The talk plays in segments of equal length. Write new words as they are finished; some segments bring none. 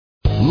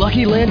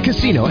Lucky Land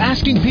Casino,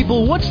 asking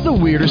people, what's the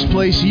weirdest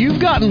place you've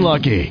gotten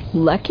lucky?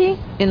 Lucky?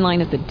 In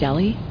line at the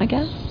deli, I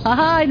guess?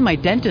 Aha, in my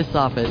dentist's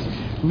office.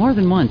 More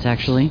than once,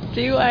 actually.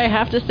 Do I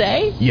have to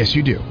say? Yes,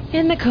 you do.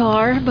 In the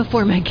car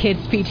before my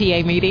kids'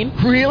 PTA meeting.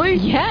 Really?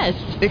 Yes.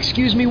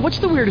 Excuse me, what's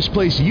the weirdest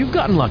place you've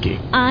gotten lucky?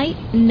 I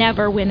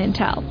never win and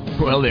tell.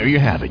 Well, there you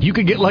have it. You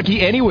can get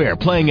lucky anywhere,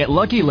 playing at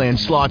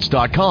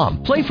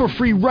LuckyLandSlots.com. Play for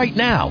free right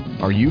now.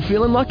 Are you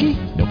feeling lucky?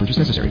 No purchase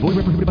necessary. Void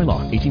where prohibited by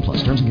law. 18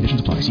 plus. Terms and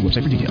conditions apply. See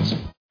website for details.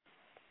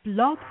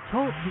 Blog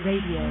Talk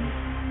Radio.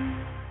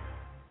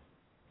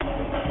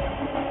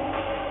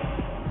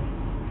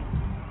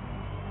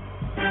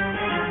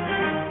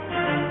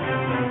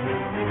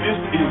 This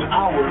is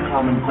Our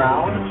Common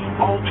Ground,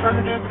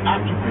 Alternative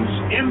Activist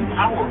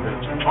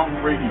Empowerment Talk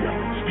Radio,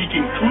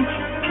 speaking truth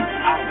to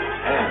power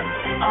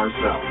and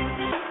ourselves.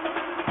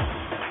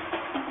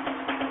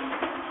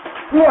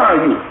 Who are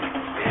you?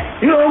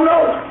 You don't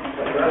know?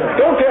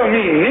 Don't tell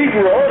me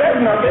Negro,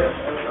 that's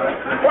nothing.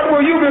 What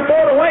were you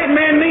before the white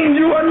man named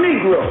you a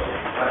Negro?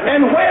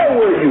 And where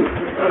were you?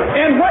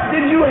 And what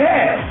did you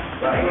have?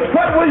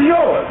 What was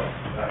yours?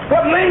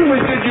 What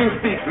language did you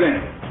speak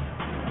then?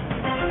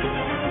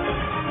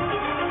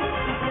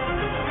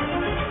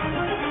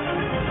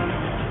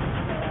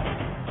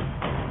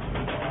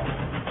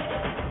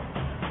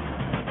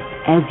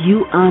 As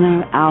you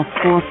honor our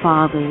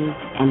forefathers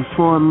and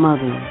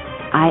foremothers,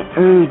 I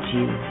urge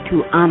you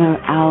to honor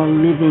our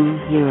living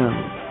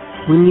heroes.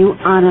 When you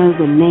honor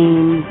the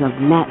names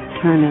of Nat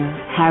Turner,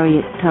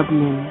 Harriet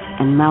Tubman,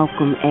 and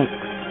Malcolm X,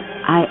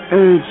 I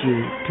urge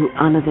you to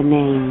honor the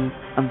names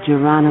of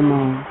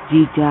Geronimo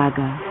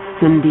Gijaga,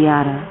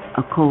 Sundiata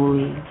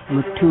Acoli,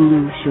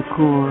 Mutulu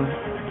Shakur,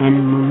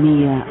 and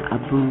Mumia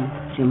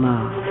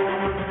Abu-Jamal.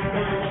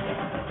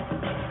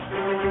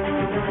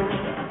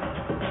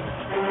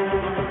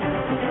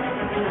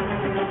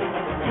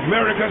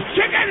 America's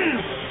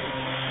chickens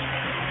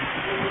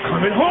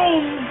coming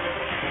home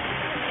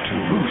to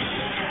roost.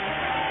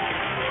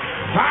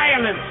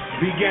 Violence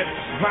begets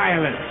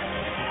violence.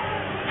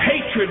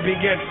 Hatred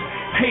begets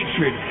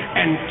hatred.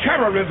 And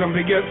terrorism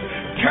begets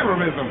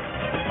terrorism.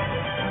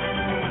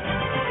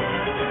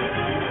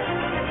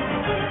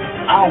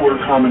 Our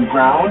Common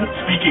Ground,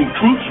 speaking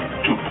truth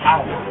to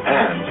power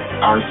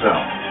and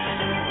ourselves.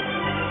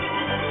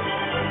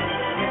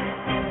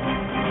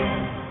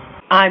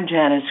 I'm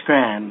Janice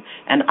Graham,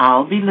 and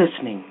I'll be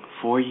listening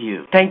for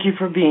you. Thank you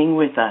for being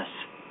with us.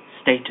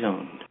 Stay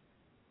tuned.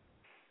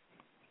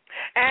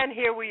 And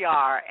here we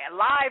are,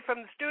 live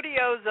from the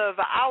studios of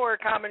Our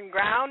Common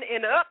Ground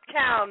in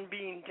Uptown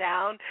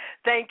Beantown.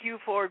 Thank you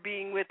for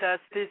being with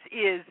us. This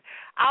is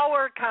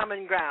Our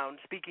Common Ground,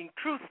 speaking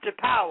truth to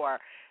power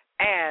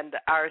and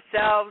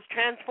ourselves,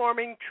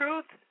 transforming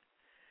truth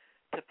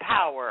to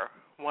power,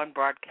 one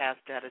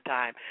broadcast at a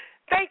time.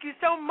 Thank you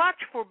so much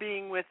for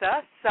being with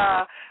us.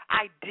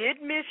 I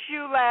did miss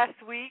you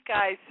last week.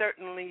 I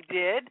certainly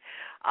did.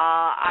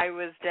 I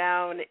was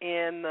down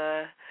in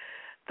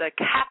the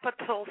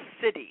capital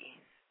city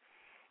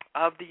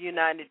of the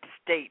United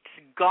States,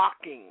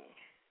 gawking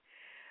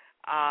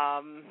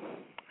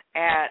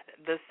at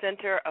the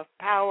center of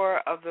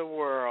power of the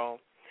world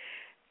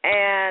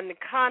and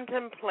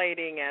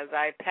contemplating as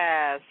I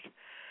passed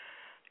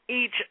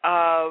each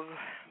of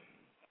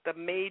the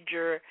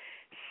major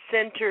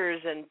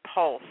centers and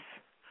pulse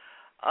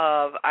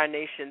of our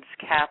nation's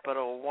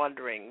capital,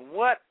 wondering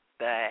what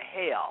the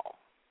hell.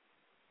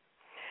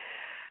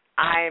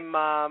 I'm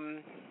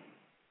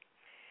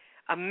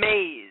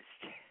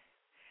amazed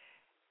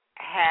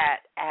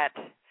at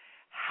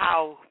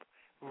how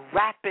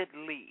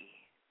rapidly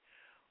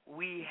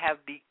we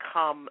have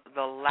become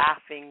the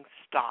laughing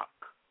stock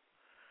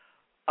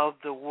of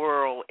the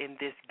world in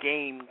this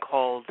game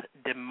called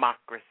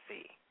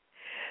democracy.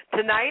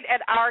 Tonight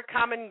at Our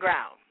Common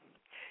Ground,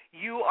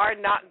 you are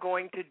not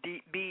going to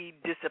be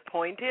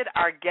disappointed.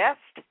 Our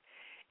guest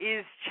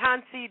is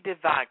Chauncey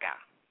deVega.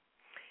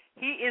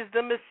 He is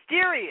the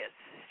mysterious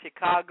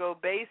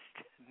Chicago-based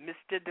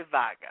Mr.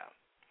 deVega.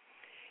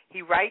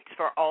 He writes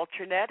for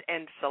Alternet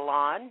and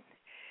Salon.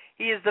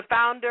 He is the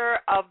founder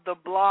of the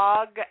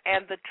blog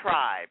and the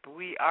tribe,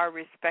 We Are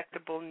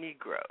Respectable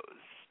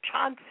Negroes.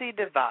 Chauncey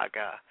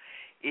deVega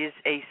is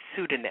a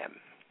pseudonym.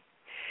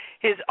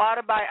 His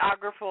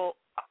autobiographical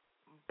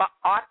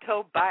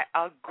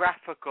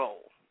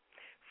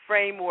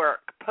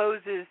framework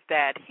poses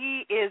that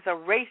he is a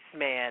race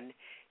man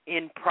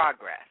in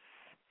progress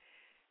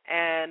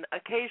and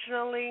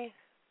occasionally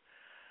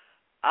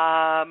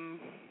a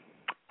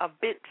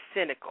bit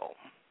cynical.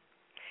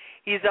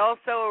 He's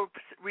also a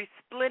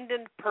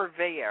resplendent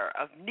purveyor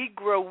of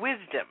Negro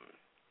wisdom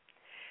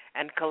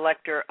and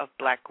collector of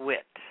black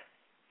wit.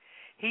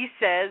 He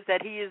says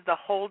that he is the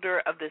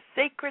holder of the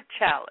sacred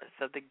chalice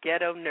of the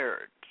ghetto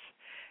nerds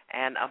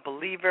and a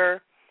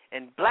believer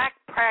in black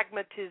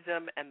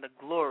pragmatism and the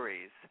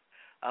glories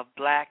of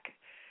black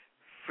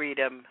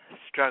freedom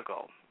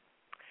struggle.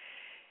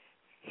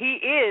 He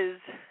is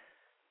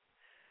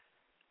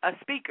a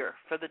speaker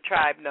for the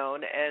tribe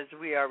known as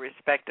We Are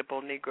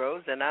Respectable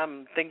Negroes, and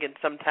I'm thinking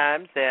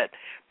sometimes that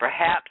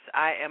perhaps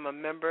I am a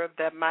member of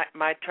that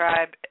my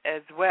tribe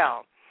as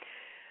well.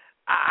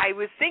 I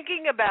was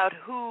thinking about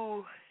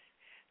who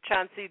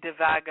Chauncey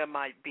deVega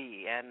might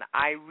be, and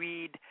I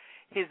read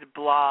his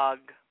blog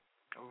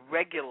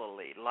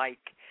regularly, like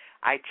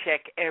I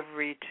check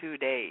every 2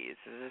 days.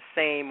 The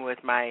same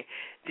with my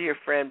dear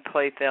friend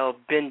Playthel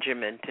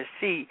Benjamin to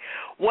see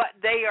what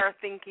they are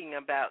thinking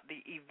about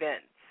the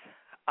events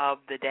of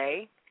the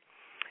day.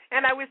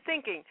 And I was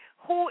thinking,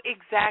 who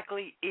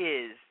exactly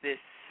is this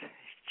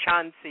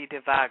Chauncey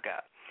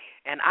deVega?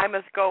 And I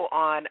must go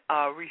on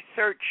a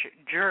research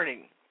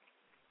journey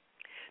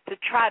to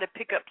try to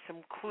pick up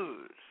some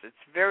clues. It's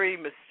very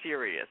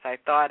mysterious. I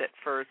thought at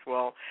first,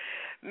 well,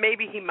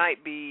 maybe he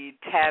might be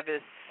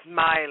Tavis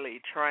Smiley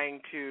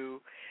trying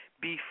to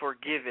be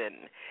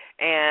forgiven.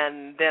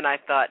 And then I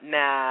thought,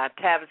 nah,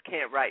 Tavis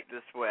can't write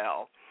this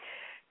well.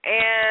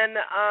 And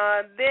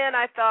then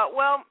I thought,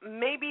 well,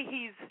 maybe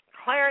he's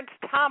Clarence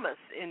Thomas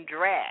in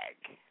drag,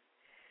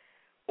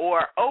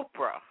 or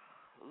Oprah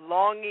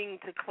longing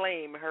to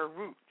claim her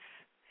roots.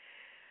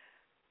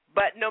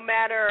 But no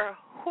matter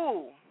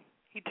who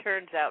he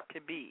turns out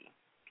to be,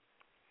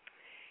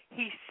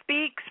 he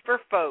speaks for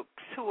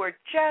folks who are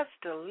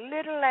just a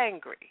little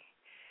angry.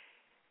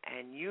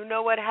 And you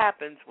know what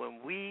happens when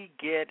we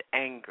get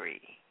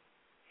angry.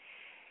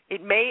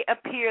 It may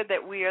appear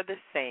that we are the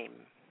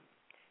same,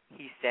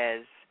 he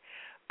says,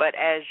 but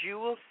as you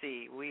will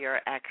see, we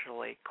are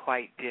actually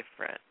quite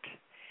different.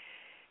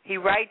 He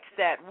writes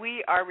that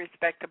We Are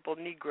Respectable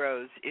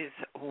Negroes is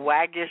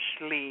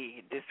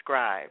waggishly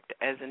described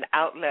as an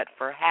outlet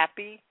for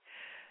happy,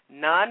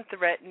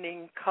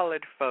 non-threatening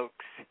colored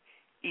folks,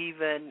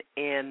 even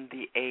in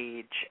the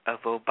age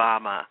of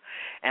Obama.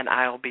 And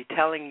I'll be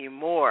telling you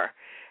more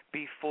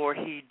before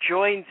he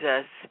joins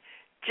us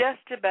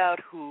just about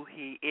who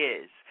he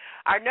is.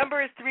 Our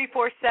number is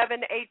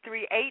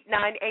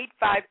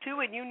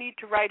 347-838-9852, and you need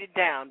to write it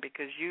down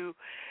because you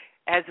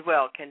as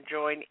well can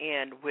join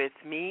in with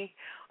me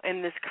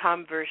in this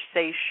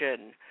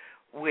conversation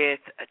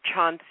with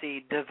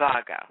Chauncey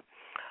deVega.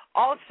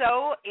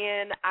 Also,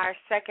 in our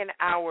second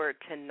hour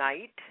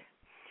tonight,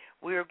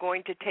 we are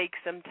going to take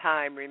some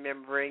time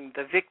remembering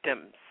the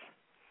victims,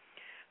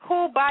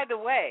 who, by the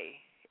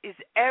way, is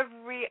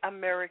every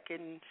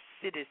American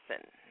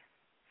citizen,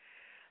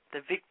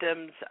 the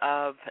victims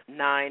of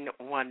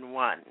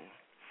 9/11.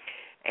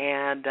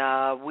 And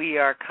we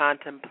are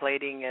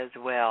contemplating as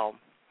well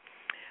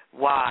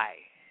why,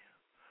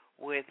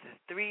 with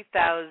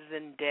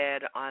 3,000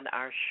 dead on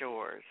our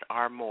shores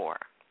or more,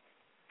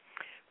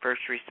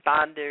 first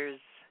responders,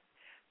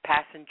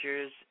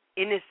 passengers,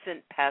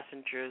 innocent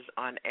passengers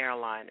on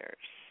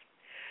airliners,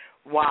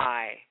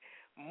 why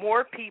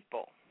more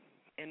people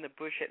in the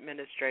Bush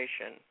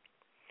administration,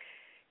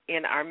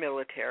 in our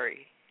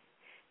military,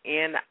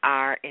 in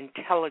our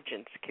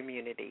intelligence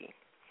community,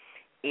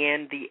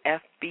 in the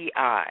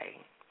FBI,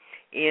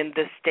 in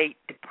the State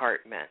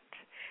Department,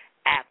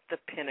 at the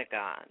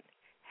Pentagon,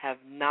 have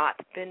not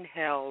been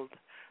held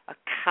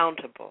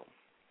accountable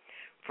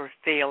for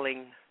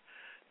failing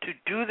to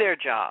do their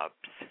jobs,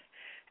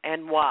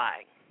 and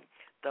why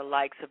the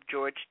likes of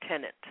George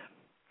Tenet,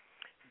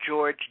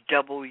 George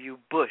W.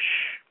 Bush,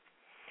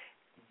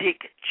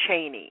 Dick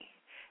Cheney,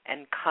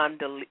 and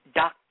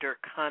Dr.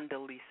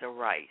 Condoleezza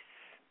Rice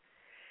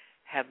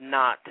have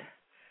not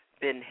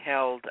been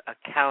held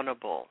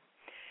accountable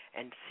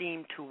and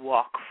seem to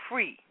walk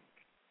free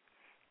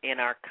in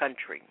our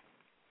country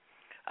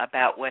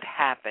about what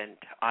happened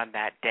on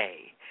that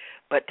day.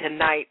 But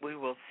tonight we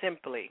will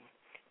simply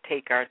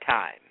take our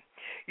time.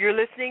 You're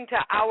listening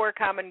to Our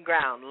Common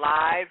Ground,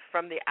 live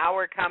from the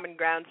Our Common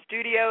Ground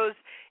studios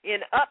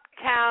in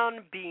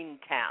Uptown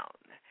Beantown.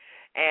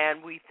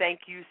 And we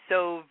thank you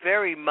so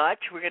very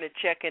much. We're going to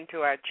check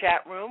into our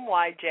chat room.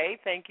 YJ,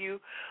 thank you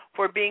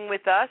for being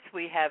with us.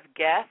 We have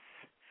guests.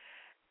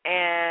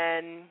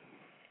 And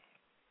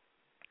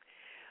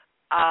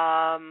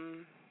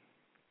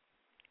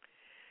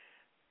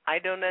I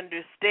don't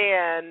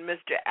understand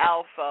Mr.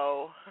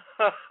 Alpho,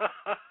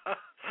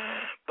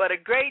 but a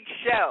great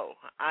show.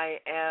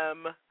 I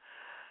am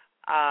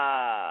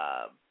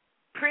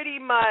pretty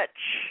much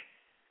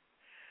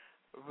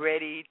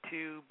ready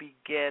to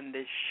begin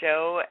the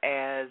show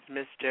as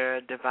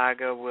Mr.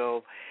 deVega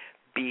will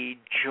be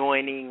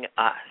joining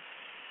us.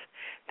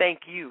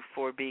 Thank you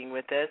for being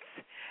with us.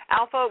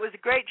 Alpha, it was a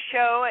great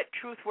show at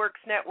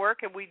TruthWorks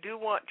Network, and we do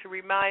want to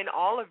remind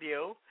all of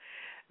you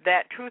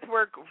that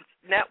TruthWorks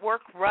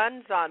Network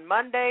runs on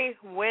Monday,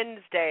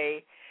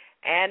 Wednesday,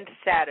 and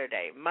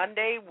Saturday.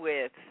 Monday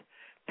with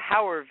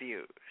Power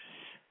Views,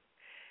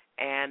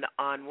 and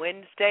on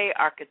Wednesday,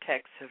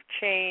 Architects of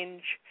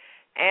Change,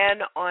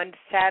 and on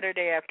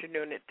Saturday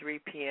afternoon at 3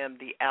 p.m.,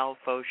 the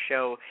Alpha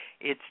Show,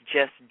 It's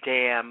Just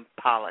Damn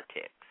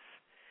Politics.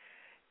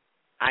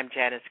 I'm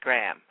Janice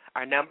Graham.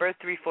 Our number,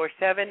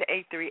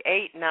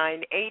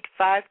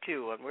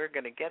 347-838-9852, and we're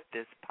going to get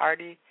this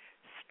party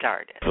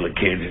started. Full of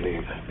kids, and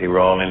they were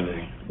all in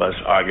the bus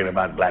arguing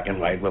about black and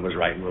white, what was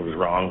right and what was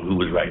wrong, who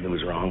was right and who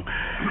was wrong.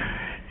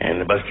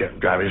 And the bus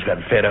driver just got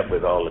fed up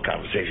with all the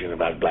conversation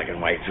about black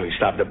and white, so he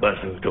stopped the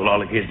bus and told all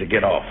the kids to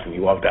get off. And he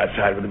walked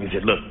outside with them. He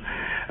said, look,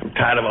 I'm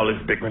tired of all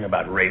this bickering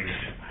about race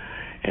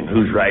and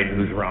who's right and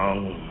who's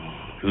wrong,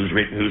 who's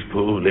rich and who's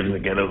poor, who lives in the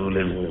ghetto, who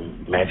lives in the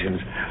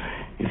mansions.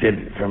 He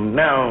said, from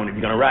now on, if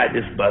you're going to ride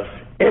this bus,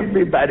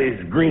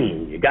 everybody's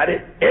green. You got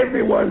it?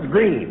 Everyone's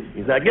green.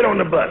 He said, get on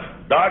the bus.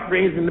 Dark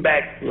greens in the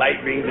back,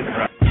 light greens in the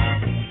front.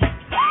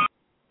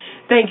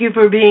 Thank you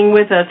for being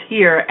with us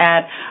here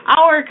at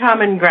Our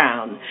Common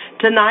Ground.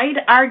 Tonight,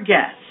 our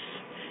guest,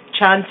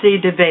 Chauncey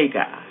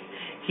deVega.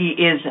 He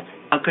is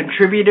a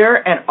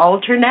contributor at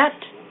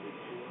Alternate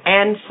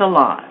and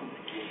Salon.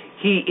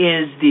 He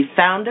is the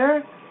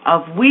founder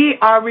of We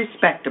Are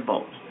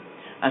Respectable,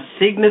 a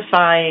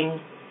signifying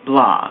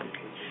blog.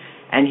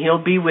 And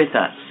he'll be with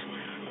us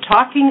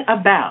talking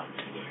about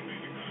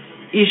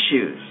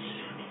issues,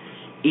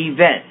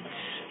 events,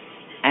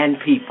 and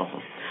people.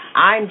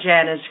 I'm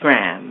Janice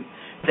Graham.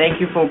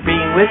 Thank you for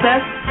being with us.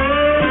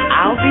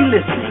 I'll be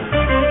listening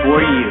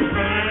for you.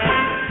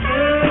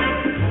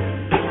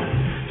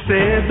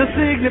 Said the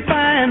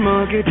signifying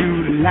monkey to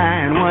the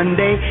lion one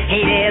day,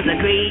 hey, there's a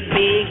great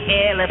big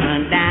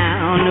elephant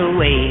down the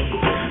way.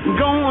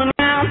 Going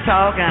around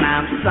talking,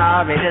 I'm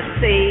sorry to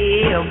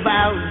say,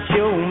 about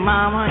your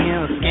mama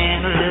in a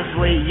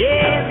scandalous way.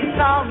 Yes, he's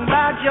talking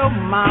about your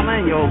mama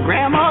and your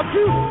grandma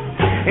too.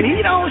 And he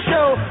don't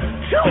show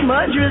too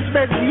much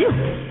respect to you.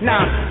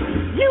 Now,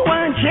 you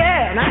weren't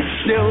care, and I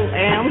sure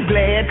am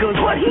glad, 'cause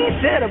what he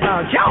said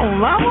about your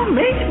mama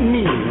made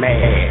me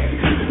mad.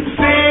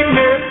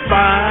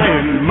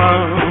 Signifying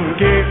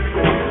monkey,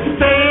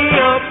 stay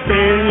up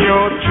in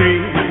your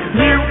tree.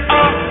 You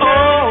are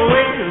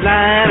always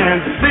lying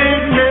and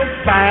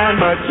signifying,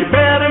 but you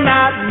better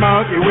not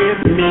monkey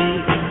with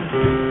me.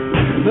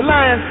 The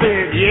lion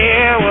said,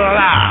 yeah, well,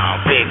 I'll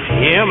fix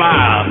him.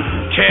 I'll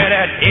tear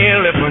that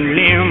elephant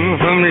limb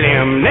from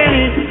limb. Then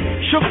he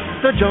shook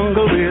the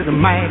jungle with a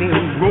mighty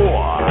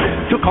roar,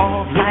 took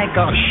off like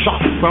a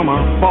shot from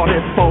a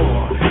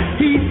 44.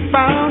 He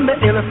found the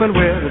elephant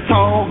where the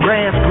tall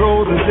grass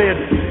grows and said,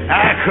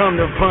 I come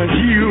to punch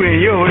you in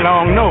your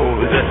long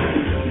nose.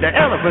 The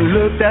elephant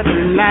looked at the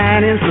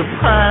lion in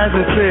surprise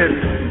and said,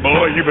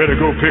 boy, you better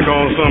go pick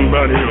on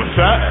somebody your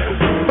size.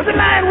 But the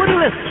lion wouldn't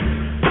listen.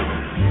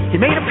 He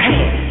made a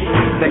pass.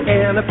 The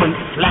elephant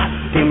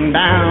slapped him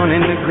down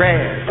in the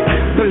grass.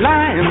 The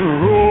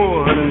lion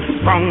roared and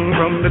sprung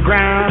from the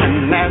ground,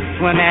 and that's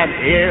when that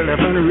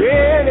elephant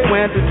really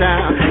went to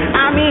town.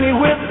 I mean, he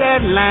whipped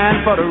that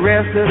lion for the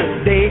rest of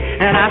the day,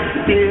 and I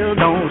still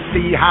don't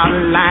see how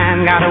the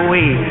lion got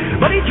away.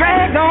 But he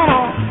dragged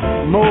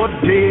on, more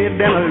dead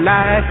than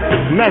alive,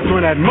 and that's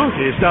when that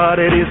monkey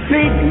started his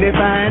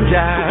signifying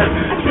jive.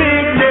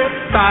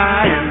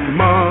 Signifying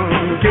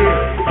monkey,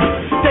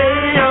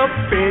 stay up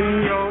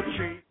in your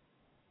tree.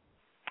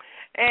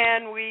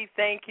 And we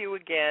thank you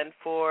again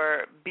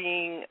for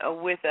being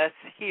with us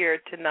here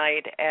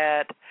tonight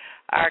at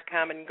Our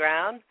Common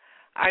Ground.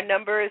 Our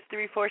number is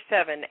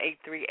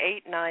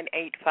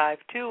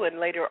 347-838-9852, and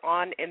later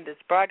on in this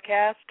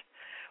broadcast,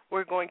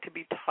 we're going to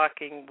be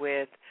talking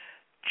with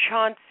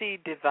Chauncey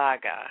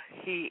deVega.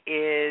 He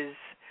is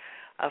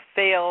a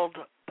failed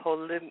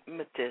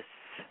polymathist,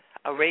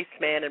 a race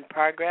man in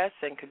progress,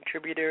 and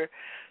contributor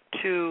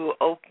to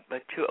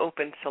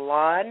Open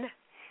Salon,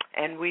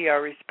 and We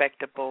Are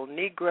Respectable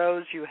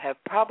Negroes. You have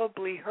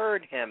probably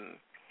heard him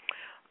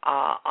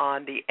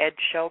on the Ed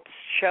Schultz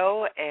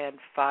Show and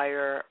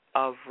Fire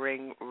of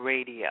Ring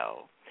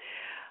Radio.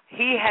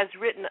 He has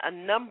written a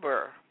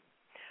number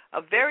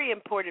of very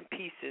important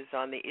pieces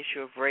on the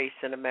issue of race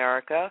in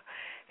America,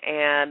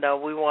 and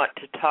we want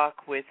to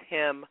talk with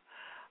him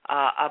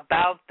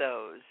about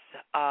those.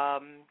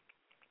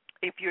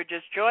 If you're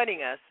just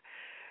joining us,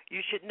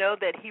 you should know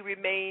that he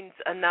remains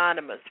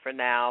anonymous for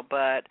now,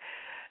 but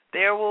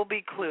there will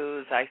be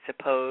clues, I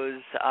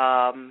suppose,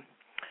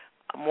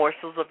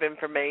 morsels of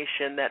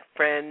information that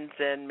friends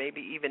and maybe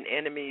even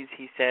enemies,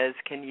 he says,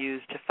 can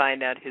use to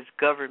find out his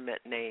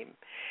government name.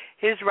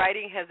 His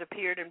writing has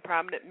appeared in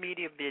prominent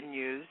media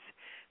venues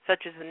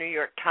such as the New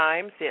York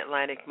Times, the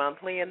Atlantic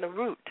Monthly, and The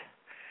Root.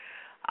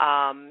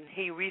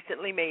 He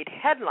recently made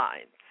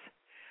headlines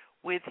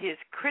with his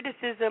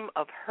criticism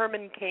of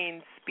Herman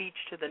Cain's speech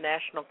to the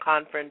National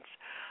Conference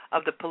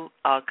of the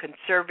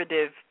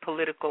Conservative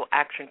Political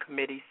Action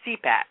Committee,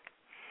 CPAC.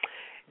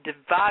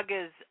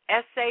 deVega's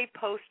essay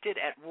posted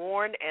at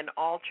Warren and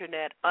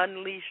Alternate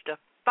unleashed a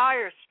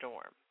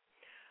firestorm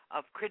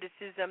of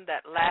criticism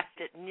that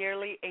lasted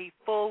nearly a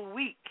full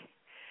week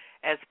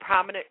as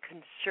prominent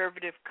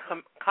conservative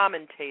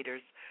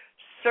commentators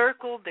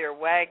circled their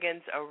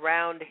wagons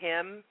around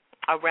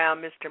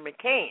Mr.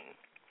 McCain.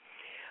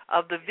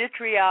 Of the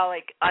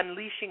vitriolic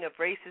unleashing of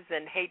racist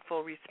and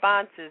hateful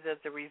responses as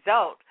a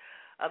result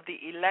of the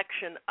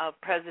election of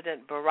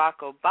President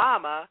Barack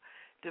Obama,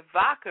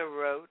 deVega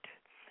wrote,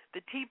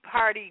 the Tea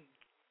Party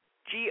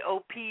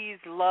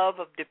GOP's love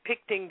of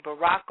depicting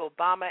Barack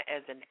Obama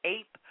as an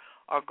ape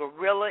or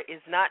gorilla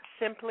is not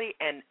simply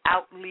an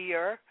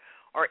outlier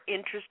or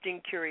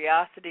interesting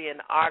curiosity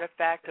and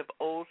artifact of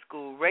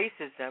old-school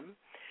racism.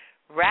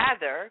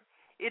 Rather,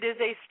 it is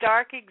a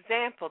stark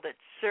example that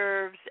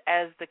serves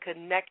as the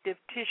connective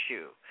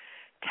tissue,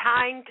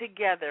 tying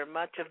together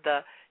much of the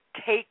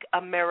Take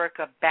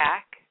America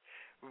Back,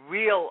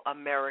 Real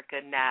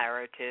America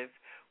narrative,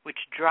 which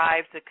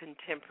drives the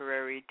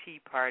contemporary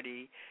Tea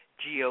Party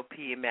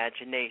GOP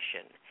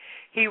imagination.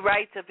 He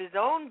writes of his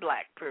own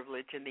black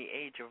privilege in the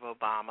age of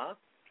Obama.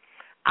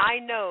 I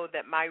know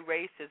that my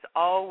race is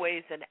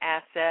always an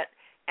asset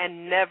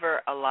and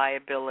never a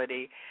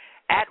liability.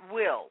 At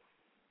will,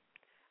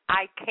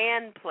 I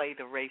can play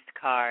the race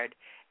card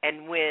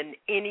and win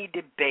any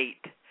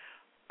debate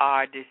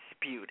or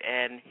dispute.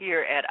 And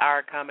here at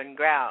Our Common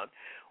Ground,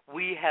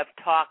 we have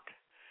talked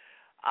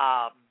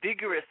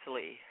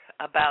vigorously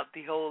about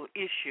the whole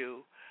issue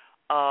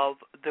of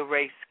the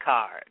race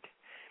card.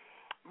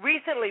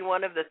 Recently,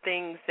 one of the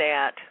things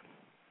that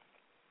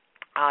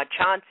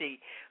Chauncey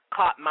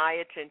caught my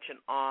attention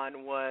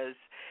on was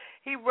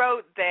he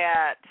wrote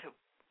that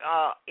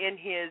in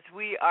his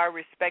We Are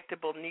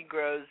Respectable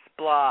Negroes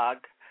blog,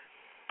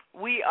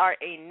 we are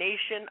a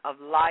nation of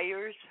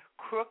liars,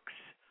 crooks,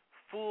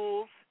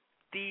 fools,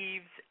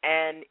 thieves,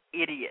 and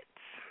idiots.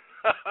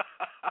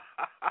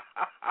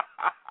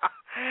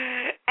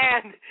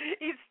 And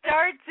he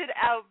starts it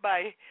out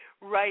by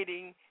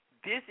writing,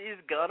 this is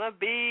gonna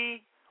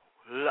be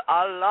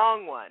a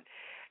long one.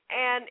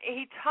 And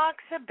he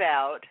talks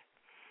about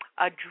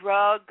a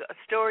drug,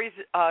 stories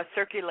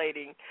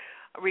circulating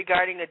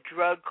regarding a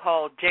drug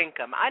called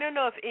Jenkem. I don't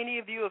know if any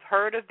of you have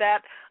heard of that.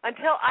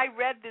 Until I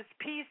read this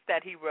piece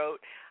that he wrote,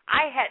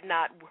 I had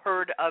not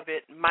heard of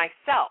it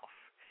myself.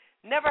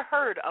 Never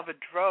heard of a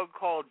drug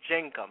called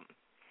Jenkem.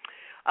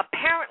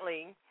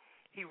 Apparently,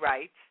 he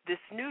writes, this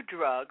new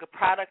drug, a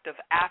product of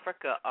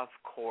Africa, of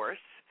course,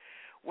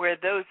 where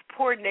those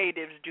poor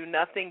natives do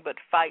nothing but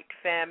fight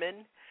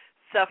famine,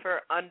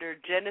 suffer under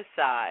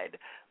genocide,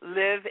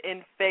 live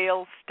in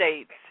failed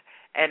states,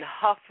 and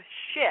huff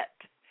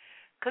shit,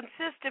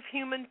 consists of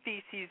human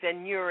feces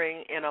and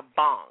urine in a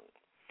bong.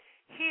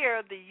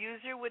 Here, the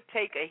user would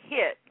take a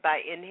hit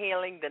by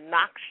inhaling the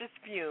noxious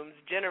fumes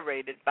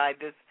generated by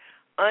this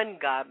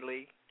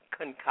ungodly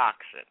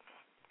concoction.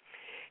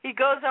 He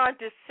goes on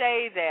to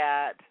say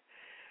that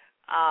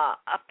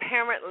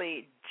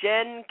apparently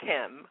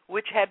Jenkem,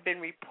 which had been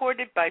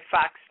reported by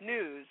Fox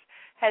News,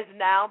 has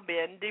now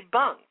been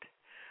debunked.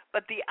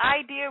 But the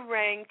idea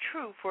rang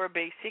true for a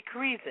basic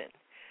reason.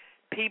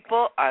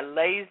 People are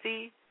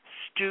lazy,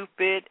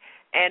 stupid,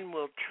 and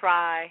will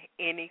try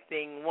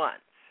anything once.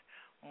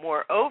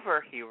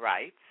 Moreover, he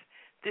writes,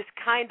 this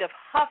kind of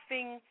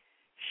huffing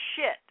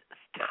shit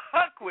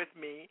stuck with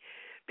me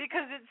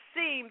because it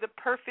seemed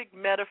the perfect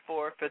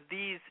metaphor for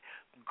these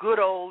good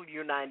old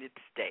United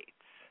States.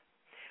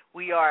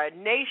 We are a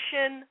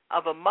nation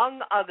of,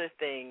 among other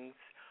things,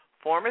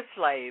 former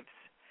slaves,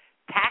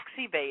 tax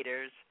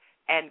evaders,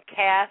 and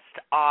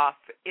cast-off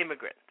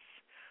immigrants.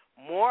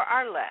 More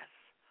or less,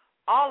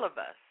 all of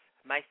us,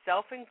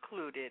 myself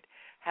included,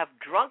 have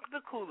drunk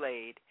the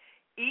Kool-Aid,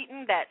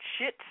 eaten that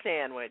shit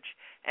sandwich,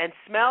 and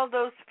smelled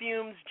those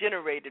fumes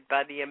generated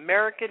by the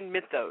American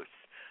mythos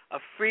of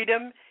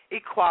freedom,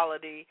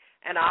 equality,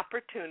 and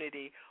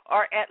opportunity,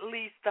 or at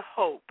least the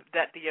hope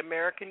that the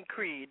American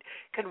creed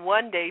can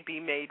one day be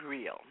made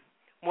real.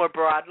 More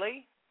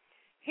broadly,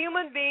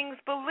 human beings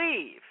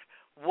believe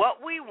what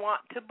we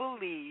want to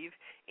believe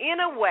in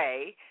a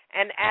way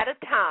and at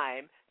a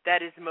time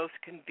that is most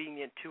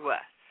convenient to us.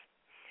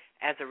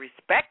 As a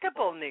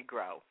respectable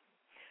Negro,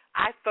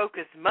 I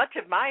focus much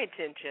of my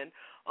attention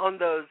on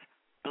those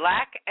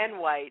black and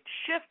white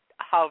shift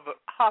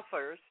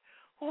huffers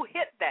who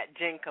hit that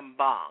Jenkem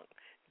bong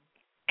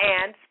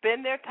and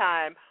spend their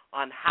time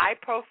on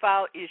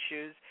high-profile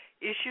issues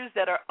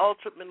that are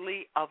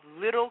ultimately of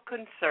little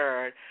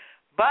concern,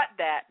 but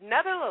that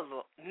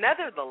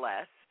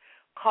nevertheless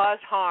cause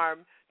harm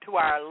to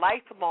our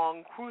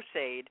lifelong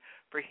crusade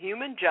for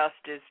human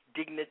justice,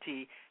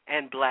 dignity,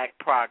 and black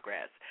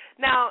progress.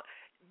 Now,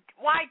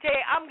 YJ,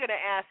 I'm going to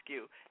ask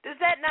you, does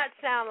that not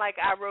sound like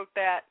I wrote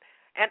that?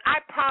 And I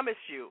promise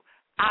you,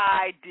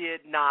 I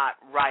did not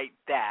write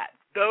that.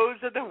 Those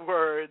are the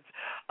words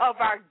of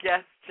our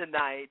guest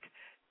tonight,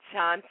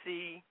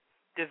 Chauncey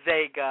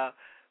deVega,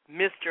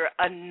 Mr.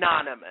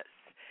 Anonymous.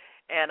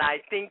 And I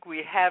think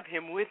we have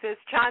him with us.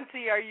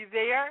 Chauncey, are you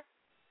there?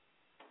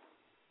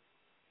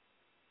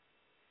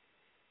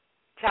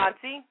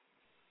 Chauncey?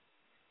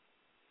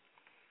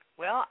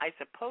 Well, I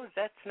suppose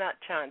that's not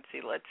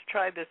Chauncey. Let's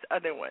try this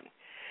other one.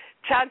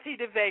 Chauncey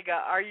deVega,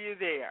 are you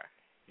there?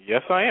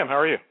 Yes, I am. How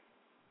are you?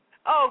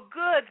 Oh,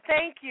 good.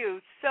 Thank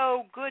you.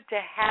 So good to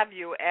have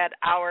you at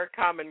Our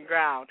Common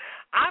Ground.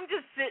 I'm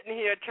just sitting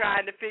here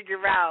trying to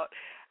figure out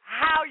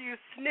how you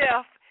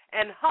sniff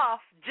and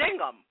huff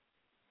Jenkem.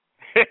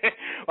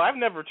 Well, I've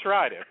never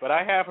tried it, but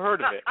I have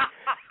heard of it.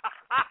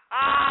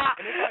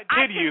 And if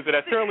I did use it,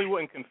 I certainly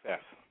wouldn't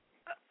confess.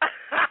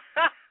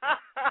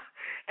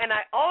 And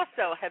I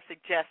also have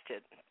suggested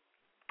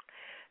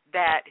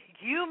that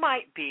you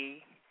might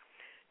be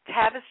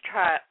Tavis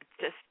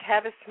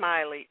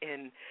Smiley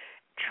in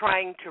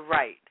Trying to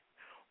Write,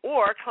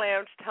 or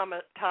Clarence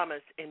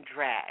Thomas in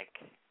Drag.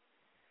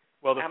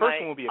 Well, the first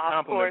one will be a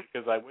compliment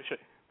because I wish it.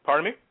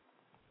 Pardon me?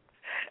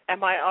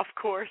 Am I off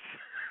course?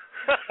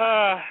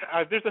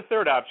 There's a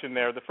third option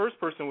there. The first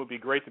person would be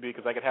great to be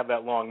because I could have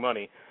that long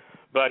money.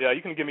 But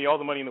you can give me all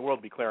the money in the world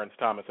to be Clarence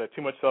Thomas. I have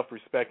too much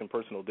self-respect and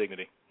personal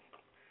dignity.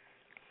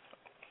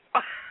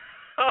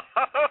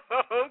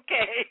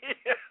 Okay.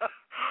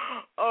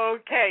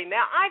 Okay.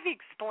 Now, I've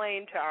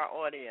explained to our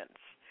audience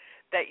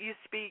that you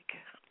speak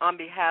on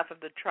behalf of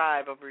the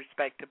tribe of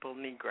respectable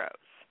Negroes.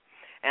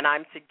 And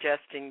I'm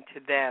suggesting to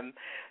them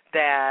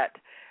that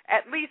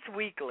at least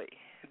weekly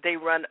they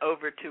run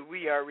over to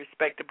We Are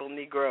Respectable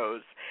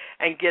Negroes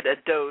and get a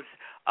dose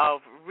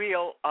of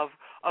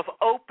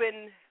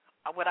open,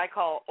 what I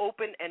call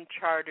open and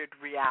chartered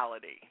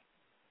reality.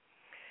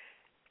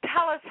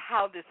 Tell us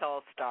how this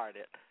all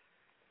started.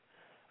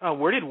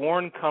 Where did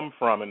Warren come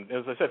from? And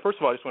as I said, first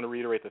of all, I just want to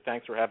reiterate that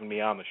thanks for having me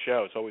on the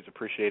show. It's always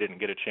appreciated and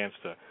get a chance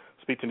to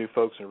speak to new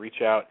folks and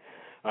reach out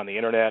on the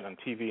Internet, on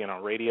TV, and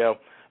on radio.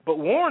 But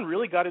Warren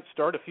really got its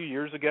start a few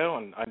years ago,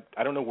 and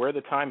I don't know where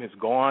the time has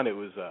gone. It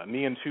was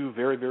me and two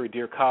very, very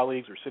dear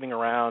colleagues were sitting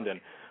around,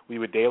 and we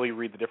would daily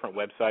read the different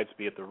websites,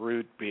 be it The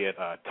Root, be it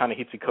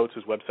Ta-Nehisi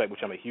Coates' website, which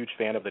I'm a huge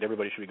fan of, that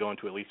everybody should be going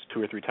to at least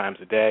 2 or 3 times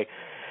a day,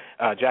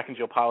 Jack and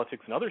Jill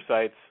Politics and other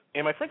sites.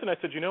 And my friends and I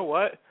said, you know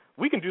what?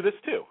 We can do this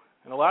too.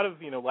 And a lot of,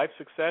 life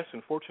success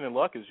and fortune and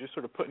luck is just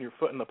sort of putting your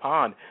foot in the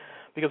pond.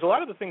 Because a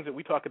lot of the things that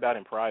we talk about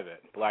in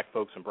private, black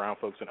folks and brown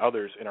folks and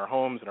others, in our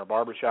homes, in our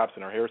barbershops,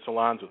 in our hair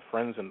salons, with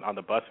friends and on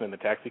the bus and in the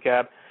taxi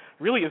cab,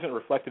 really isn't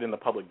reflected in the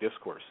public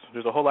discourse.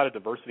 There's a whole lot of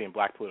diversity in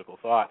black political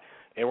thought,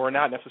 and we're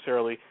not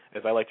necessarily,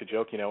 as I like to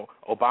joke,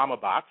 Obama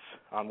bots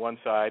on one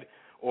side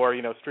or,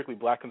 strictly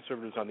black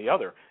conservatives on the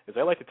other. As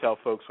I like to tell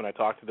folks when I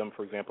talk to them,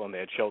 for example, on the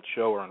Ed Schultz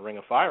Show or on Ring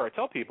of Fire, I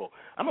tell people,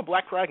 I'm a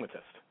black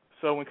pragmatist.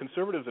 So when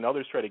conservatives and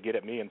others try to get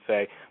at me and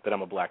say that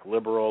I'm a black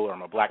liberal or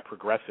I'm a black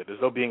progressive, as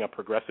though being a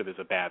progressive is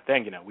a bad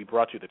thing, we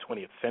brought you the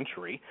 20th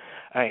century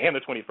and the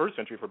 21st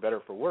century for better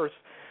or for worse,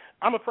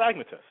 I'm a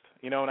pragmatist,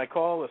 and I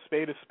call a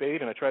spade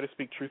and I try to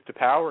speak truth to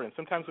power, and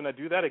sometimes when I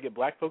do that, I get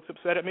black folks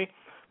upset at me.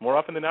 More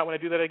often than not, when I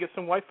do that, I get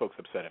some white folks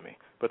upset at me.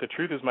 But the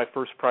truth is my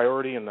first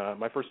priority and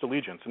my first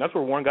allegiance, and that's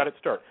where Warren got its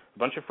start. A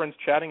bunch of friends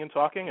chatting and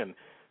talking, and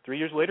 3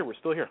 years later, we're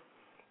still here.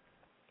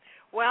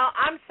 Well,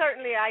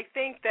 I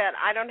think that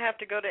I don't have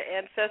to go to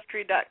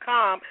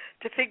Ancestry.com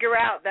to figure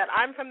out that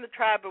I'm from the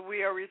tribe of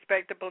We Are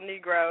Respectable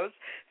Negroes.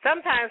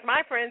 Sometimes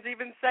my friends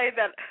even say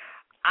that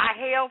I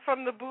hail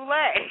from the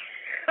Boulé.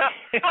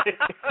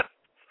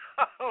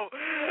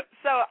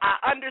 So I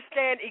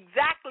understand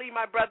exactly,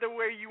 my brother,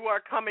 where you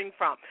are coming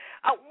from.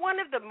 One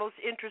of the most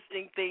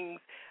interesting things,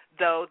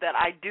 though, that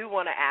I do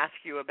want to ask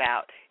you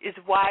about is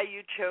why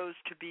you chose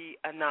to be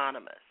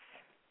anonymous.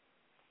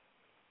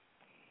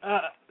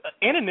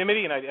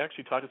 Anonymity, and I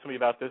actually talked to somebody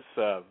about this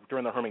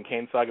during the Herman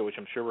Cain saga, which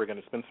I'm sure we're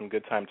going to spend some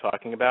good time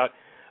talking about.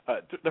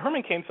 The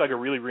Herman Cain saga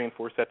really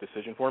reinforced that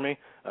decision for me.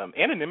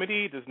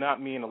 Anonymity does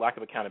not mean a lack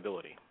of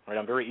accountability. Right?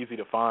 I'm very easy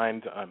to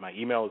find. My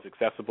email is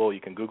accessible.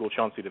 You can Google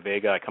Chauncey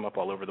deVega. I come up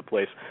all over the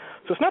place.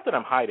 So it's not that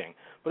I'm hiding.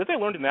 But as I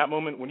learned in that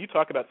moment, when you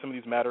talk about some of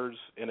these matters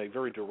in a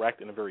very direct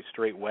and a very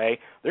straight way,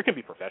 there can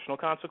be professional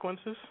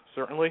consequences,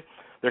 certainly.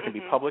 There can be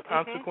public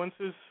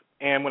consequences.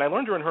 And when I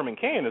learned during Herman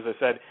Cain, as I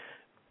said,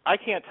 I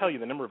can't tell you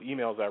the number of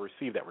emails I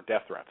received that were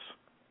death threats.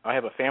 I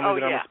have a family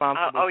that I'm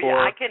responsible for.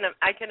 Yeah,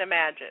 I can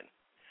imagine.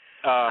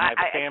 I have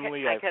a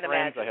family, I have friends,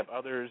 imagine. I have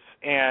others.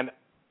 And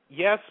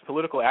yes,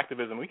 political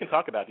activism, we can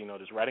talk about,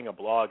 does writing a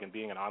blog and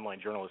being an online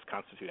journalist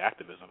constitute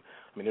activism?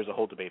 I mean, there's a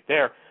whole debate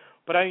there.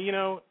 But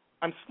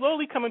I'm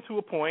slowly coming to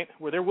a point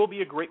where there will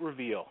be a great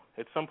reveal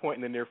at some point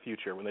in the near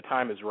future when the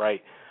time is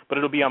right, but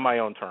it'll be on my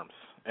own terms.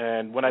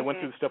 And when I went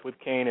through the stuff with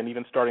Cain and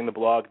even starting the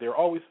blog, there are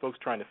always folks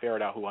trying to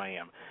ferret out who I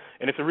am.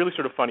 And it's a really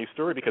sort of funny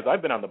story because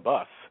I've been on the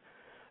bus,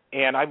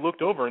 and I've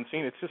looked over and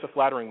seen it's just a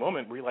flattering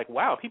moment where you're like,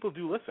 wow, people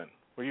do listen.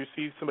 Where you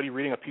see somebody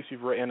reading a piece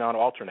you've written on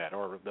Alternet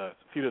or the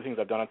few of the things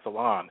I've done on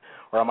Salon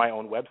or on my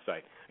own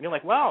website. And you're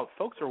like, wow,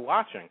 folks are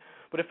watching.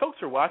 But if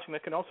folks are watching,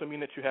 that can also mean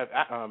that you have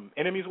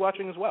enemies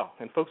watching as well,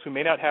 and folks who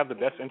may not have the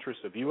best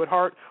interests of you at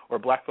heart or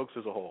black folks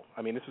as a whole.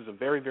 I mean, this is a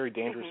very, very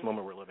dangerous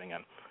moment we're living in.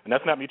 And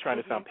that's not me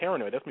trying to sound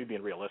paranoid. That's me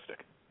being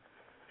realistic.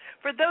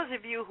 For those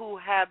of you who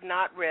have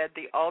not read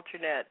the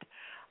Alternet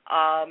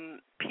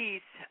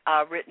piece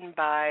written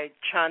by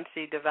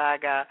Chauncey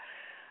deVega,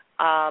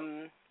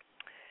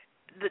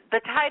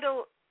 the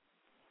title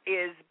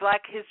is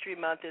Black History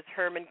Month is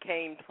Herman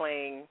Cain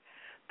playing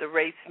the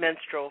race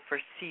minstrel for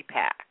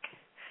CPAC.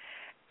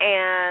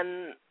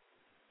 And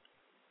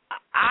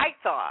I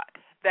thought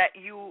that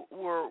you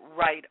were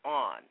right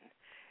on,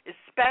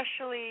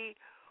 especially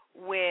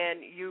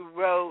when you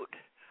wrote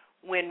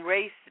when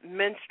race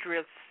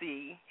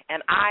minstrelsy,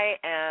 and I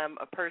am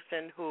a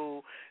person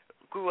who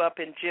grew up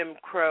in Jim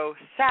Crow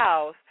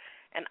South,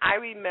 and I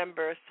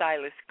remember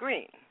Silas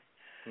Green.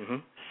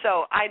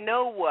 So I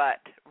know what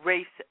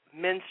race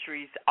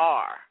minstrels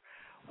are.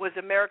 was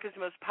America's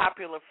most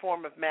popular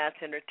form of mass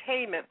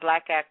entertainment,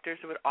 black actors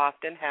would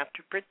often have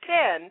to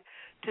pretend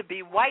to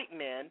be white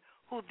men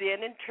who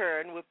then in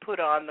turn would put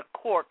on the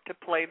cork to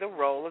play the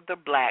role of the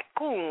black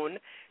coon,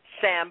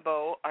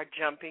 Sambo, or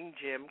jumping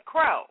Jim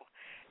Crow.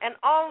 And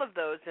all of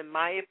those, in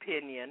my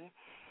opinion,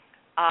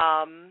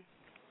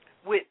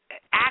 would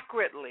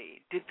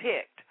accurately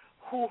depict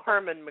who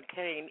Herman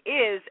McCain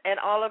is, and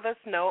all of us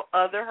know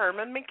other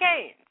Herman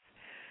McCains.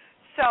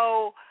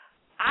 So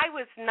I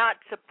was not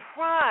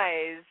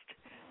surprised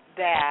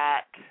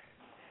that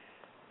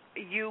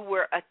you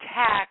were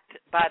attacked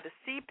by the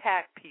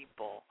CPAC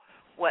people.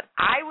 What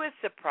I was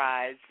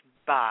surprised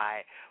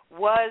by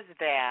was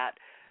that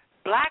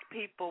black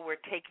people were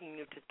taking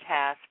you to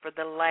task for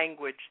the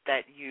language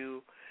that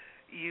you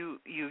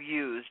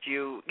used.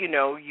 You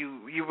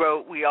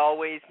wrote, "We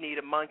always need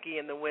a monkey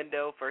in the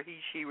window, for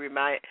she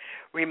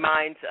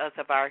reminds us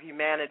of our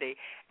humanity."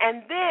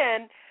 And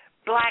then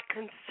black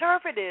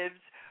conservatives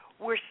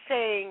were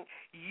saying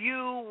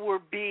you were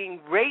being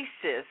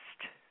racist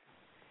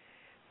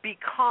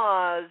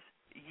because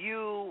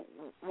you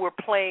were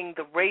playing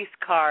the race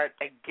card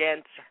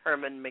against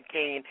Herman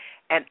McCain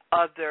and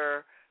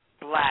other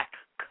black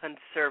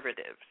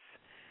conservatives.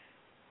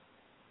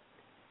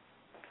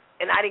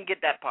 And I didn't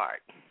get that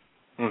part.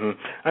 Mm-hmm.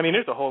 I mean,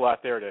 there's a whole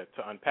lot there to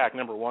unpack.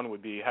 Number one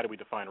would be, how do we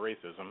define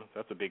racism?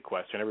 That's a big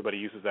question. Everybody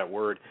uses that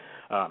word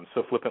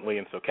so flippantly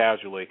and so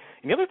casually.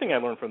 And the other thing I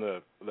learned from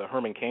the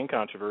Herman Cain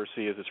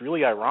controversy is it's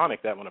really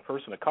ironic that when a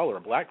person of color,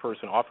 a black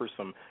person, offers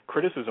some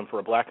criticism for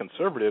a black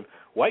conservative,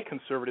 white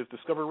conservatives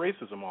discover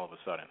racism all of a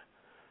sudden.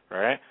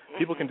 Right? Mm-hmm.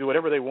 People can do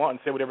whatever they want and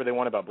say whatever they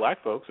want about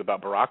black folks,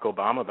 about Barack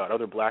Obama, about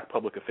other black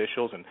public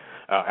officials and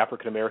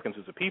African Americans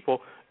as a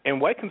people.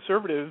 And white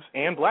conservatives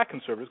and black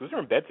conservatives, because they're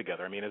in bed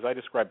together. I mean, as I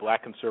describe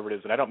black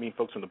conservatives, and I don't mean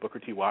folks from the Booker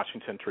T.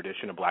 Washington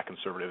tradition of black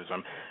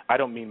conservatism. I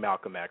don't mean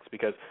Malcolm X,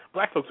 because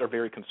black folks are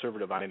very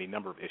conservative on any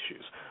number of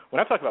issues.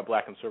 When I talk about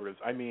black conservatives,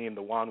 I mean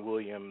the Juan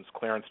Williams,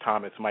 Clarence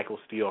Thomas, Michael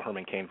Steele,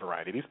 Herman Cain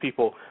variety. These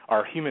people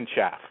are human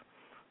chaff.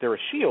 They're a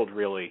shield,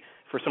 really,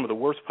 for some of the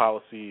worst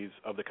policies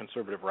of the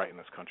conservative right in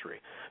this country.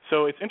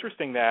 So it's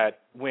interesting that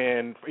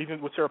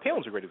even with Sarah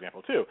Palin's a great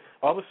example too,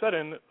 all of a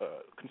sudden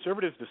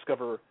conservatives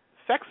discover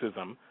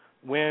sexism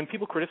when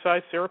people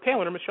criticize Sarah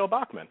Palin or Michelle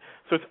Bachmann.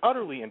 So it's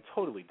utterly and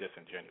totally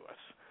disingenuous.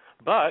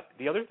 But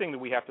the other thing that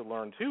we have to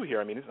learn too here,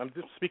 I mean, I'm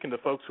just speaking to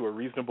folks who are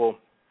reasonable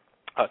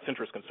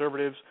centrist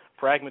conservatives,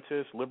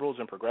 pragmatists, liberals,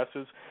 and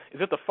progressives, is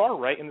that the far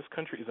right in this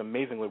country is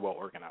amazingly well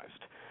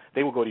organized.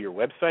 They will go to your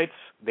websites.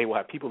 They will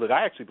have people that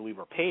I actually believe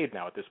are paid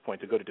now at this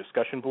point to go to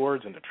discussion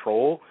boards and to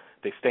troll.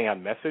 They stay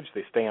on message.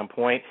 They stay on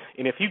point.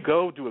 And if you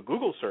go do a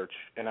Google search,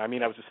 and I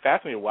mean, I was just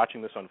fascinated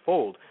watching this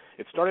unfold.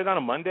 It started on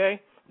a Monday,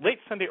 late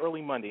Sunday,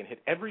 early Monday, and hit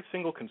every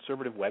single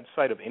conservative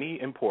website of any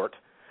import,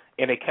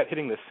 and they kept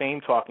hitting the same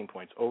talking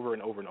points over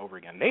and over and over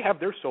again. They have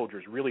their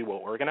soldiers really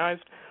well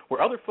organized,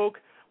 where other folk,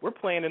 we're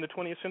playing in the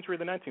 20th century or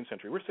the 19th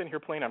century. We're sitting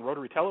here playing on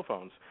rotary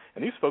telephones,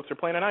 and these folks are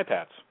playing on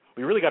iPads.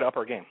 We really got to up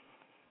our game.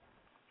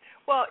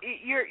 Well,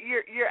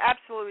 you're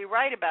absolutely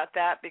right about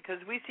that, because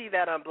we see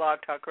that on Blog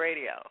Talk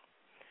Radio.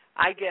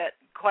 I get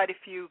quite a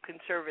few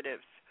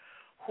conservatives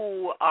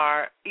who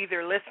are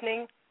either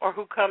listening or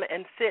who come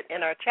and sit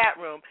in our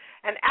chat room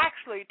and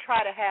actually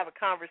try to have a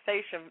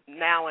conversation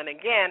now and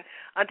again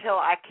until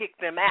I kick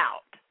them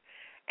out.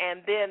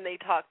 And then they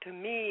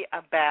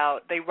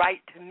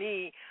write to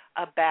me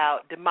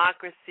about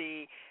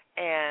democracy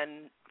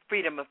and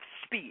freedom of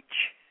speech.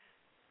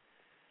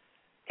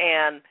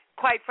 And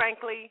quite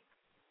frankly,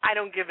 I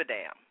don't give a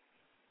damn.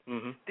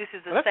 Mm-hmm. This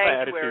is a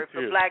sanctuary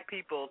for black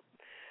people.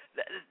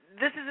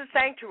 This is a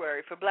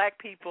sanctuary for black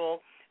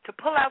people to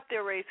pull out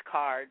their race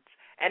cards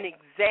and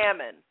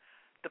examine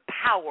the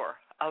power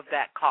of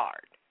that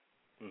card.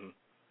 Mm-hmm.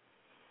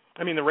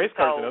 I mean, the race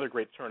card is another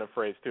great turn of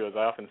phrase, too. As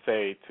I often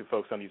say to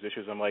folks on these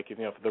issues, I'm like,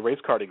 if the race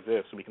card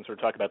exists, and we can sort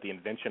of talk about the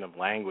invention of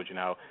language and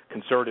how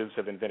conservatives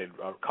have invented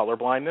color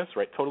blindness,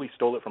 right? Totally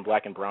stole it from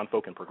black and brown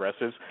folk and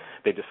progressives.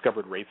 They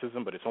discovered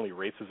racism, but it's only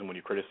racism when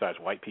you criticize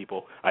white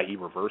people, i.e.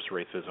 reverse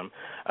racism.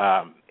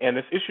 And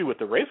this issue with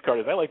the race card,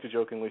 as I like to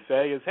jokingly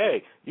say, is,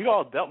 hey, you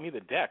all dealt me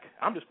the deck.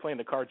 I'm just playing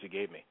the cards you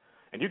gave me.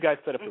 And you guys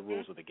set up the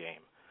rules of the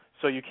game.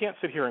 So you can't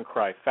sit here and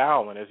cry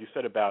foul. And as you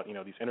said about,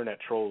 these internet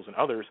trolls and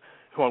others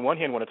who on one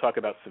hand want to talk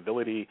about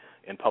civility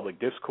and public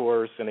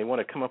discourse, and they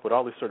want to come up with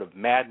all this sort of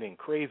maddening,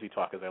 crazy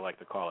talk, as I like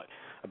to call it,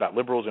 about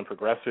liberals and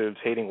progressives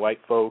hating white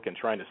folk and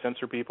trying to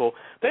censor people.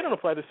 They don't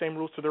apply the same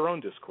rules to their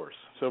own discourse.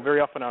 So very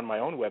often on my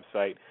own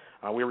website,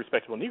 We're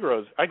Respectable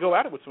Negroes, I go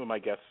at it with some of my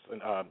guest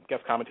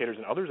commentators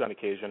and others on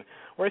occasion,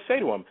 where I say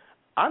to them,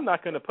 I'm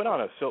not going to put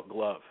on a silk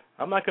glove.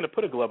 I'm not going to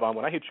put a glove on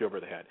when I hit you over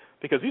the head,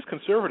 because these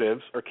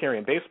conservatives are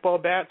carrying baseball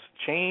bats,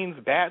 chains,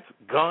 bats,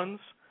 guns,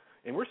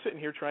 and we're sitting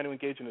here trying to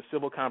engage in a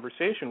civil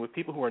conversation with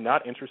people who are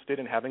not interested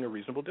in having a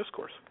reasonable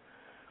discourse.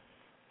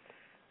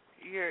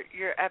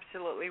 You're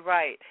absolutely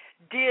right.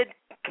 Did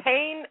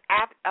Cain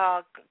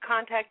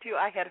contact you?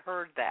 I had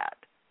heard that.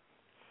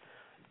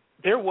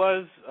 There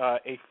was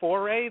a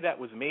foray that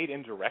was made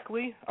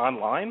indirectly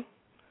online,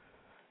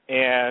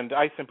 And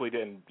I simply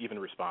didn't even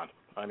respond.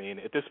 I mean,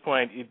 at this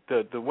point,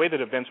 the way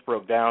that events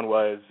broke down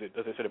was,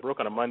 as I said, it broke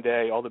on a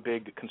Monday. All the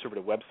big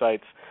conservative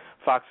websites,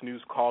 Fox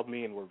News called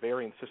me and were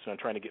very insistent on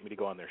trying to get me to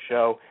go on their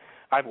show.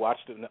 I've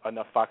watched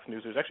enough Fox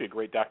News. There's actually a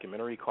great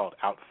documentary called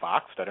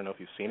Outfoxed. I don't know if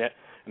you've seen it.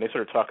 And they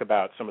sort of talk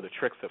about some of the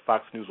tricks that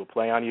Fox News will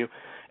play on you.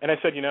 And I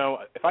said,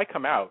 if I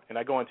come out and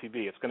I go on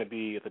TV, it's going to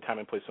be at the time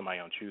and place of my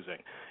own choosing.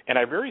 And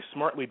I very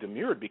smartly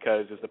demurred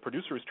because as the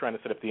producer was trying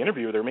to set up the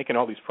interview, they were making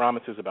all these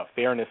promises about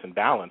fairness and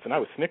balance, and I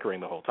was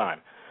snickering the whole time.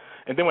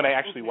 And then when I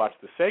actually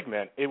watched the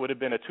segment, it would have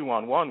been a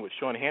 2-on-1 with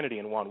Sean Hannity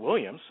and Juan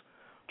Williams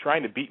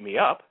trying to beat me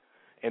up.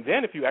 And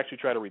then if you actually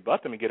try to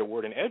rebut them and get a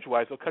word in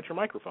edgewise, they'll cut your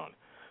microphone.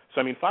 So,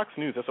 I mean, Fox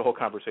News, that's a whole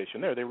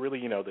conversation there. They really,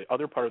 the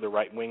other part of the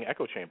right-wing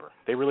echo chamber.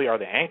 They really are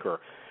the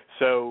anchor.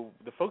 So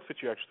the folks that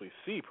you actually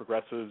see,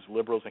 progressives,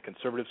 liberals, and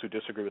conservatives who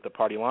disagree with the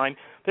party line,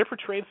 they're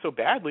portrayed so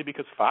badly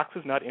because Fox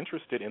is not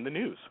interested in the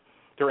news.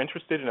 They're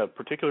interested in a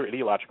particular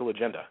ideological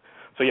agenda.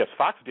 So, yes,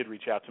 Fox did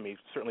reach out to me,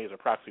 certainly as a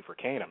proxy for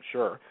Kane, I'm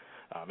sure.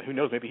 Who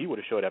knows, maybe he would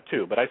have showed up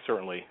too, but I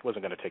certainly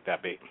wasn't going to take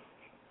that bait.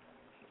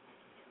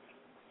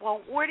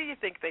 Well, where do you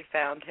think they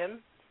found him?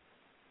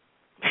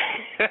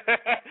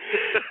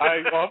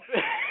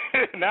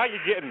 Now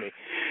you're getting me.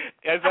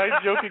 As I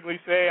jokingly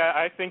say,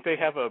 I think they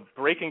have a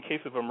break-in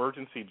case of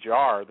emergency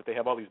jar that they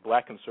have all these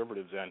black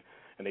conservatives in,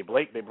 and they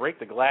break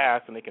the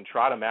glass, and they can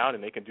trot them out,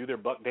 and they can do their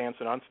buck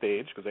dancing on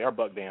stage, because they are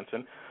buck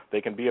dancing.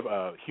 They can be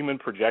a human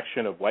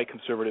projection of white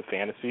conservative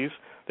fantasies.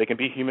 They can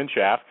be human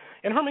chaff.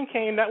 And Herman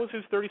Cain, that was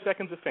his 30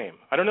 seconds of fame.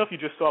 I don't know if you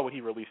just saw what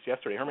he released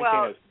yesterday. Cain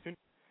has...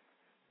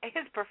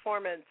 His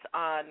performance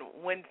on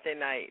Wednesday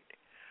night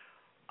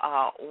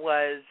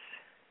was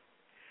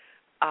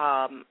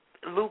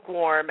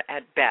lukewarm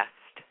at best.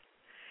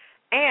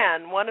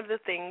 And one of the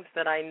things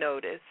that I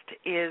noticed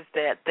is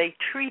that they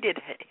treated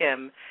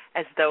him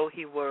as though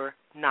he were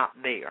not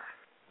there.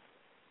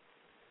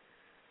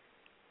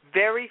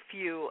 Very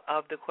few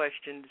of the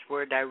questions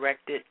were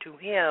directed to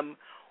him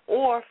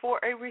or for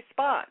a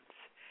response,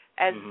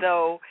 as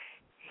though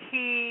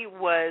he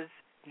was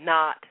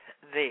not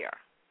there.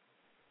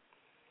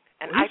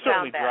 And he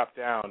certainly dropped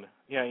down.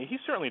 Yeah, he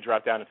certainly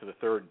dropped down into the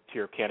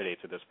third-tier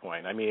candidates at this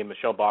point. I mean,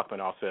 Michelle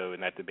Bachmann also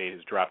in that debate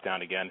has dropped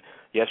down again.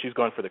 Yes, she's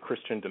going for the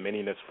Christian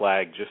Dominionist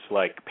flag just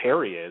like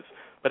Perry is,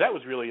 but that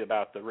was really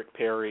about the Rick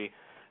Perry,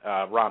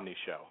 Romney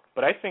show.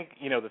 But I think,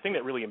 the thing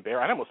that really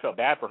embarrassed, I almost felt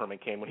bad for Herman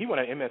Cain. When he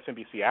went on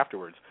MSNBC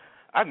afterwards,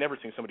 I've never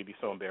seen somebody be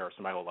so embarrassed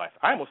in my whole life.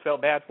 I almost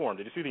felt bad for him.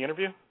 Did you see the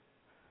interview?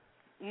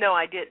 No,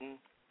 I didn't.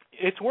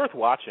 It's worth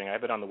watching. I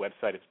have it on the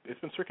website. It's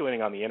been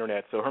circulating on the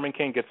Internet. So Herman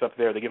Cain gets up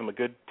there. They give him a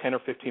good 10 or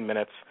 15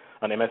 minutes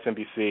on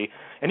MSNBC,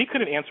 and he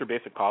couldn't answer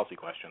basic policy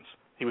questions.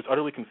 He was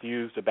utterly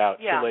confused about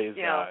Chile's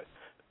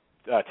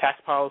tax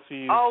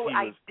policies. Oh,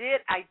 I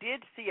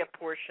did see a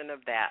portion of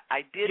that.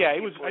 I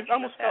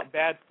almost felt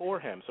bad for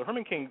him. So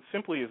Herman Cain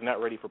simply is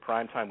not ready for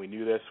prime time. We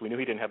knew this. We knew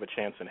he didn't have a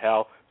chance in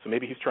hell. So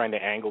maybe he's trying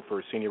to angle for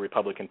a senior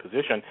Republican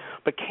position.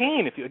 But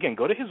Cain, if you, again,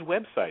 go to his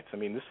websites. I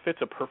mean, this fits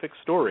a perfect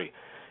story.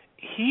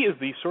 He is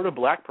the sort of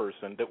black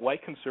person that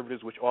white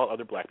conservatives, which all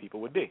other black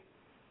people would be.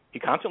 He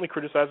constantly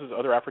criticizes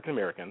other African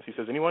Americans. He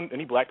says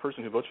any black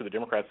person who votes for the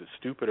Democrats is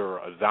stupid or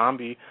a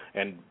zombie,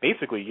 and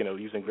basically,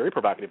 using very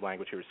provocative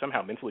language here, is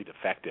somehow mentally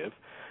defective.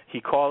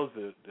 He calls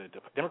the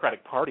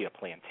Democratic Party a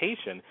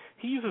plantation.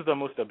 He uses the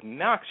most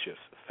obnoxious,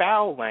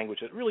 foul language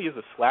that really is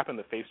a slap in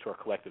the face to our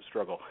collective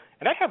struggle.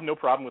 And I have no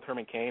problem with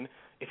Herman Cain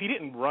if he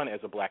didn't run as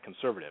a black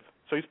conservative.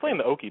 So he's playing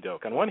the okie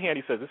doke. On one hand,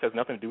 he says this has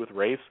nothing to do with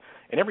race,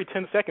 and every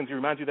 10 seconds he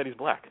reminds you that he's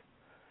black.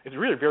 It's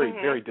really very,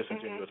 very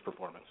disingenuous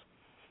performance.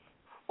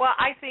 Well,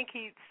 I think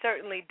he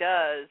certainly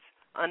does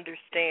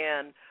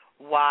understand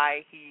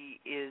why he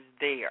is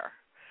there.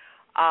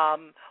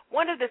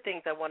 One of the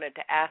things I wanted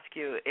to ask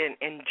you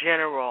in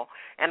general,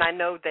 and I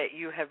know that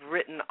you have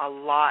written a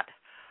lot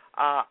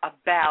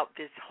about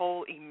this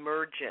whole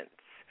emergence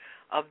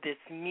of this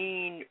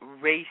mean,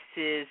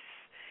 racist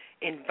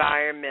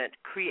environment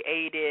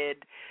created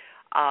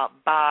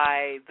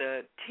by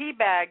the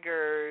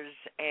teabaggers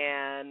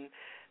and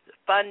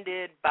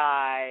funded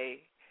by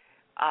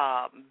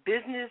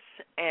business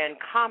and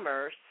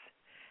commerce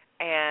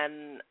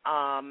and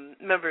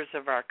members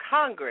of our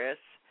Congress,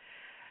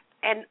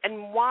 and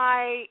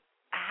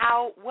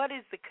what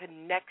is the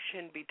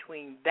connection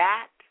between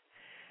that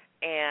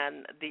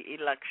and the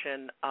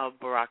election of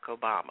Barack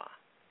Obama?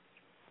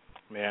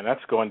 Man,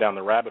 that's going down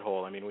the rabbit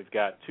hole. I mean, we've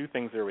got two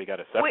things there we got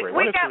to separate.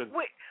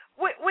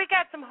 We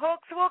got some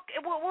hooks.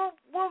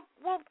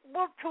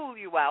 We'll tool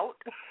you out.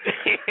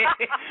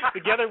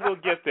 Together we'll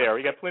get there.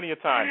 We got plenty of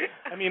time.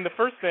 I mean, the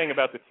first thing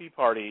about the Tea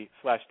Party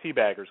 /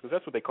 teabaggers, because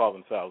that's what they call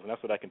themselves, and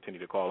that's what I continue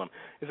to call them,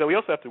 is that we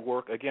also have to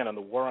work, again, on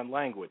the war on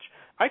language.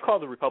 I call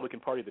the Republican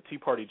Party the Tea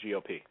Party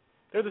GOP.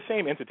 They're the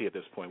same entity at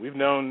this point. We've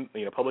known,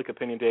 public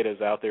opinion data is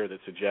out there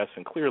that suggests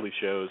and clearly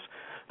shows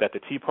that the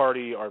Tea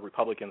Party are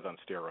Republicans on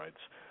steroids.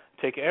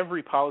 Take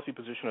every policy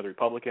position of the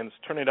Republicans,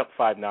 turn it up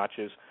 5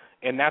 notches,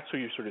 and that's what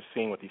you're sort of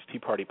seeing with these Tea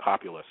Party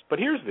populists. But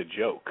here's the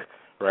joke,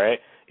 right?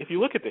 if you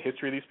look at the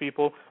history of these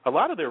people, a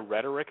lot of their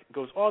rhetoric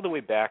goes all the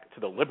way back to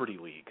the Liberty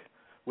League,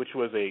 which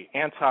was a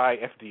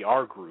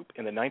anti-FDR group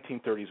in the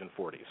 1930s and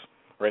 40s.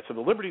 Right? So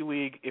the Liberty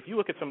League, if you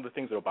look at some of the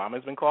things that Obama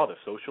has been called, a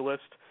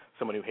socialist,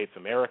 someone who hates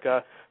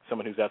America,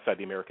 someone who's outside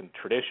the American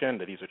tradition,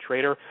 that he's a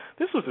traitor,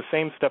 this was the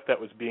same stuff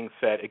that was being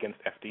said against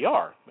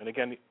FDR. And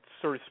again,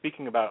 sort of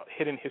speaking about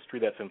hidden history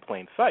that's in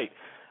plain sight,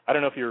 I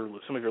don't know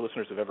if some of your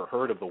listeners have ever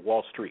heard of the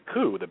Wall Street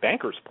coup, the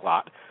bankers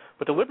plot,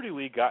 but the Liberty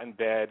League got in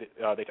bed.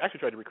 They actually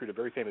tried to recruit a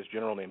very famous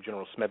general named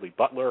General Smedley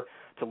Butler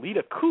to lead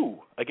a coup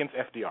against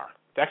FDR,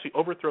 to actually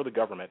overthrow the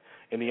government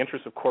in the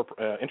interest of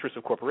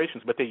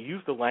corporations, but they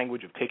used the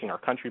language of taking our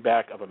country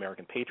back, of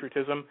American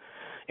patriotism.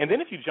 And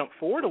then if you jump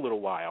forward a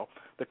little while,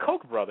 the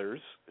Koch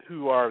brothers,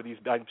 who are these,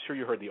 I'm sure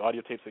you heard the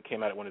audio tapes that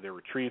came out at one of their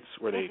retreats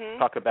where they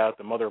talk about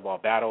the mother of all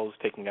battles,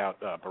 taking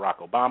out Barack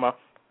Obama,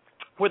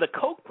 where the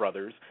Koch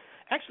brothers,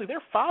 actually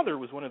their father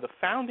was one of the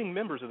founding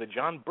members of the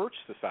John Birch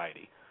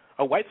Society,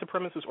 a white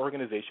supremacist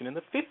organization in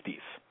the 50s,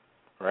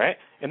 right?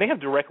 And they have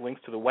direct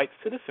links to the White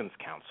Citizens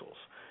Councils.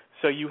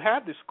 So you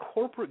have this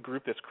corporate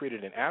group that's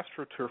created an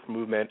AstroTurf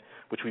movement,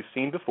 which we've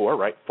seen before,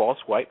 right, false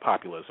white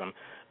populism,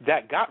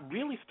 that got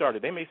really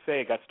started. They may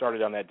say it got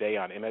started on that day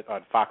on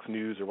Fox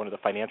News or one of the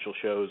financial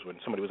shows when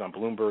somebody was on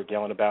Bloomberg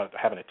yelling about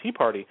having a Tea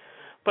Party.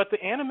 But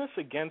the animus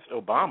against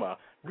Obama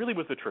really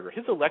was the trigger.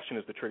 His election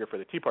is the trigger for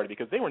the Tea Party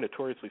because they were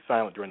notoriously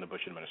silent during the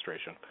Bush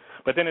administration.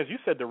 But then, as you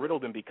said, the riddle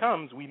then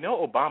becomes, we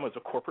know Obama is a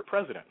corporate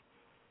president,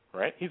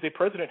 right? He's a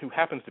president who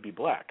happens to be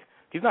black.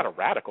 He's not a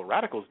radical.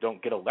 Radicals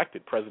don't get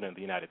elected president of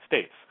the United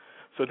States.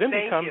 So then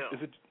it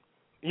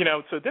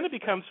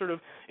becomes sort of,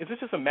 is this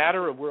just a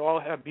matter of we're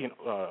all being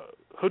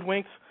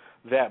hoodwinked,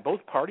 that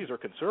both parties are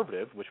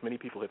conservative, which many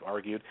people have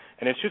argued,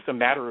 and it's just a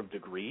matter of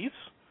degrees,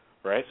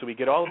 right? So we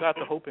get all about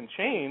the hope and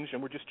change,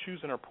 and we're just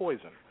choosing our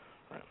poison.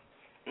 Right?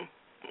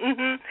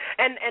 Mm-hmm.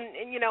 And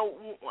you know,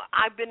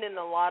 I've been in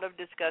a lot of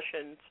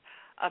discussions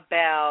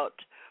about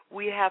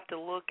we have to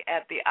look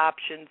at the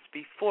options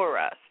before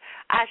us.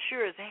 I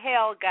sure as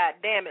hell,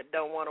 goddamn it,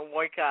 don't want to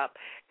wake up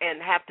and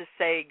have to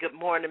say good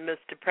morning,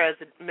 Mr.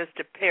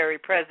 Perry,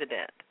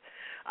 President.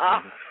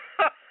 I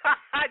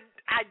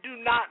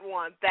do not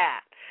want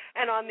that.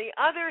 And on the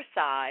other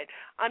side,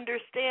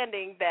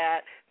 understanding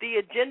that the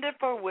agenda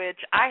for which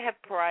I have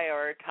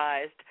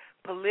prioritized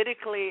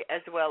politically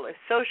as well as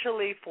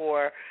socially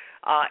for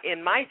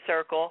in my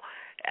circle,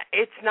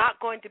 it's not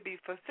going to be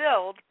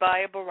fulfilled by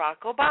a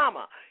Barack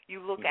Obama.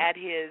 You look at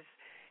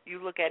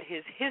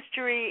his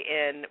history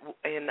in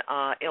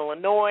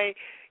Illinois.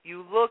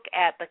 You look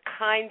at the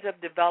kinds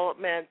of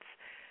developments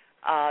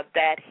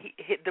that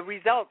the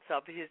results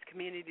of his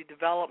community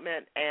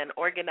development and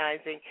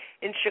organizing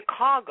in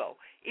Chicago.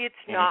 It's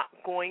not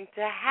going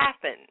to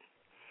happen.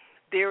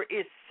 There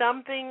is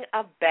something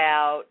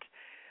about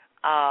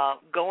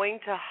going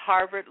to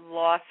Harvard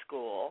Law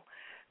School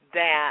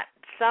that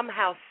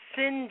somehow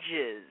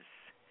singes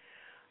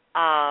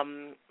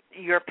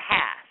your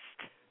past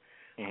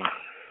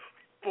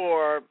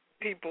for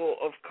people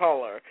of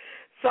color.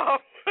 So,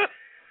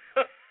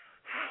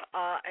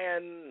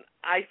 and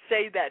I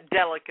say that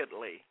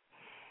delicately.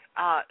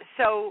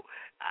 So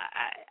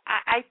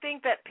I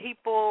think that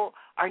people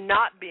are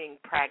not being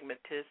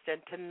pragmatists,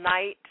 and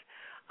tonight,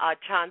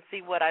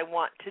 Chauncey, what I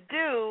want to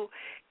do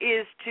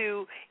is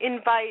to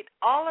invite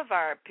all of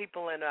our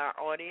people in our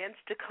audience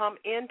to come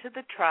into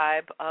the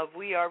tribe of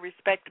We Are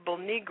Respectable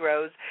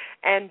Negroes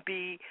and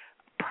be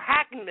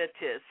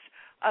pragmatists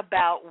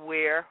about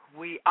where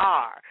we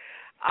are.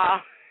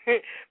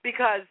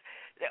 Because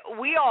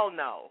we all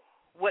know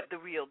what the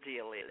real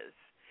deal is,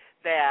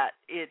 that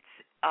it's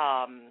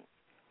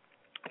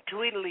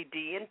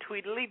Tweedledee and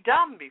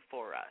Tweedledum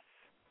before us.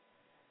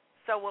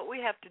 So what we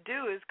have to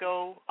do is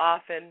go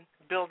off and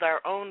build our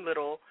own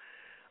little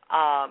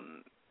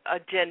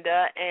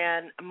agenda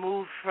and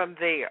move from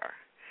there,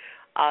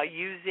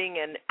 using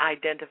and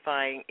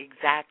identifying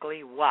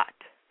exactly what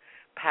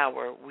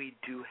power we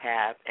do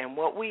have. And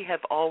what we have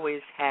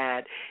always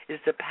had is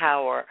the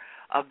power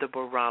of the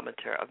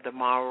barometer, of the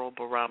moral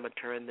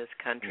barometer in this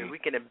country. We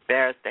can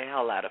embarrass the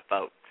hell out of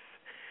folks.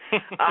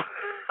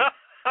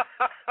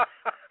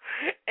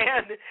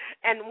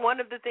 And one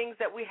of the things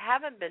that we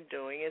haven't been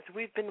doing is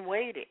we've been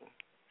waiting.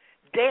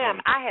 Damn,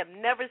 I have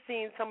never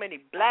seen so many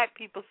black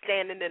people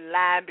standing in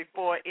line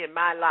before in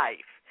my life.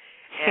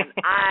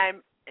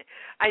 And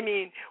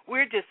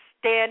we're just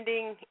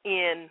standing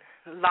in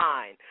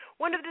line.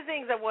 One of the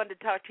things I wanted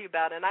to talk to you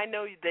about, and I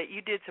know that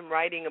you did some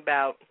writing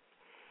about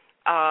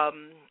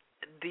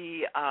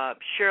the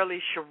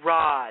Shirley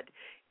Sherrod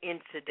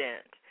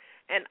incident.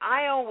 And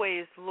I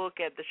always look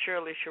at the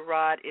Shirley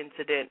Sherrod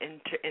incident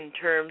in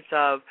terms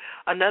of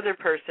another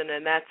person,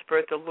 and that's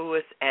Bertha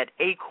Lewis at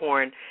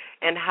Acorn,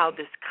 and how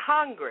this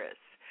Congress,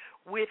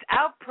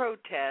 without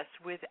protest,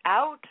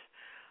 without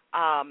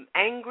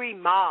angry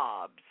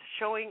mobs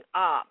showing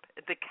up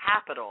at the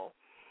Capitol,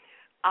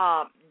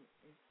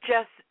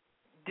 just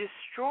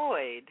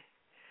destroyed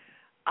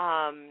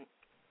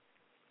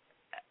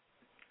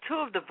two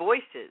of the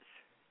voices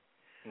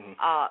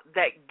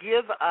that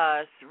give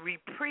us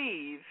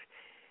reprieve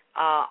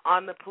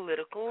on the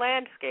political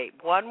landscape.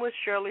 One was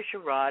Shirley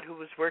Sherrod, who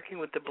was working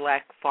with the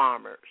black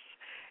farmers.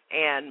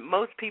 And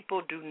most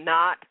people do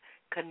not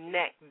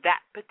connect that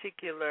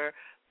particular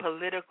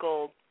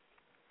political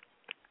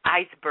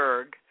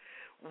iceberg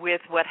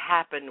with what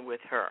happened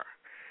with her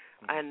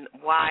and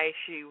why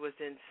she was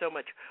in so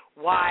much,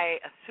 why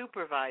a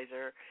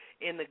supervisor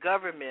in the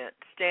government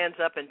stands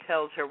up and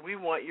tells her, we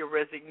want your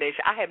resignation.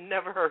 I have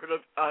never heard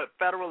of a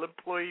federal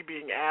employee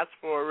being asked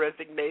for a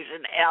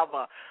resignation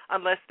ever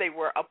unless they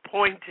were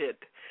appointed.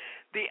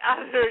 The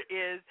other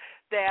is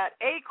that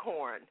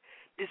Acorn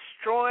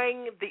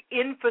destroying the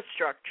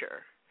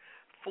infrastructure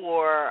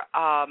for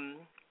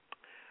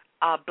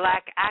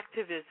black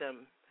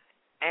activism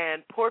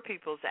and poor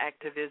people's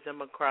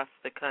activism across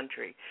the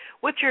country.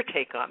 What's your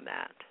take on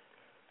that?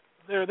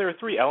 There are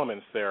three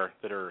elements there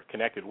that are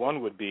connected.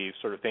 One would be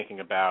sort of thinking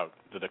about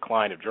the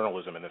decline of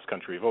journalism in this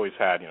country. We've always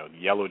had,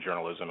 yellow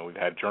journalism, and we've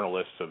had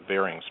journalists of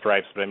varying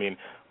stripes. But,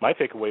 my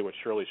takeaway with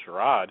Shirley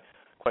Sherrod,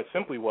 quite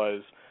simply,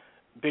 was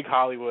Big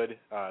Hollywood,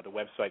 the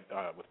website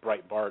with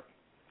Breitbart,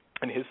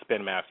 and his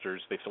spin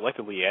masters, they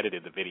selectively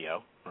edited the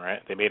video, right?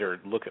 They made her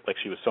look like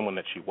she was someone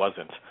that she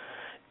wasn't.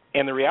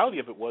 And the reality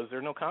of it was there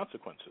are no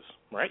consequences,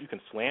 right? You can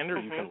slander,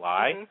 you can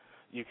lie,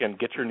 you can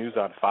get your news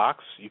on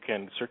Fox, you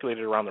can circulate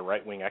it around the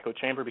right-wing echo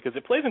chamber because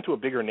it plays into a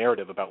bigger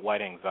narrative about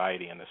white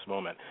anxiety in this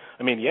moment.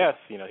 Yes,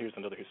 here's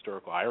another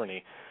historical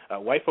irony.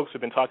 White folks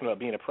have been talking about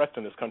being oppressed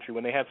in this country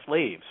when they had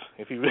slaves.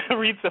 If you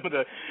read some of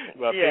the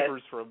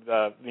papers from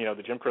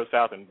the Jim Crow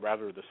South and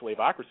rather the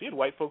slaveocracy, you had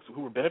white folks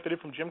who were benefited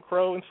from Jim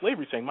Crow and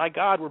slavery saying, my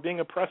God, we're being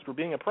oppressed.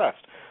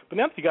 But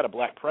now that you got a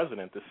black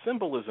president, the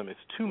symbolism is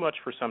too much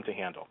for some to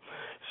handle.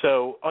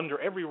 So under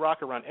every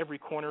rock around every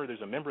corner,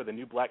 there's a member of the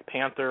new Black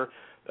Panther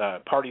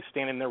party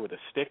standing there with a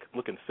stick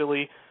looking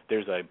silly.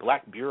 There's a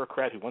black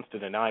bureaucrat who wants to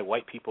deny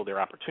white people their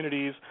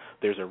opportunities.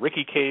 There's a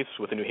Ricky case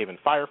with the New Haven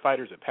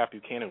firefighters that Pat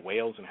Buchanan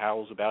wails and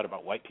howls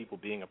about white people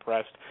being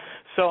oppressed.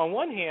 So on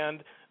one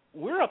hand,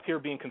 we're up here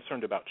being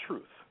concerned about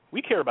truth.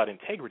 We care about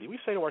integrity. We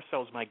say to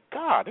ourselves, my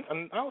God,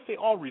 and I'll say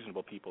all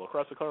reasonable people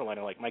across the color line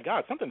are like, my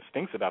God, something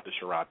stinks about the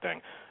Sherrod thing,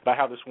 about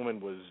how this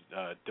woman was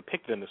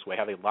depicted in this way,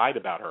 how they lied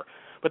about her.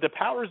 But the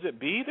powers that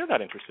be, they're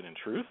not interested in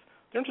truth.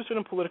 They're interested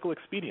in political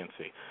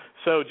expediency.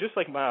 So just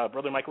like my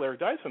brother Michael Eric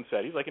Dyson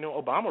said, he's like,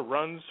 Obama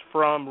runs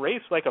from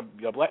race like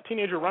a black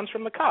teenager runs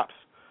from the cops.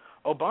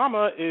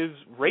 Obama is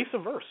race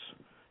averse.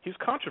 He's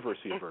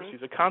controversy averse.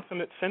 He's a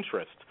consummate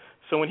centrist.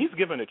 So when he's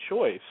given a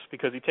choice,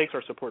 because he takes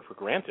our support for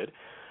granted,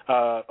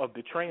 of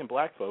betraying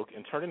black folk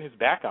and turning his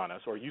back on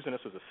us or using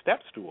us as a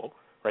step stool,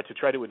 right, to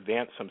try to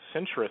advance some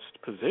centrist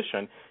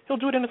position, he'll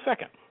do it in a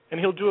second. And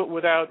he'll do it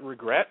without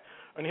regret,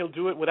 and he'll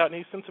do it without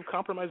any sense of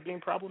compromise being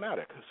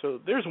problematic. So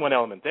there's one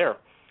element there.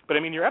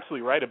 But, you're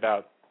absolutely right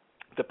about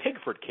the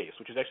Pigford case,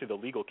 which is actually the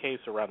legal case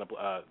around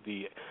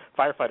the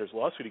firefighters'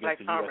 lawsuit against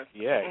the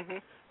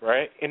USDA,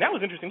 right? And that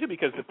was interesting, too,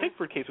 because the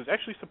Pigford case was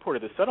actually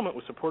supported. The settlement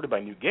was supported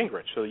by Newt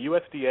Gingrich. So the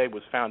USDA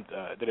was found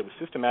that it was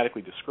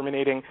systematically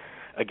discriminating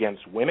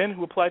against women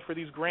who applied for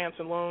these grants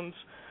and loans,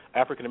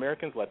 African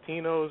Americans,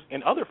 Latinos,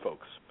 and other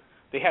folks.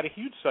 They had a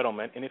huge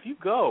settlement, and if you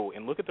go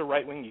and look at the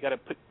right wing, you got to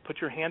put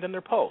your hand in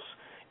their pulse.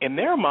 In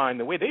their mind,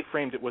 the way they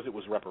framed it was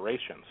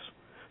reparations.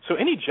 So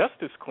any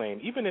justice claim,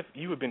 even if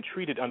you have been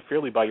treated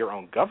unfairly by your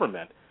own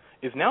government,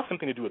 is now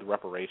something to do with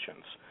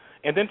reparations.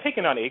 And then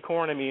taking on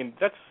Acorn,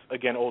 that's,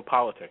 again, old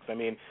politics.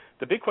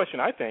 The big question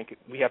I think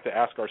we have to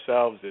ask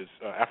ourselves as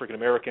African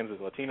Americans, as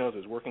Latinos,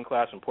 as working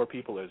class and poor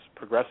people, as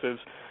progressives,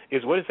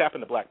 is what has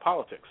happened to black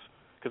politics?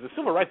 Because the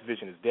civil rights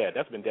vision is dead.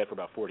 That's been dead for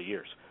about 40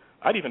 years.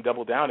 I'd even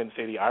double down and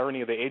say the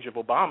irony of the age of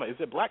Obama is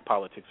that black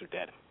politics are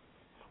dead.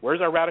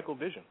 Where's our radical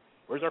vision?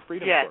 Where's our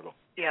freedom struggle?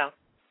 Yeah.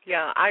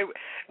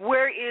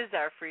 Where is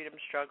our freedom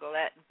struggle?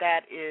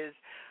 That is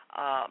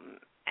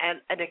an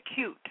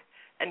acute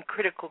and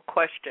critical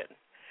question.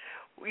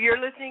 You're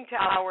listening to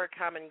Our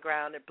Common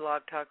Ground at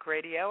Blog Talk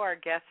Radio. Our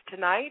guest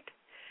tonight,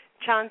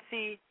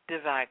 Chauncey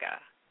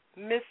deVega,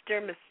 Mr.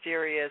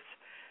 Mysterious,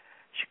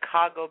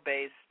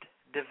 Chicago-based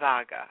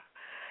deVega.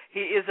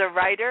 He is a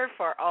writer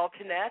for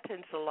Alternet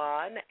and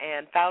Salon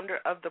and founder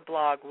of the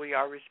blog We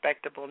Are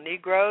Respectable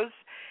Negroes,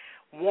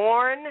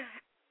 Warren,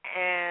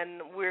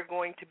 and we're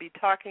going to be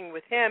talking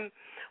with him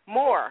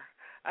more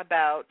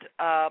about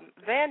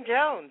Van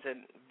Jones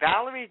and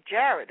Valerie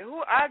Jarrett. Who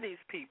are these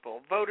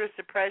people? Voter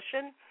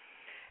suppression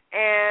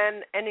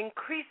and an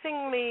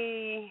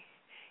increasingly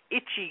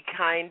itchy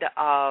kind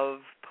of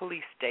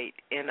police state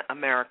in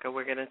America.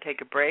 We're going to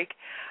take a break.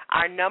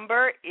 Our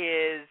number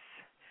is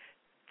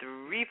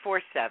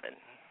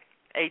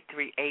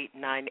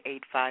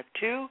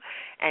 347-838-9852,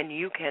 and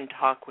you can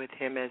talk with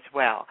him as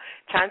well.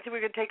 Chauncey, we're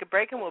going to take a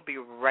break, and we'll be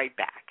right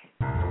back.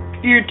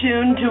 You're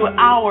tuned to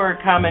Our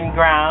Common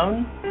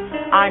Ground.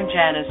 I'm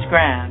Janice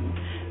Graham,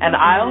 and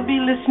I'll be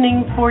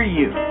listening for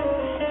you,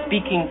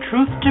 speaking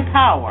truth to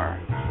power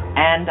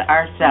and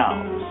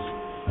ourselves.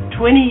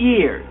 20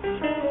 years,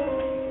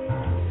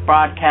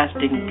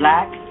 broadcasting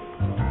black,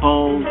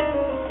 bold,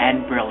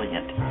 and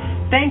brilliant.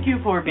 Thank you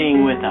for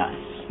being with us.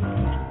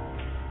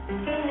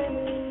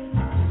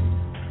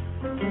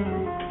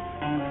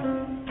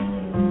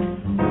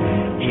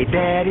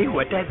 daddy,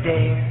 what that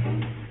there?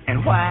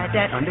 And why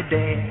that under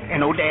there?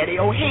 And oh daddy,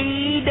 oh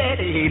hey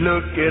daddy,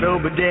 look it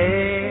over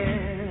there.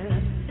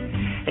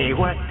 Hey,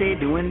 what they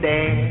doing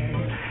there?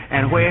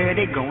 And where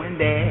they going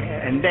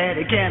there? And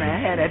daddy, can I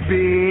have that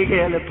big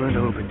elephant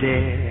over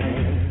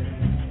there?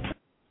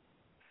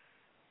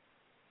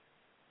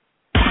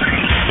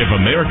 If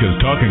America's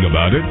talking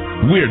about it,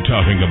 we're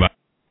talking about it.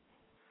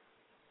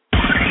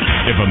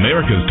 If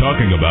America's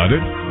talking about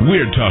it,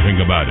 we're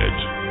talking about it.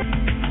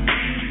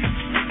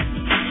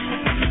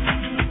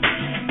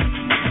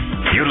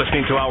 You're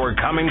listening to Our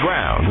Common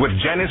Ground with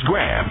Janice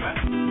Graham.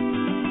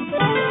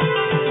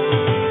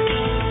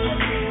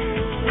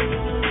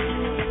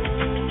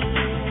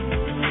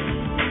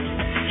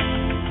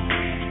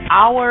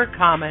 Our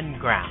Common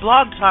Ground.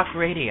 Blog Talk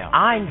Radio.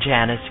 I'm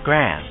Janice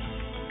Graham.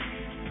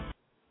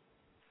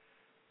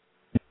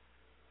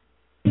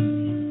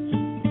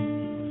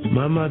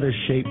 My mother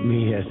shaped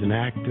me as an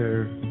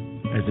actor,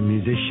 as a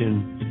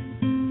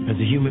musician, as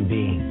a human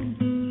being.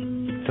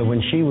 So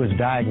when she was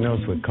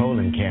diagnosed with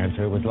colon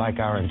cancer, it was like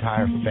our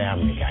entire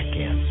family got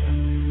cancer.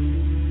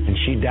 And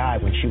she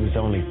died when she was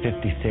only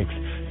 56,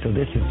 so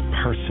this is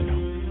personal.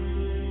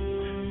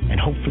 And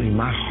hopefully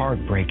my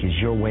heartbreak is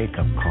your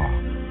wake-up call.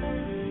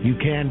 You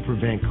can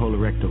prevent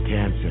colorectal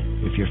cancer.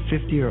 If you're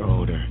 50 or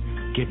older,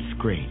 get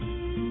screened.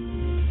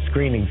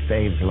 Screening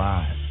saves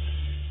lives.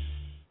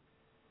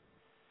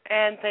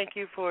 And thank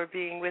you for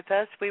being with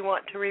us. We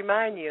want to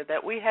remind you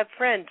that we have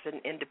friends in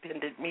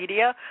independent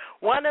media.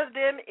 One of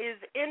them is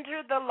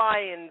Enter the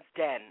Lion's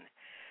Den.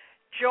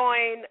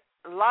 Join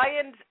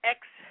Lions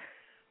X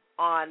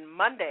on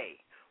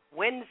Monday,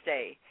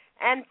 Wednesday,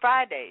 and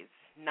Fridays,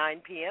 9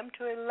 p.m.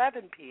 to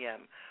 11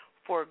 p.m.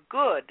 for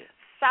good,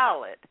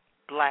 solid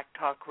Black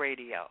Talk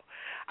Radio.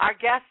 Our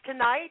guest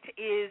tonight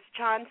is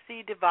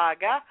Chauncey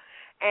deVega.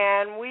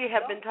 And we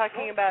have been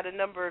talking about a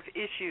number of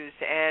issues,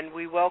 and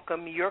we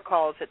welcome your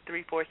calls at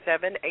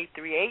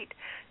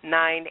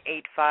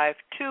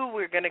 347-838-9852.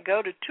 We're going to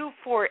go to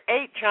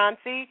 248,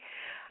 Chauncey.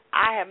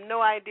 I have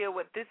no idea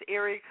what this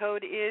area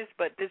code is,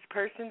 but this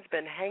person's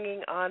been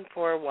hanging on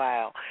for a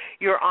while.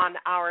 You're on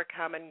Our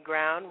Common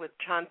Ground with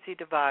Chauncey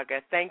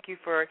deVega. Thank you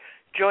for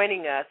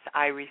joining us.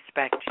 I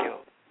respect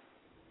you.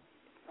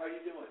 How are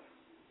you doing?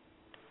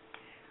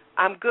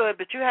 I'm good,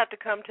 but you have to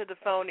come to the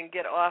phone and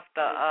get off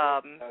the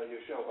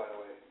your show, by the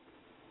way.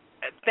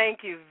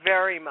 Thank you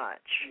very much.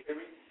 You hear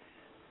me?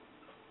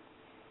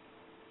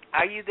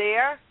 Are you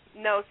there?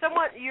 No,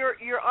 someone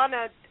you're on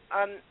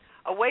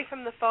away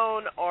from the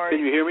phone, or can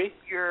you hear me?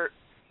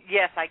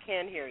 Yes, I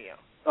can hear you.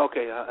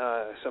 Okay,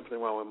 something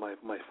wrong with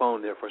my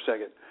phone there for a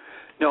second.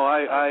 No,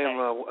 I am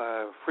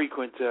a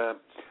frequent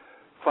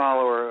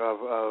follower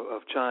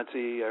of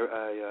Chauncey.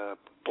 I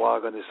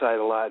blog on his site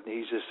a lot, and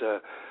he's just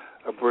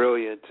a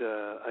brilliant,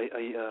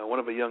 one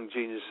of the young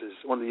geniuses,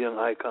 one of the young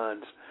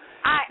icons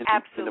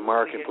in the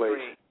marketplace.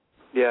 Agree.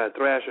 Yeah,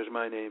 Thrasher's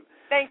my name.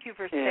 Thank you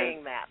for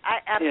saying that.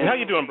 I absolutely How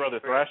you doing, Brother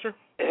Thrasher?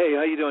 Hey,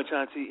 how you doing,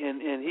 Chauncey?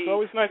 And it's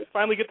always nice to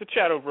finally get to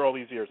chat over all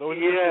these years. Always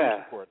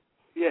support.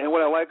 Yeah, and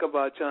what I like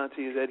about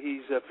Chauncey is that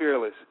he's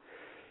fearless.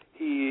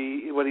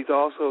 But he's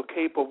also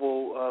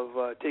capable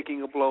of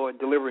taking a blow and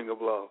delivering a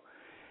blow.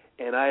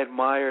 And I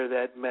admire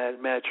that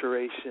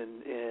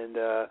maturation and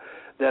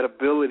that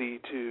ability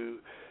to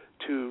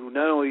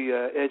not only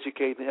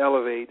educate and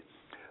elevate,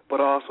 but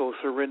also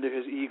surrender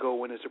his ego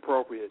when it's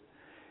appropriate.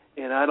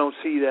 And I don't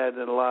see that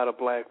in a lot of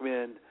black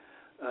men,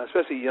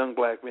 especially young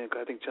black men,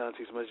 because I think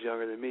Chauncey's much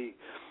younger than me.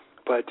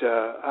 But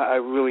I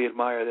really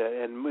admire that.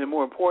 And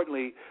more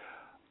importantly,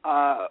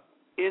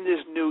 in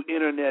this new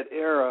internet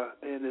era,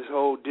 in this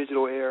whole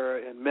digital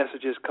era and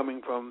messages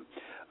coming from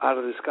out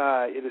of the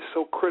sky, it is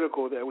so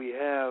critical that we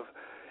have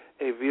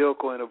a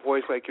vehicle and a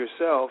voice like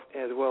yourself,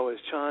 as well as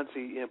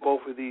Chauncey, in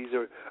both of these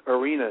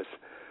arenas.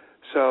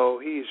 So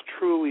he is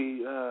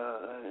truly,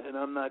 and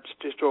I'm not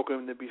just stroking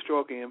him to be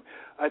stroking him,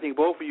 I think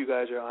both of you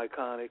guys are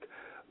iconic,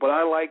 but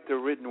I like the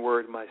written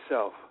word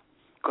myself,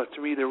 because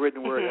to me the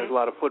written word has a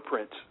lot of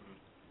footprints,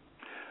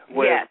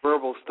 whereas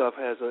verbal stuff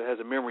has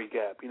a memory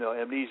gap,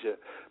 amnesia.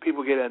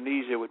 People get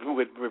amnesia with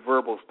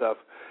verbal stuff,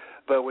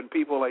 but when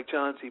people like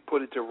Chauncey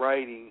put it to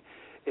writing,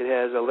 it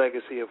has a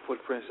legacy of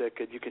footprints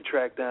that you can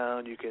track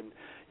down, you can,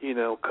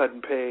 cut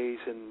and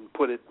paste and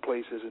put it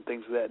places and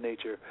things of that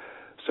nature.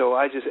 So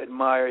I just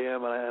admire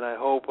him, and I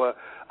hope,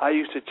 I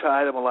used to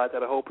chide him a lot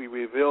that I hope he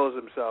reveals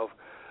himself.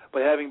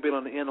 But having been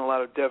in a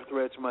lot of death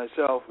threats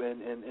myself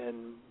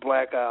and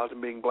blackouts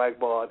and being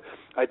blackballed,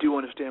 I do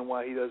understand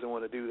why he doesn't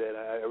want to do that.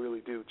 I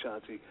really do,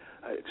 Chauncey.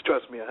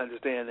 Trust me, I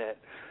understand that.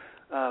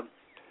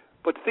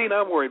 But the thing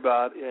I'm worried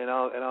about, and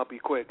I'll be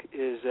quick,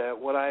 is that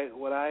what I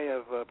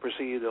have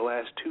perceived the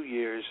last 2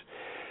 years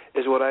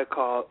is what I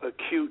call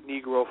acute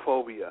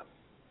Negrophobia.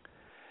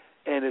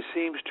 And it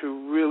seems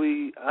to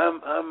really,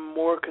 I'm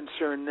more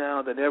concerned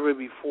now than ever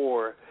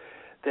before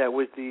that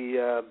with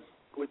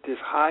this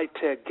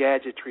high-tech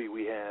gadgetry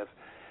we have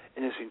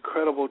and this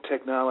incredible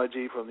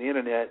technology from the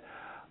internet,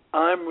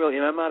 I'm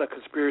not a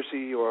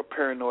conspiracy or a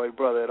paranoid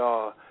brother at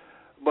all,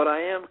 But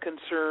I am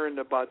concerned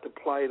about the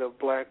plight of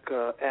black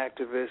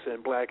activists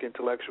and black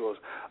intellectuals.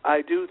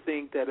 I do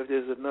think that if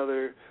there's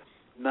another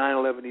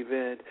 9/11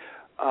 event,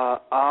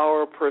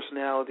 our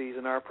personalities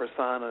and our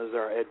personas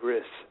are at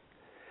risk.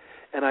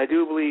 And I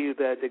do believe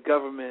that the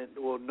government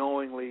will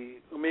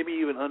knowingly, or maybe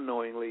even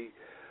unknowingly,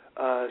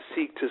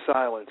 seek to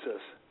silence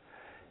us.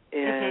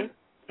 And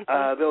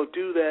they'll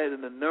do that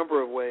in a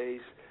number of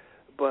ways.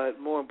 But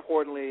more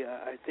importantly,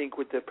 I think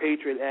with the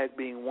Patriot Act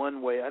being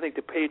one way, I think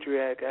the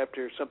Patriot Act,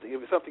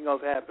 if something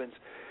else happens,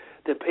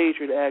 the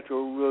Patriot Act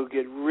will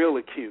get real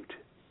acute.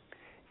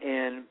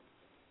 And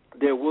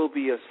there will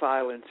be a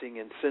silencing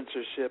and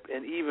censorship,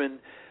 and even,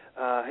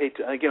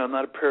 again, I'm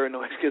not a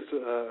paranoid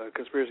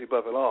conspiracy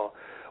buff at all,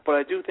 but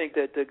I do think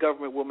that the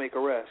government will make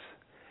arrests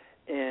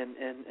and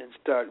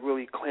start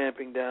really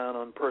clamping down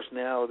on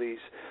personalities.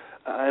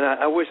 And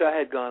I wish I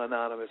had gone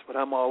anonymous, but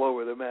I'm all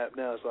over the map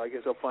now, so I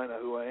guess I'll find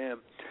out who I am.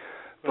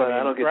 But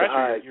I don't get to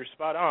hide. You're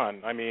spot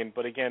on. I mean,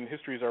 but again,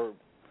 history is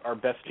our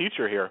best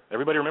teacher here.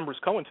 Everybody remembers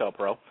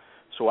COINTELPRO.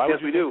 So why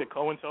would you think that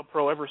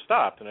COINTELPRO ever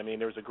stopped? And I mean,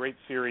 there was a great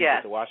series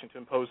that the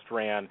Washington Post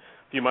ran a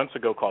few months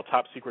ago called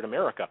Top Secret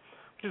America,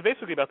 which is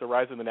basically about the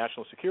rise of the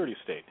national security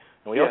state.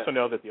 And we also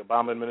know that the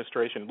Obama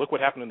administration, look what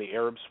happened in the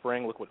Arab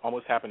Spring, look what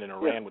almost happened in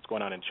Iran, what's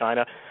going on in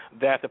China,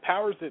 that the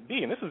powers that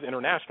be, and this is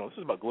international, this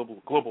is about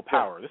global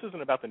power. This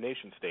isn't about the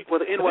nation state. Well,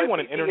 the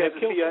NYPD has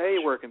the CIA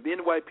working. The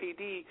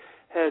NYPD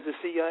has the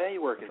CIA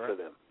working for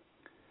them,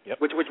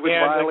 which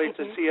violates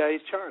the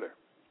CIA's charter.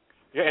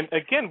 Yeah, and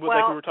again,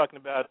 like we were talking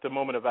about the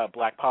moment about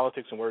black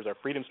politics and where's our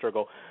freedom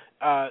struggle,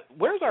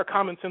 where's our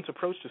common sense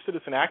approach to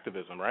citizen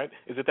activism, right?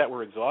 Is it that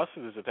we're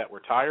exhausted? Is it that we're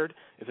tired?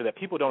 Is it that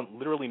people don't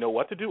literally know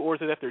what to do? Or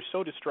is it that they're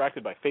so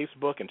distracted by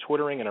Facebook and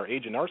Twittering and our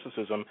age of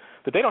narcissism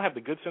that they don't have the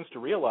good sense to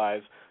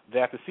realize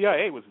that the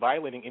CIA was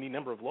violating any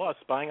number of laws,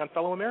 spying on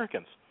fellow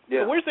Americans?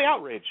 So where's the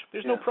outrage?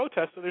 There's no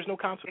protest, so there's no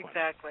consequence.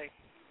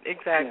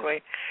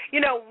 Exactly. You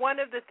know, one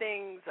of the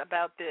things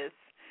about this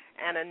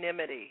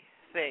anonymity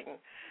thing,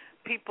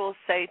 people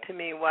say to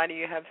me, why do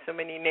you have so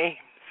many names?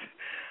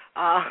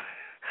 I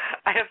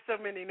have so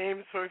many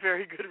names for a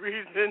very good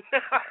reason.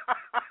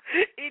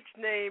 Each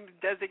name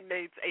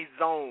designates a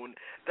zone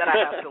that I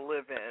have to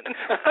live in.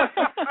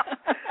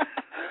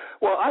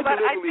 Well, I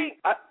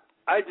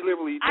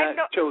deliberately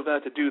chose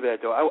not to do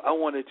that, though. I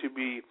wanted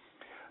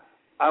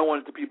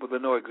the people to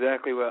know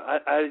exactly what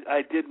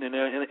I didn't,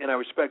 and I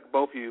respect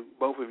both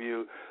of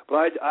you.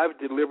 But I've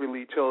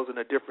deliberately chosen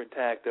a different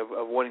tact of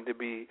wanting to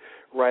be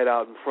right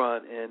out in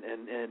front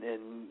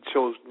and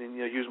chose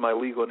use my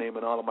legal name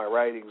in all of my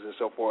writings and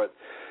so forth,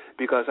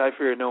 because I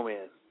fear no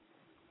man.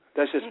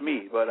 That's just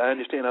me, but I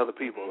understand other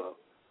people though.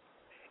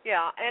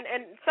 Yeah,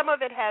 and some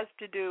of it has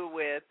to do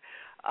with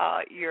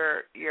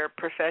your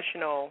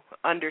professional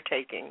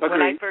undertaking. Agreed.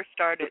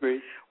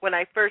 When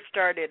I first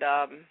started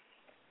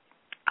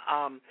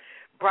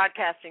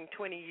broadcasting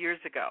 20 years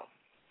ago,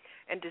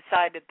 and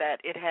decided that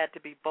it had to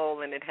be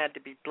bold and it had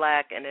to be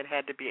black and it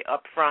had to be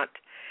upfront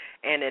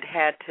and it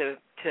had to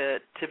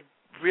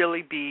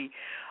really be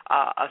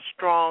a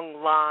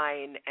strong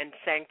line and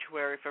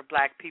sanctuary for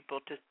black people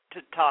to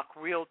talk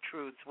real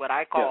truths, what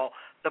I call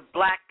the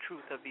black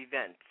truth of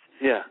events.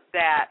 Yeah.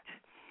 That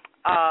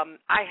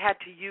I had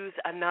to use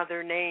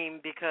another name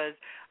because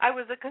I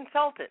was a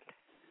consultant.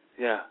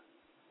 Yeah.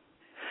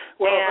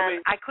 Well,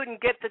 and I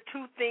couldn't get the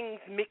two things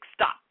mixed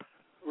up.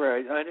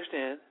 Right, I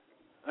understand.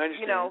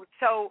 You know,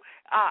 so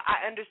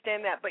I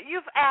understand that. But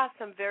you've asked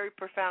some very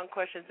profound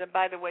questions. And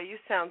by the way, you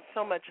sound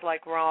so much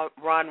like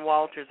Ron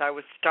Walters. I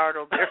was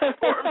startled there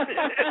for a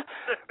minute.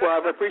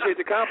 Well, I appreciate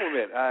the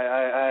compliment.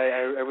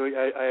 I really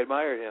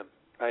admired him.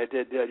 I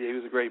did. He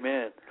was a great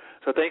man.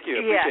 So thank you. I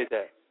appreciate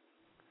that.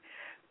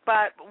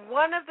 But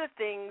one of the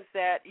things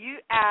that you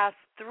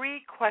asked,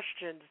 3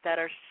 questions that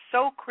are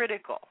so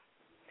critical.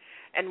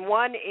 And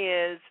one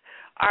is,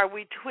 are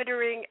we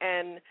Twittering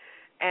and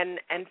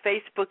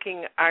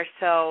Facebooking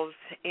ourselves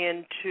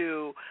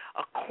into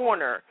a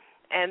corner?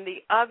 And the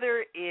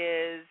other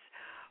is,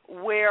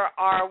 where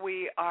are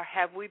we, or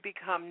have we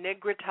become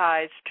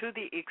negritized to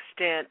the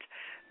extent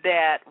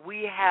that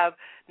we have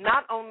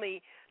not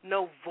only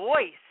no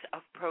voice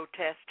of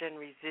protest and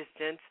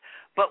resistance,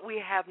 but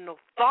we have no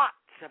thoughts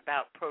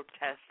about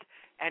protest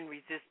and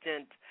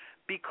resistance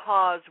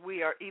because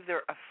we are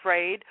either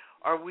afraid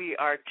or we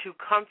are too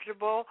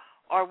comfortable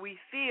or we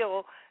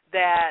feel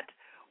that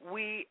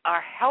we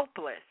are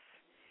helpless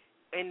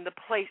in the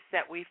place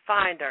that we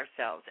find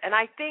ourselves. And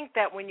I think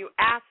that when you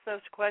ask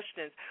those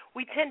questions,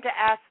 we tend to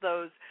ask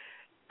those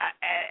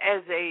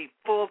as a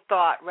full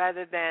thought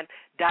rather than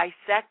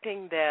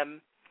dissecting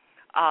them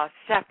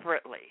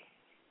separately.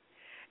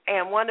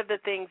 And one of the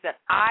things that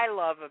I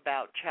love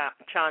about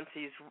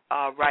Chauncey's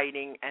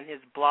writing and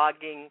his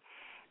blogging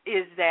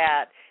is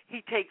that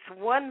he takes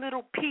one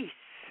little piece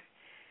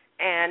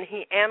and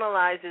he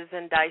analyzes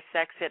and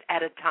dissects it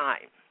at a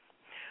time.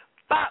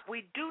 But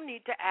we do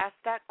need to ask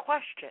that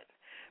question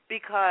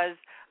because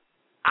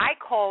I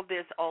call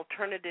this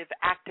alternative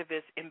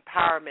activist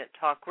empowerment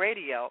talk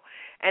radio,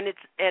 and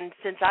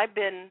since I've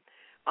been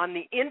on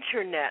the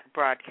internet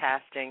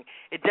broadcasting,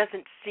 it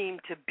doesn't seem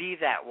to be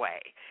that way.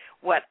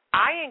 What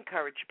I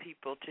encourage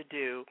people to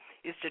do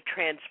is to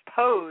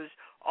transpose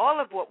all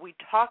of what we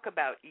talk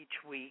about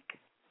each week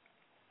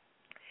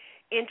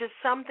into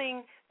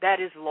something that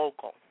is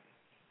local,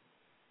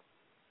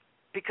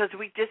 because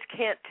we just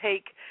can't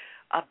take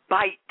a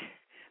bite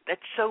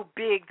that's so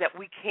big that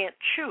we can't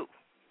chew.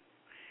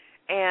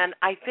 And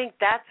I think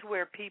that's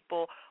where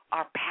people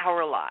are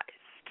paralyzed.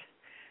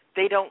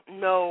 They don't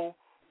know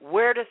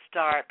where to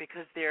start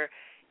because they're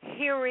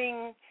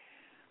hearing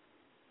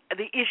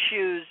the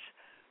issues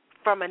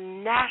from a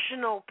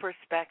national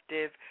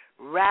perspective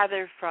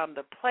rather from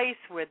the place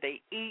where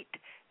they eat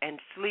and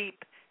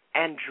sleep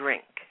and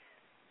drink.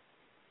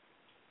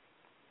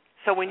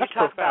 So when That's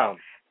you talk profound.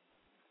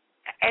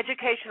 about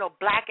educational,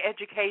 black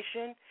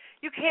education,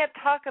 you can't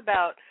talk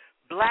about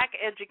black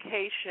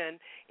education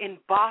in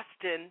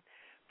Boston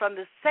from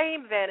the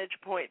same vantage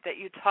point that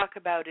you talk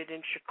about it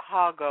in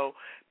Chicago,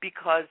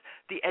 because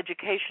the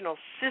educational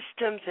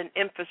systems and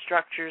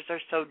infrastructures are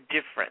so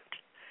different.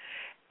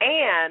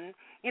 And,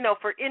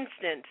 for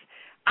instance,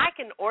 I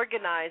can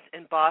organize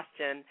in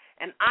Boston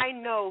and I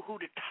know who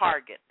to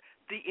target,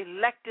 the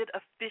elected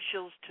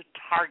officials to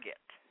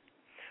target.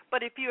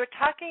 But if you're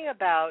talking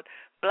about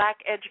black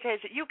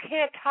education, you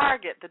can't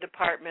target the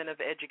Department of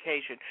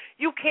Education.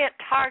 You can't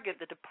target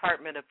the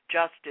Department of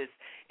Justice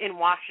in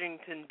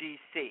Washington,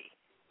 D.C.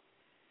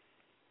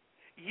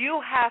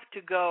 You have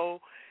to go,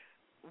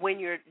 when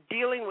you're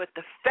dealing with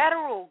the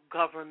federal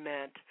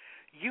government,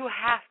 you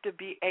have to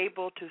be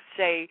able to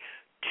say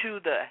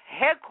to the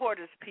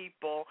headquarters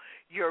people,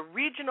 your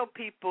regional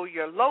people,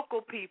 your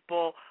local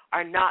people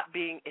are not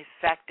being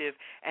effective,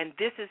 and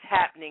this is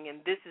happening, and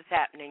this is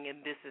happening, and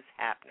this is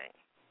happening.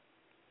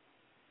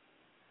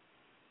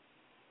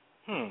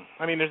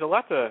 I mean, there's a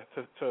lot to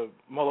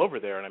mull over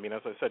there, and I mean,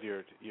 as I said,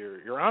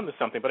 you're onto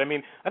something. But I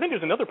mean, I think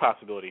there's another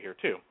possibility here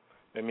too.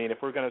 I mean, if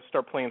we're going to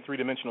start playing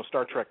three-dimensional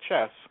Star Trek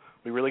chess,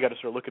 we really got to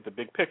sort of look at the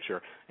big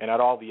picture and add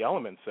all the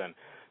elements in.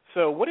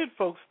 So what did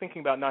folks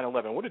thinking about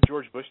 9/11, what did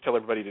George Bush tell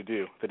everybody to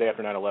do the day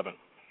after 9/11?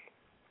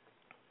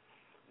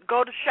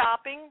 Go to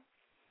shopping.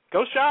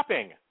 Go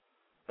shopping,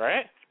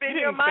 right? Spend he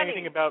your didn't money. say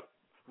anything about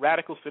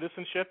radical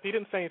citizenship. He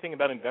didn't say anything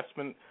about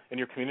investment in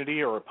your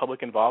community or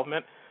public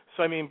involvement.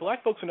 So, I mean,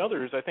 black folks and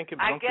others, I think, have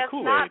drunk the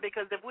Kool-Aid. I guess not,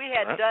 because if we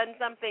had done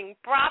something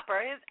proper,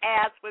 his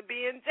ass would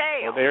be in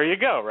jail. Well, there you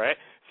go, right?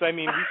 So, I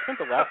mean, we spent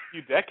the last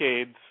few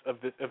decades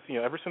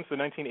ever since the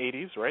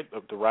 1980s, right,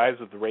 of the rise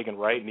of the Reagan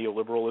right,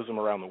 neoliberalism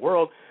around the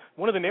world,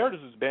 one of the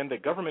narratives has been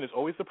that government is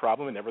always the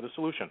problem and never the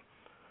solution,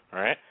 all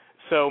right?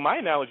 So my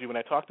analogy when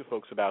I talk to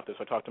folks about this,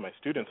 I talk to my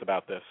students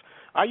about this,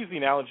 I use the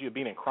analogy of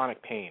being in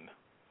chronic pain.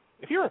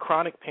 If you're in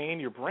chronic pain,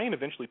 your brain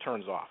eventually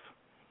turns off.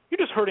 You're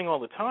just hurting all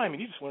the time,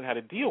 and you just learn how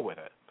to deal with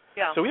it.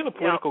 Yeah. So we have a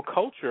political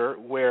culture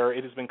where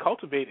it has been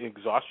cultivated,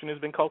 exhaustion has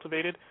been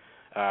cultivated,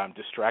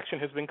 distraction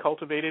has been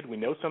cultivated. We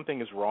know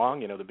something is wrong.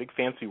 The big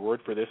fancy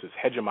word for this is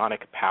hegemonic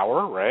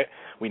power, right?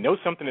 We know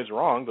something is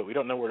wrong, but we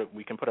don't know where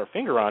we can put our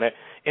finger on it.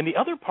 And the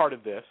other part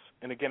of this,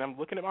 and again, I'm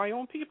looking at my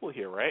own people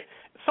here, right?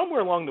 Somewhere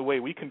along the way,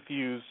 we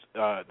confuse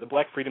the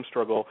black freedom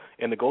struggle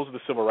and the goals of the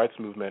civil rights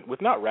movement with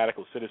not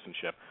radical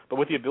citizenship, but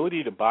with the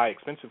ability to buy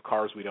expensive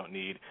cars we don't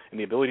need and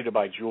the ability to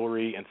buy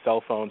jewelry and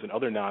cell phones and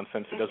other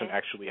nonsense that doesn't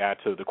actually add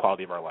to the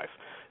quality of our life.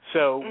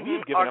 So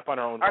we've given up on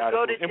our own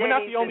radicals, and we're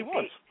not the only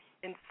ones.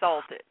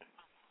 Insulted.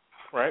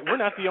 Right? We're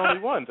not the only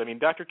ones. I mean,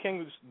 Dr. King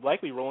was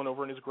likely rolling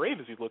over in his grave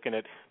as he's looking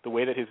at the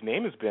way that his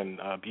name has been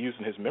abused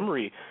and his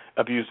memory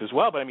abused as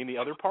well. But, I mean, the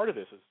other part of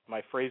this is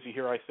my phrase you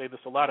hear, I say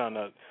this a lot on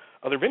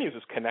other venues,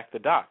 is connect the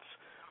dots.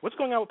 What's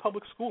going on with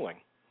public schooling?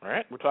 All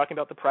right? We're talking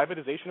about the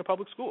privatization of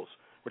public schools.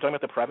 We're talking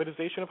about the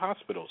privatization of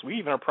hospitals. We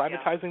even are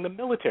privatizing the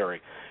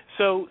military.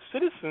 So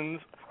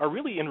citizens are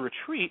really in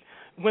retreat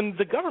when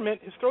the government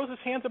throws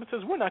its hands up and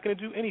says, we're not going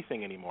to do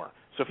anything anymore.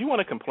 So if you want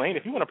to complain,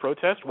 if you want to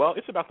protest, well,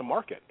 it's about the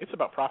market. It's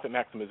about profit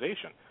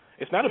maximization.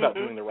 It's not about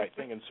doing the right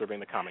thing and serving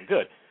the common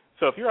good.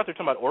 So if you're out there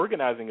talking about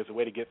organizing as a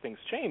way to get things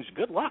changed,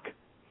 good luck.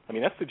 I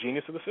mean, that's the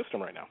genius of the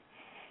system right now.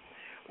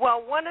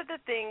 Well, one of the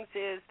things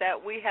is that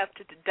we have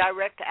to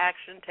direct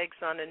action takes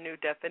on a new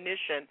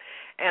definition,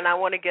 and I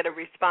want to get a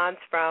response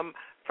from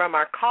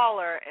our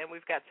caller, and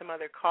we've got some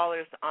other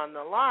callers on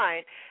the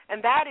line,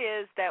 and that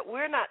is that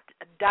we're not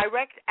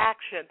direct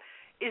action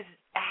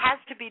has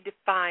to be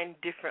defined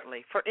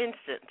differently. For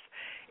instance,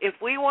 if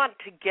we want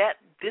to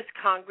get this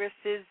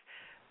Congress's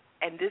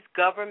and this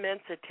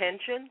government's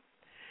attention,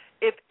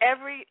 if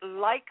every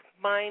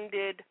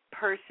like-minded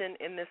person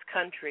in this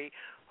country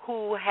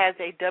who has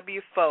a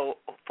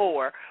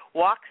W-4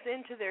 walks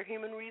into their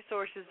human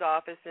resources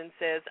office and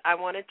says, I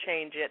want to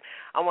change it,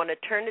 I want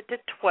to turn it to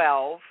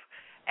 12,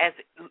 as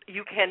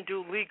you can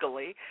do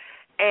legally,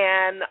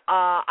 and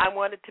I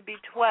want it to be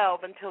 12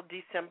 until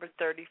December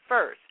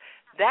 31st.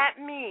 That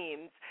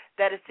means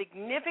that a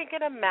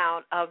significant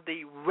amount of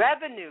the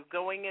revenue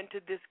going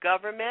into this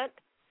government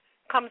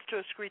comes to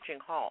a screeching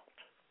halt.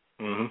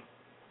 Mm-hmm.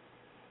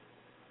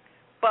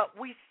 But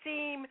we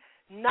seem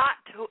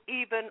not to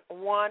even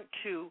want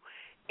to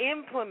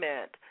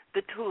implement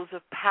the tools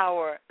of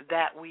power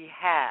that we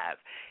have.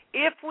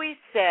 If we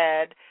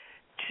said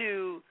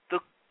to the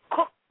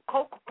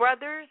Koch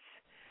brothers,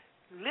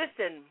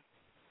 listen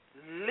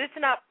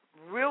up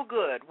real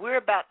good. We're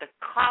about to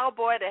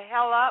cowboy the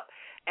hell up,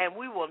 and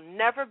we will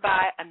never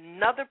buy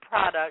another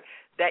product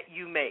that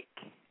you make.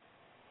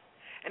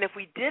 And if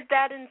we did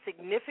that in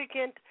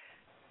significant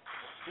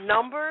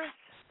numbers,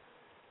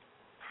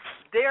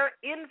 their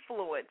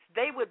influence,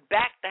 they would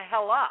back the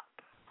hell up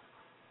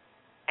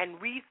and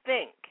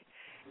rethink.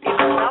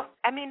 Enough,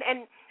 I mean,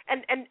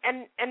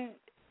 and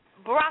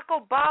Barack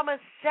Obama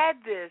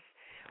said this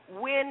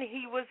when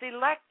he was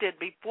elected,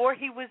 before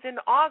he was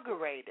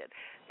inaugurated,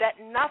 that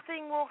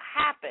nothing will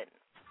happen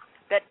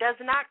that does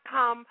not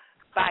come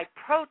by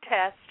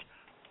protest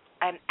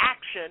and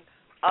action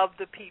of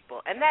the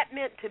people. And that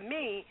meant to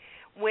me,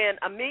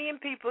 when 1 million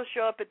people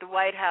show up at the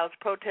White House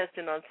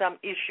protesting on some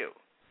issue,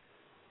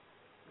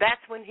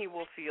 that's when he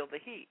will feel the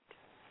heat.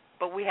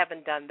 But we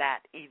haven't done that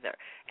either.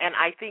 And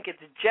I think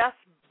it's just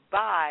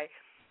by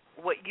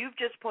what you've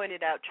just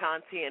pointed out,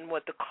 Chauncey, and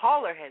what the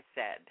caller has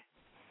said,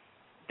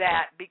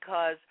 that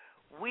because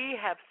we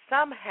have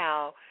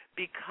somehow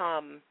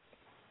become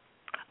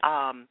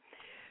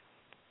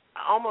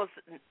almost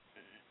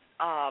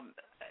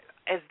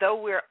as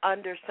though we're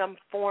under some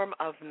form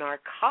of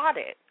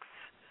narcotics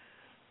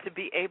to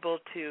be able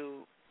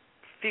to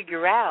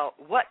figure out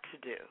what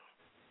to do.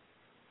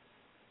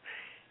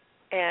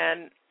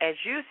 And as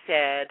you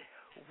said,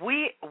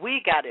 we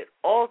got it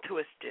all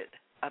twisted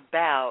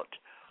about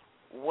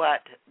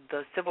what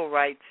the civil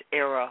rights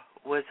era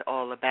was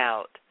all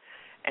about.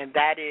 And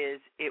that is,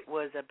 it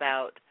was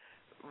about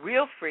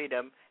real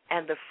freedom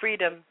and the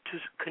freedom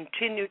to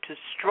continue to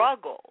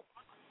struggle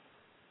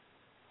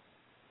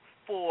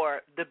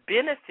for the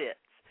benefits,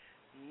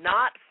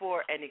 not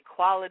for an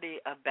equality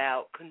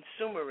about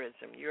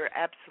consumerism. You're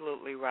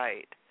absolutely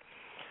right.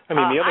 I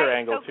mean, the other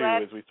angle, too,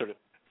 as we sort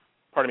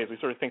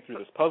of think through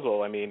this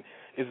puzzle, I mean,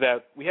 is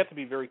that we have to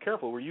be very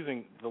careful. We're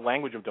using the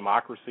language of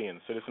democracy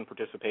and citizen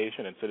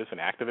participation and citizen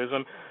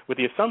activism with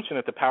the assumption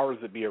that the powers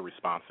that be are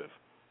responsive,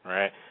 all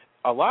right?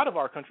 A lot of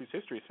our country's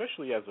history,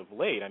 especially as of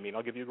late, I mean,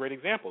 I'll give you a great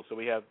example. So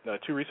we have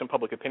 2 recent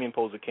public opinion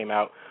polls that came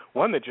out.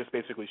 One that just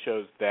basically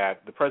shows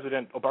that the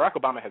president, Barack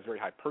Obama, has very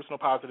high personal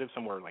positives,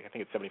 somewhere like I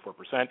think it's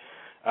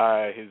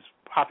 74%. His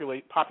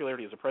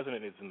popularity as a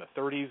president is in the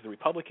 30s. The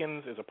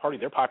Republicans, as a party,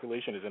 their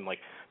population is in like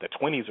the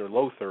 20s or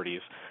low 30s.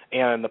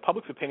 And the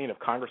public's opinion of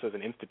Congress as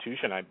an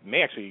institution, I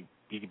may actually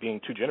be being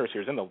too generous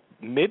here, is in the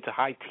mid to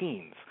high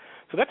teens.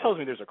 So that tells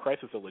me there's a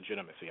crisis of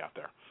legitimacy out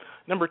there.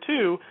 Number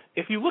 2,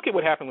 if you look at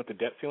what happened with the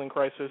debt ceiling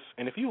crisis,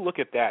 and if you look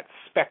at that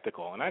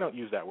spectacle, and I don't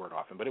use that word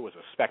often, but it was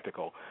a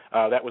spectacle,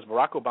 that was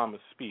Barack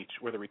Obama's speech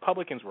where the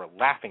Republicans were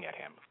laughing at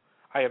him.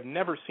 I have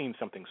never seen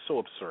something so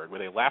absurd where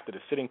they laughed at a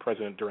sitting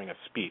president during a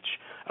speech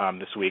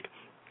this week,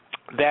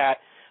 that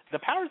the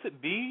powers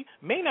that be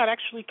may not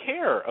actually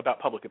care about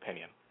public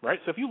opinion, right?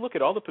 So if you look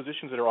at all the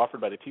positions that are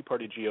offered by the Tea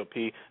Party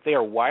GOP, they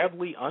are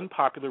wildly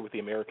unpopular with the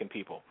American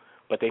people,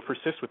 but they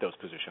persist with those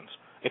positions.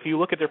 If you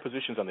look at their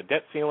positions on the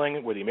debt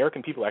ceiling, where the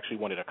American people actually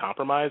wanted a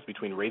compromise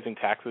between raising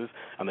taxes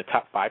on the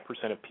top 5%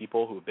 of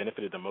people who have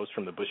benefited the most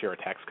from the Bush-era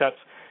tax cuts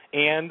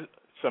and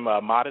some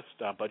modest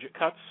budget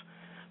cuts,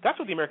 that's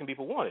what the American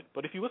people wanted.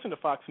 But if you listen to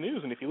Fox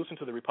News and if you listen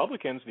to the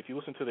Republicans and if you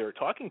listen to their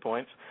talking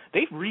points,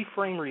 they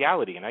reframe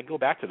reality, and I go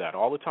back to that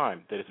all the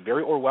time, that it's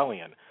very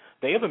Orwellian.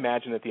 They have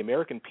imagined that the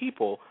American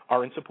people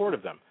are in support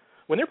of them,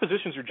 when their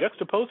positions are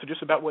juxtaposed to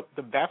just about what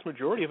the vast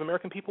majority of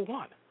American people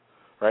want.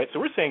 Right?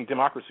 So we're saying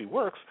democracy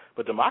works,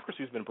 but democracy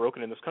has been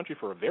broken in this country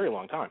for a very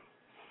long time.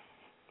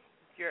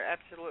 You're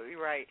absolutely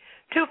right.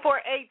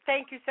 248,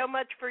 thank you so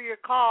much for your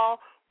call.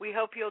 We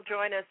hope you'll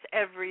join us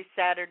every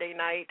Saturday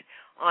night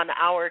on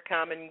Our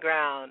Common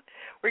Ground.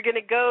 We're going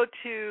to go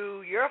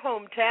to your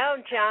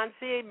hometown,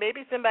 Chauncey.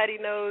 Maybe somebody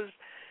knows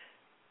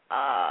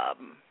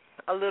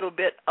a little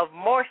bit of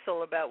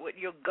morsel about what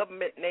your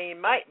government name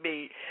might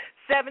be.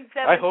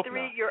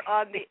 773, you're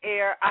on the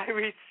air. I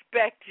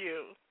respect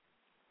you.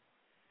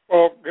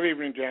 Well, good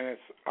evening, Janice.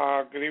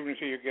 Good evening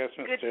to your guest,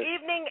 Mr. Good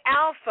evening,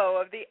 Alpha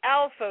of the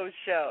Alpha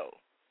Show.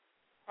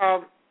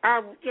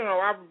 I've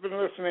been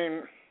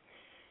listening,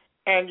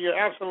 and you're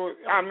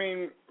absolutely, I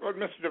mean, what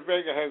Mr.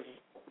 deVega has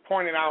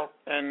pointed out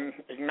and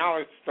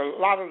acknowledged a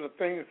lot of the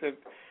things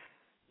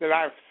that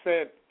I've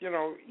said. You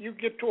know, you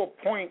get to a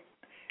point,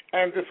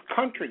 and this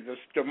country, this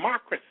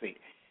democracy,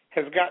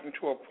 has gotten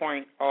to a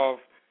point of,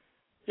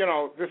 you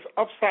know, this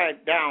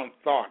upside-down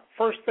thought.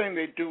 First thing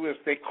they do is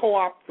they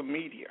co-opt the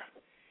media.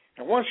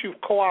 And once you've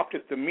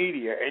co-opted the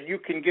media and you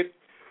can get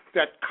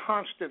that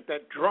constant,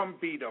 that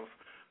drumbeat of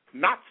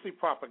Nazi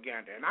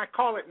propaganda, and I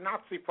call it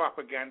Nazi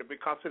propaganda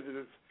because it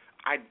is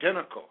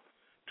identical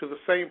to the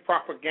same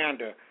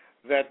propaganda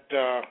that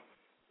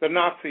the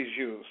Nazis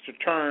used to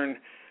turn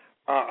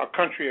a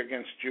country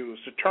against Jews,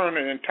 to turn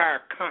an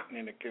entire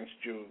continent against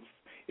Jews,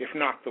 if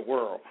not the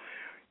world.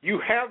 You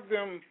have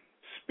them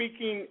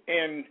speaking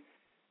in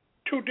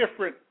two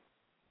different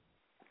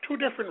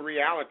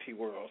reality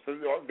worlds.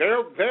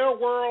 Their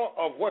world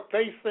of what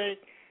they think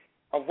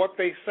of what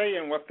they say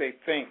and what they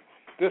think,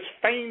 this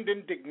feigned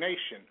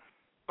indignation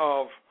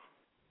of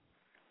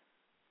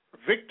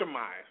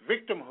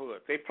victimhood.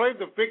 They play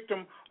the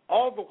victim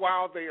all the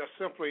while they are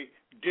simply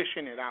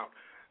dishing it out.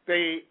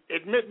 They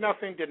admit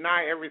nothing,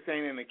 deny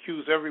everything, and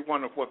accuse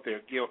everyone of what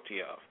they're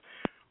guilty of.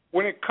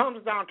 When it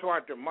comes down to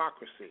our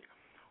democracy,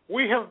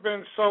 we have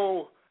been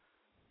so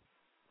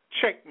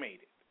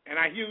checkmated, and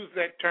I use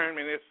that term,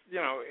 and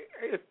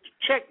it's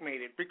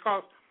checkmated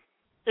because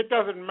it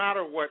doesn't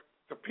matter what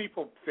the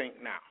people think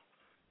now.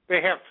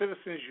 They have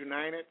Citizens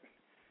United.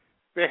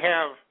 They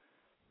have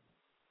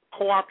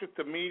co-opted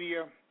the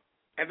media,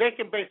 and they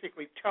can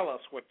basically tell us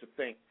what to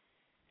think.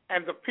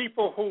 And the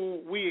people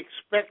who we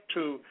expect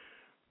to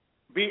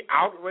be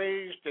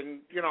outraged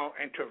and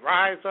to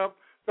rise up,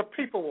 the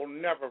people will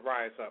never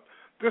rise up.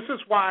 This is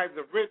why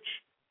the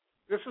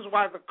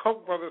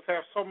Koch brothers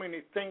have so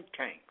many think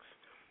tanks.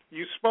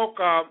 You spoke,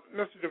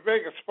 Mr.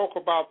 deVega spoke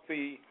about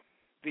the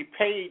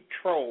paid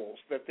trolls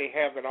that they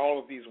have at all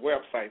of these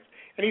websites,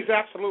 and he's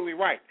absolutely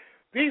right.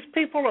 These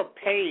people are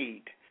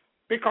paid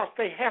because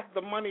they have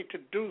the money to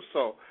do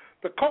so.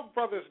 The Koch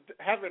brothers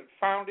haven't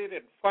founded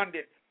and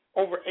funded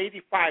over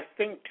 85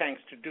 think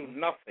tanks to do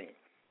nothing.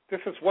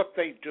 This is what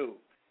they do.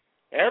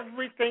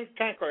 Every think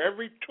tank or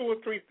every 2 or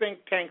 3 think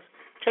tanks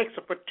takes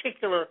a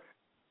particular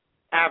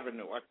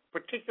avenue, a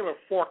particular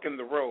fork in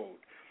the road.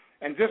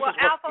 And this is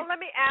Alpha, let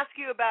me ask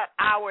you about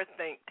our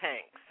think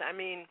tanks. I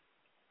mean,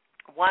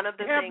 one of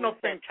the things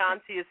that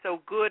Chauncey is so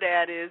good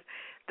at is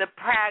the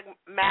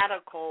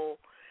pragmatical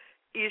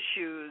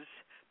issues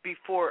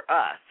before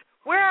us.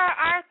 Where are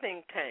our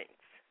think tanks?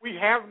 We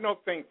have no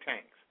think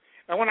tanks.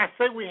 And when I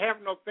say we have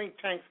no think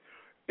tanks,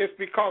 it's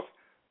because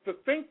the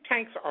think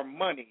tanks are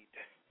moneyed.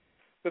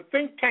 The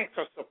think tanks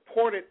are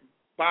supported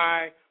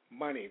by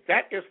money.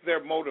 That is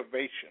their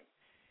motivation.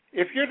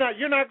 If you're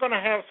not going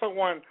to have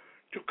someone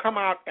to come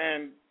out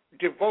and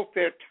devote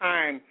their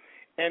time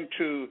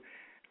into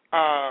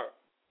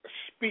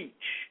speech.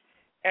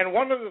 And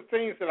one of the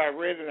things that I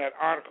read in that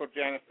article,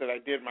 Janice, that I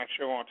did my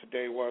show on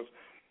today was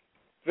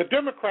the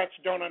Democrats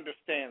don't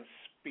understand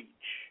speech.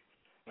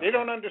 They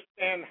don't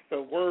understand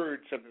the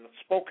words and the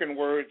spoken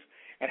words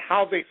and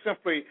how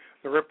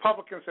the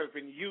Republicans have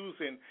been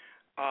using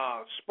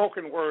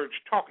spoken words,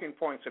 talking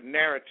points, and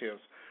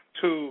narratives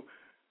to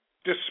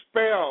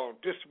dispel,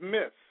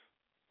 dismiss,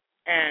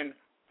 and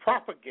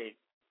propagate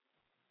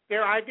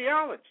their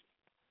ideology.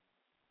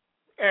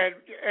 And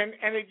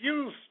it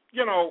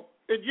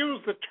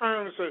used the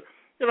terms of,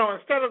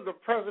 instead of the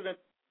president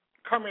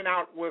coming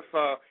out with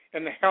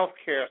in the health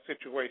care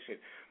situation,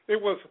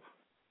 it was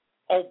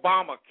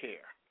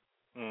Obamacare.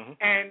 Mm-hmm.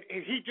 And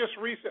he just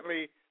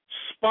recently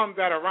spun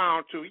that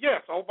around to,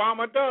 yes,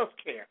 Obama does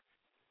care.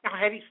 Now,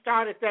 had he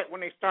started that when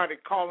they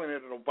started calling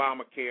it an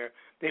Obamacare,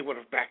 they would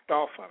have backed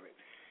off of it.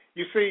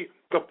 You see,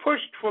 the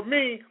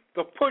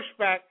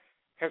pushback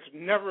has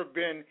never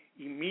been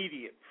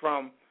immediate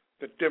from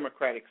the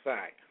Democratic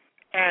side.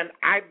 And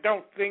I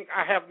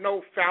have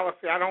no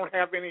fallacy. I don't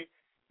have any,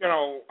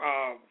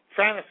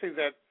 fantasy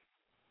that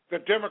the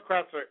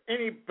Democrats are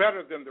any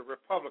better than the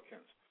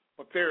Republicans.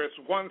 But there is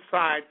one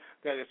side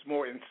that is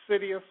more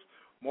insidious,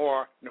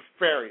 more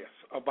nefarious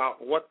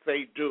about what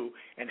they do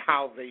and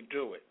how they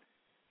do it.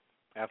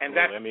 Absolutely. And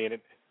that's the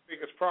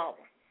biggest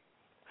problem.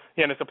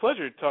 Yeah, and it's a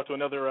pleasure to talk to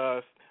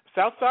another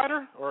South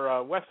Sider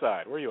or West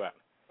Side. Where are you at?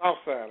 South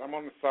Side. I'm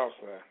on the South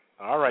Side.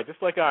 All right,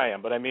 just like I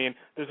am. But,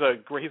 he's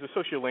a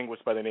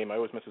sociolinguist by the name, I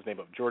always miss his name,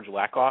 of George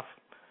Lakoff.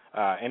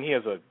 And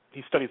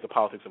he studies the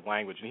politics of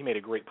language, and he made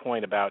a great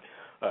point about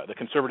the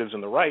conservatives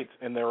and the right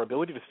and their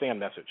ability to stay on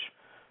message.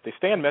 They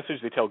stay on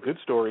message. They tell good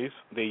stories.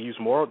 They use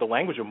the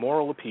language of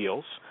moral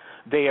appeals.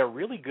 They are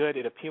really good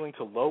at appealing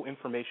to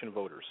low-information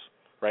voters,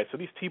 right? So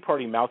these Tea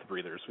Party mouth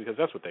breathers, because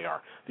that's what they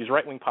are, these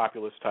right-wing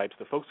populist types,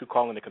 the folks who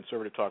call into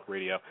conservative talk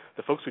radio,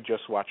 the folks who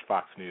just watch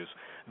Fox News,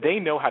 they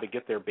know how to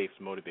get their base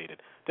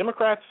motivated.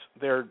 Democrats,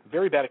 they're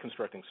very bad at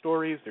constructing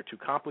stories. They're too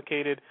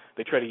complicated.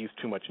 They try to use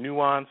too much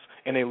nuance,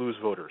 and they lose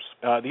voters.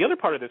 The other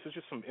part of this is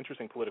just some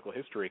interesting political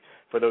history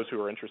for those who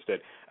are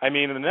interested. In the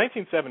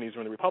 1970s,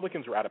 when the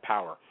Republicans were out of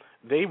power,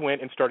 they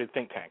went and started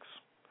think tanks.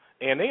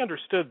 And they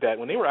understood that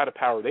when they were out of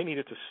power, they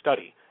needed to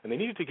study, and they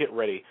needed to get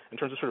ready in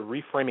terms of sort of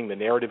reframing the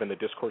narrative and the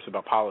discourse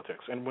about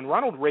politics. And when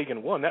Ronald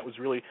Reagan won, that was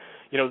really,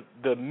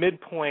 the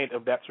midpoint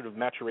of that sort of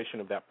maturation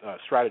of that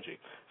strategy.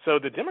 So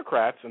the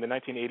Democrats in the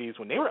 1980s,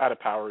 when they were out of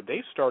power,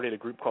 they started a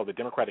group called the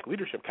Democratic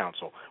Leadership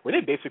Council, where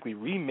they basically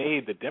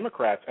remade the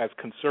Democrats as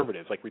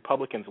conservatives, like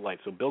Republicans light.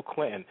 So Bill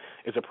Clinton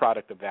is a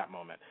product of that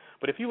moment.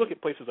 But if you look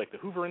at places like the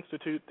Hoover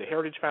Institute, the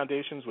Heritage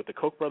Foundations, what the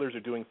Koch brothers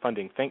are doing,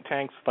 funding think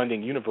tanks,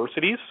 funding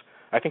universities,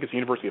 I think it's the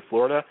University of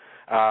Florida.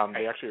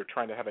 They actually are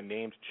trying to have a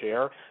named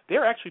chair.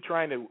 They're actually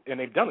trying to, and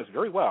they've done this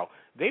very well,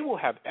 they will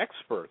have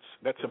experts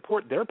that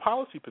support their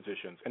policy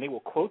positions, and they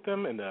will quote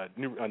them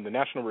on the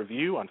National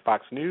Review, on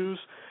Fox News,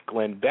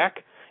 Glenn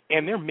Beck,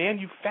 and they're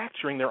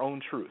manufacturing their own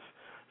truth.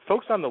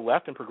 Folks on the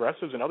left and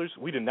progressives and others,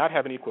 we do not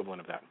have any equivalent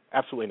of that.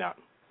 Absolutely not.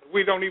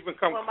 we don't even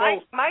come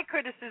close. My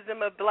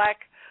criticism of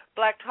Black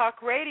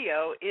Talk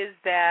Radio is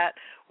that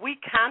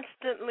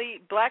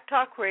Black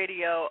Talk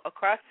Radio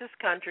across this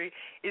country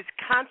is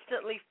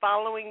constantly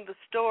following the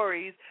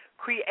stories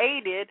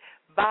created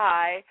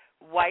by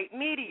white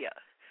media,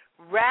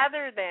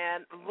 rather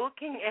than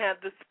looking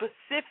at the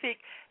specific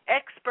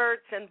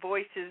experts and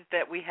voices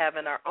that we have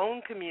in our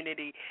own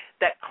community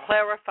that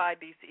clarify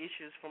these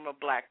issues from a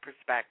black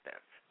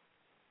perspective.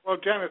 Well,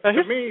 Janice,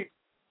 to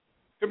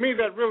me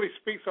that really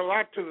speaks a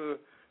lot to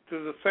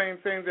the same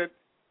thing that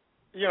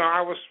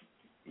I was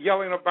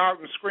yelling about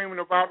and screaming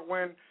about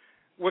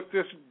with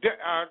this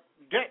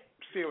debt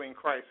ceiling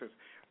crisis.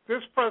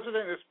 This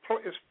president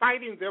is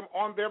fighting them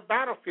on their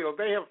battlefield.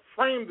 They have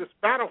framed this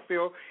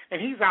battlefield,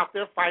 and he's out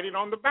there fighting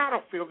on the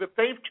battlefield that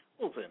they've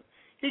chosen.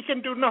 He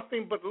can do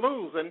nothing but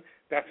lose, and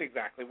that's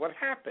exactly what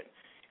happened.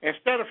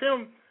 Instead of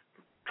him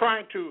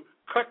trying to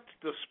cut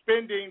the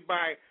spending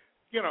by,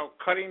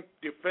 cutting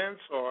defense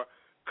or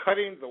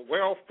cutting the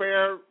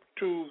welfare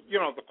to,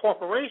 the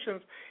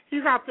corporations,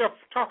 he's out there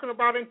talking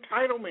about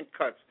entitlement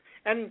cuts.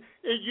 And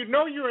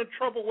you're in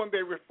trouble when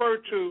they refer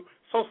to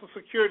Social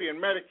Security and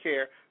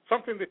Medicare,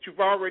 something that you've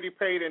already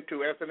paid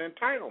into as an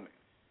entitlement.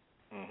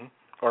 Mm-hmm.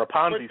 Or a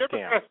Ponzi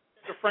scam.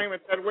 To frame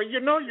it that way,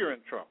 you're in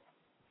trouble.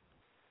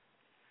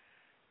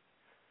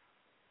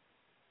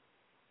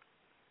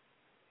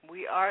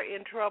 We are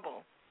in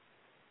trouble.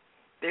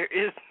 There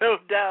is no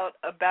doubt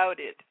about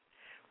it.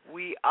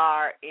 We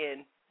are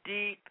in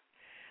deep.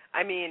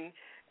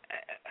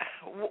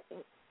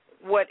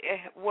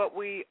 What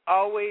we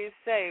always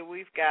say,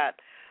 we've got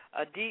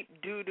a deep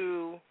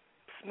doo-doo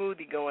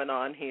smoothie going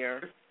on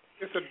here.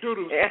 It's a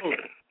doo-doo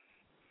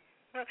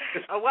smoothie.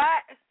 A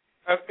what?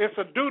 It's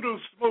a doo-doo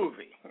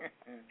smoothie.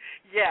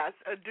 Yes,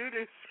 a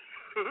doo-doo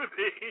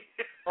smoothie.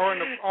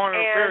 on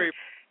a very...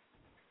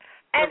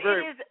 And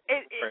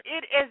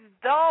it as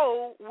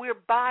though we're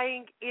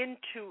buying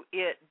into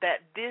it that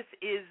this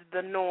is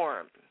the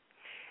norm.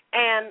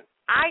 And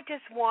I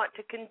just want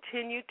to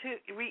continue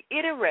to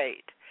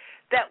reiterate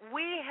that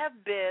we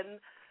have been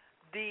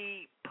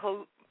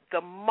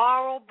the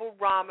moral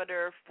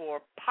barometer for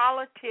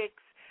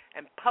politics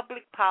and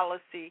public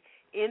policy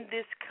in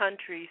this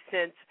country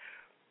since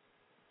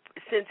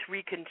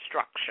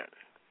Reconstruction.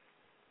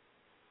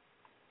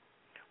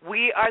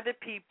 We are the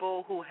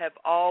people who have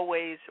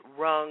always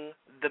rung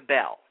the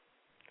bell.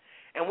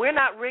 And we're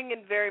not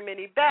ringing very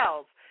many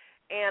bells.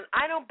 And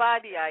I don't buy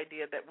the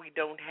idea that we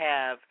don't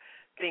have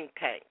think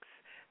tanks,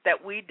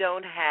 that we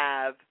don't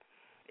have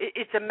 –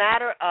 it's a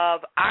matter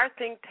of our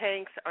think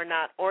tanks are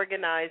not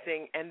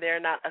organizing and they're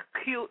not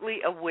acutely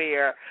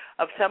aware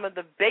of some of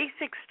the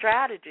basic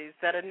strategies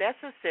that are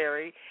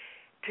necessary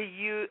to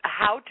use,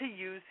 how to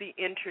use the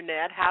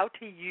Internet, how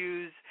to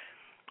use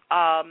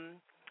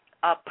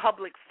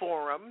public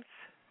forums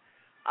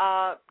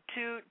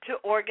to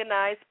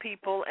organize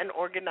people and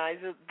organize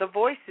the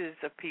voices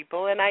of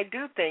people. And I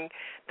do think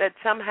that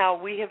somehow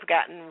we have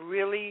gotten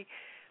really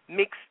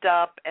mixed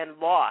up and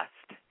lost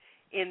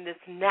in this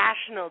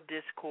national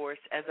discourse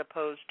as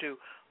opposed to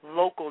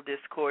local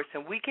discourse.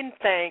 And we can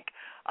thank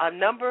a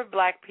number of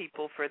black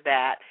people for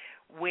that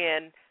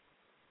when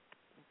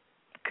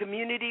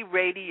community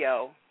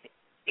radio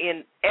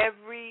in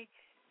every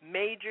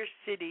major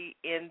city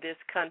in this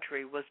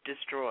country was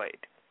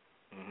destroyed,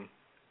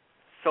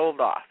 sold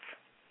off.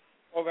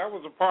 Well, that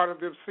was a part of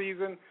this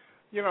season,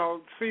 the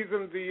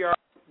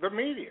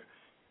media.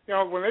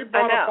 When they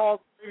bought up all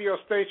the radio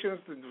stations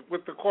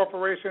with the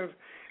corporations,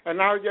 and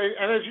now,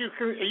 and as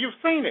you've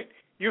seen it.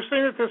 You've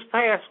seen it this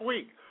past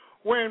week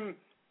when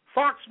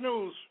Fox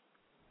News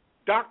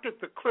doctored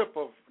the clip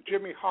of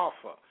Jimmy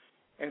Hoffa,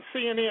 and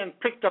CNN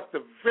picked up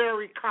the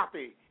very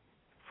copy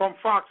from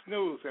Fox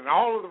News, and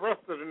all of the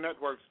rest of the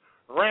networks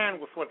ran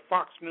with what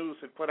Fox News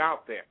had put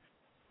out there,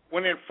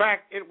 when in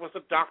fact it was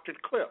a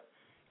doctored clip.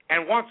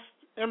 And once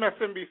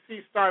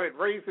MSNBC started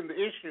raising the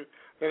issue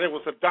that it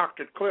was a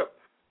doctored clip,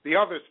 the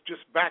others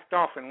just backed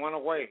off and went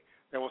away.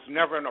 There was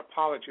never an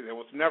apology. There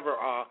was never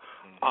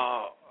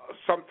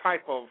some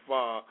type of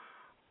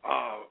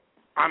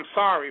I'm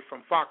sorry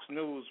from Fox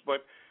News,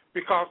 but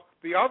because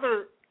the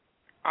other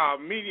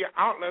media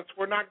outlets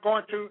were not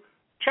going to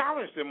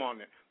challenge them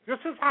on it. This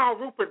is how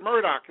Rupert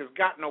Murdoch has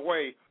gotten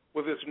away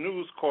with his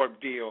News Corp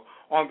deal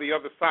on the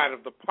other side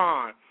of the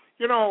pond.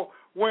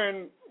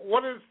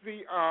 What is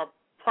the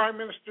Prime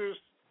Minister's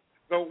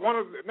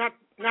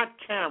not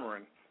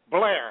Cameron,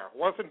 Blair,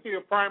 wasn't he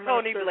a Prime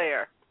Minister? Tony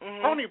Blair.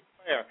 Mm-hmm. Tony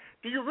Blair.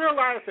 Do you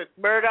realize that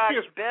Murdoch's he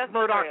is best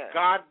Murdoch's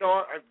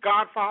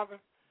godfather?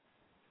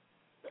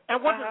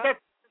 And what does that?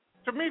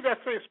 To me, that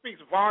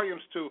speaks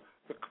volumes to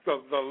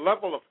the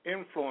level of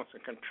influence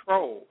and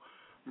control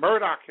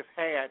Murdoch has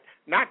had,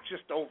 not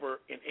just over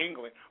in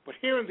England, but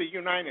here in the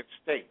United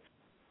States.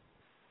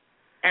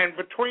 And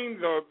between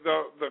the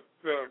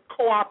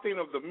co-opting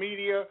of the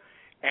media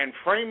and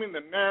framing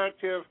the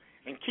narrative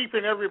and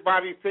keeping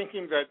everybody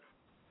thinking that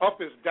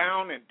up is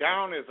down and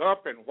down is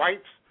up and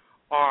whites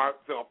are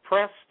the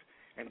oppressed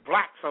and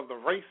blacks are the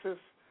racist,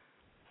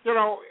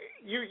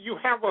 you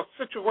have a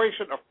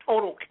situation of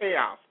total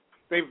chaos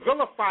They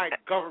vilified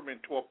government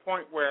to a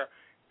point where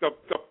the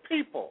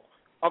people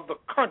of the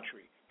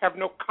country have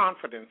no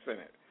confidence in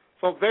it.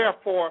 So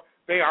therefore,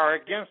 they are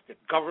against it.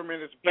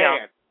 Government is bad.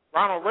 Yeah.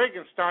 Ronald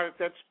Reagan started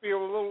that spiel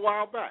a little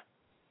while back.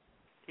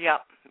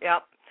 Yep.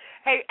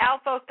 Hey,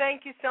 Alpha,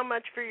 thank you so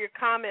much for your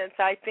comments.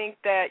 I think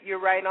that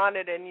you're right on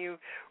it, and you've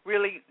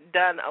really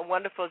done a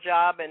wonderful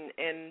job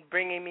in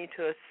bringing me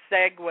to a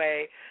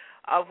segue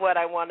of what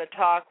I want to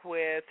talk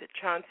with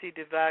Chauncey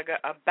deVega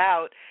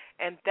about,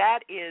 and that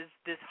is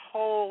this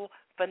whole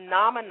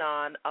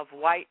phenomenon of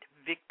white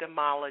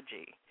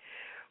victimology.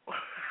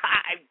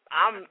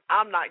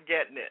 I'm not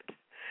getting it.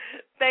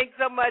 Thanks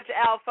so much,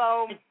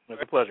 Alpha.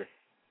 It's a pleasure.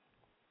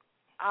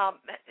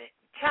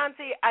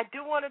 Chauncey, I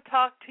do want to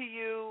talk to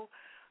you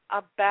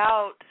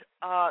about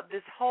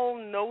this whole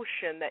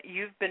notion that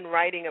you've been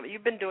writing.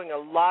 You've been doing a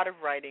lot of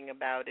writing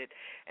about it,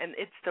 and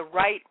it's the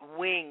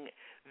right-wing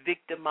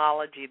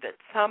victimology that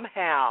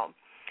somehow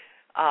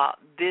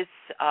this,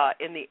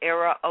 in the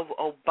era of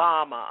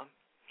Obama,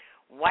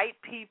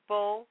 white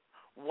people,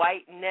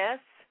 whiteness,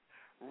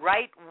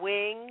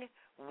 right-wing,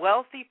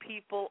 wealthy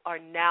people are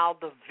now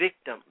the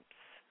victims.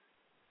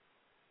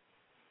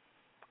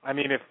 I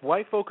mean, if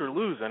white folk are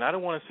losing, I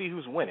don't want to see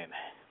who's winning.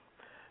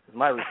 Is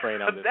my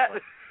refrain on this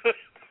one.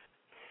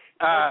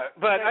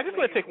 But I just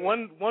want to take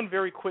one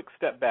very quick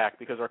step back,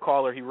 because our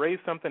caller, he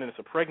raised something, and it's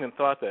a pregnant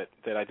thought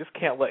that I just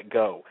can't let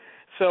go.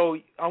 So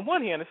on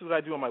one hand, this is what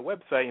I do on my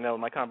website, in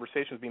my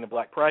conversations being a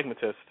black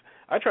pragmatist.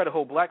 I try to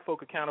hold black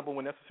folk accountable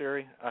when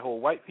necessary. I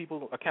hold white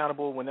people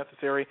accountable when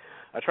necessary.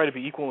 I try to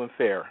be equal and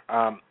fair.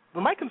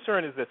 But my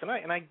concern is this, and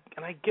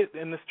I get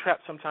in this trap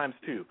sometimes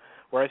too,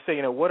 where I say,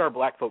 what are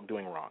black folk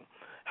doing wrong?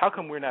 How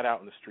come we're not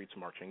out in the streets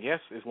marching? Yes,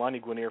 as Lonnie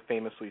Guinier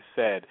famously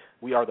said,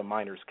 we are the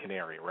miner's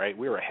canary, right?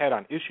 We are ahead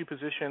on issue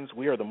positions.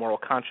 We are the moral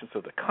conscience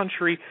of the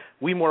country.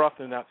 We more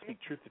often than not speak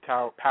truth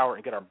to power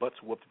and get our butts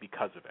whooped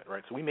because of it,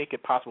 right? So we make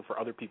it possible for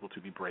other people to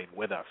be brave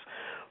with us.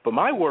 But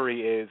my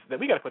worry is that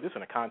we got to put this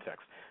in a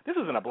context. This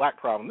isn't a black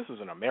problem. This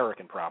is an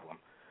American problem.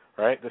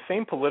 Right? The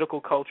same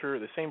political culture,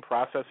 the same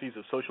processes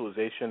of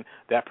socialization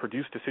that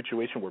produced a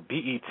situation where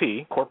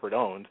BET,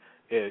 corporate-owned,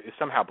 is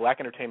somehow black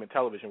entertainment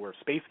television, where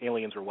space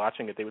aliens are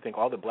watching it. They would think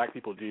all that black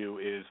people do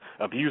is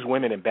abuse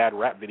women in bad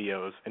rap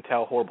videos and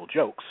tell horrible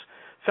jokes.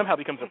 Somehow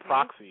becomes a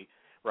proxy,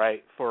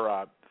 right,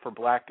 for the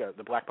black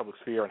public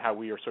sphere and how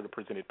we are sort of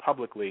presented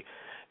publicly.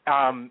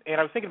 And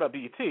I was thinking about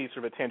BET, sort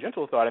of a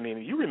tangential thought. I mean,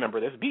 you remember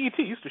this. BET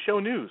used to show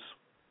news.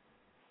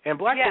 And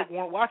black folk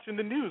weren't watching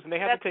the news, and they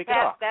had to take it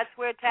off. That's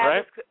where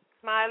Tavis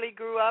Smiley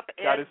grew up,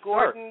 and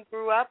Gordon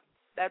grew up.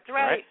 That's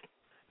right.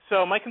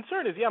 So my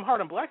concern is, I'm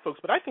hard on black folks,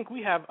 but I think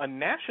we have a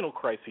national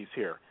crisis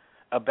here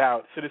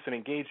about citizen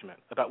engagement,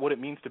 about what it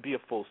means to be a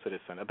full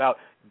citizen, about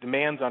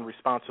demands on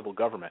responsible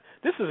government.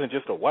 This isn't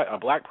just a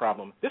black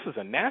problem. This is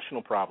a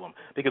national problem,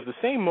 because the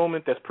same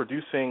moment that's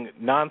producing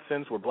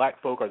nonsense where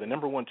black folk are the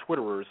number one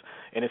Twitterers,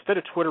 and instead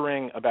of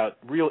twittering about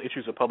real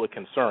issues of public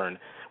concern,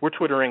 we're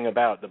twittering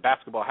about the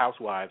basketball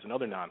housewives and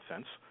other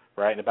nonsense,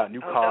 right, and about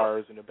new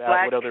cars and about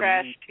black what other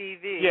trash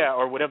TV. Yeah,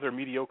 or whatever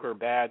mediocre,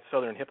 bad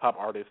Southern hip-hop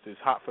artist is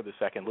hot for the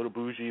second, little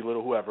bougie,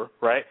 little whoever,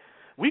 right?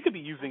 We could be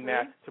using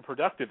that to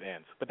productive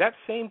ends. But that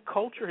same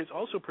culture has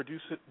also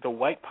produced the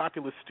white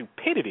populist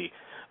stupidity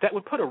that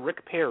would put a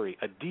Rick Perry,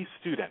 a D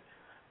student,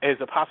 as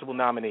a possible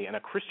nominee, and a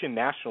Christian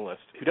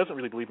nationalist who doesn't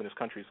really believe in his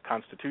country's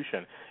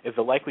constitution as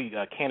the likely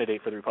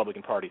candidate for the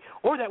Republican Party.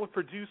 Or that would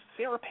produce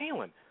Sarah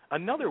Palin,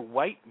 another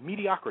white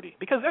mediocrity,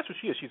 because that's what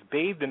she is. She's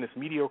bathed in this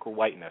mediocre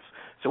whiteness.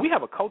 So we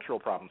have a cultural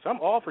problem. So I'm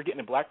all for getting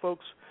at black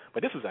folks,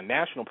 but this is a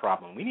national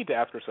problem. We need to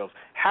ask ourselves,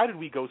 how did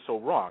we go so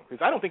wrong?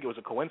 Because I don't think it was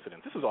a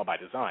coincidence. This is all by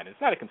design.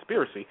 It's not a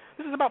conspiracy.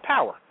 This is about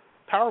power.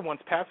 Power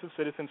wants passive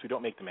citizens who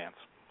don't make demands,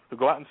 who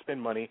go out and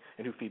spend money,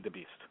 and who feed the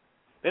beast.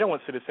 They don't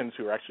want citizens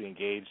who are actually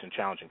engaged in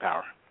challenging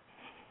power.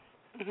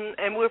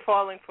 And we're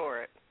falling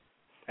for it.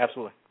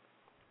 Absolutely.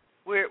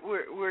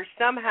 We're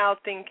somehow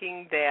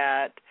thinking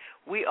that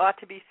we ought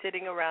to be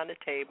sitting around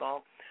a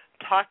table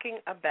talking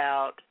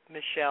about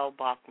Michelle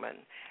Bachmann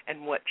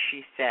and what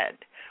she said,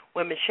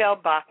 when Michelle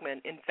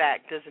Bachmann, in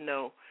fact, doesn't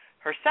know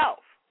herself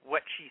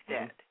what she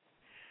said.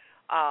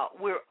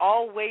 We're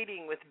all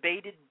waiting with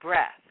bated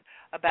breath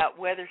about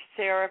whether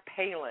Sarah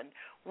Palin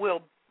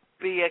will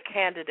be a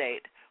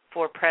candidate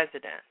for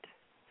president.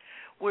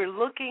 We're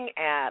looking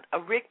at a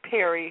Rick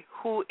Perry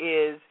who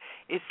is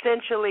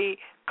essentially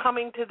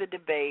coming to the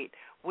debate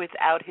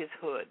without his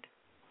hood.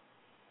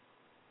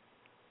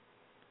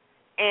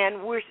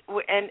 And we're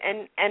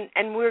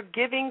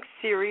giving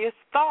serious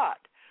thought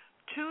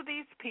to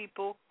these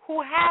people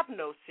who have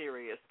no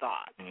serious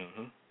thought.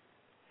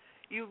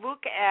 You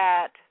look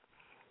at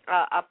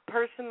a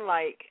person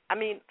like,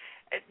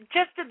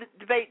 just the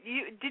debate.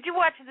 Did you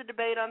watch the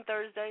debate on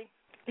Thursday?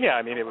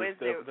 Yeah, it was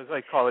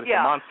I call it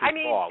a monster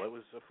ball. It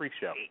was a freak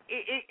show.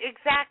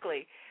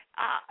 Exactly.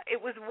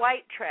 It was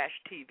white trash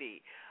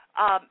TV.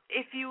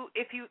 If you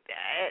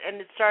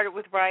and it started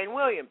with Brian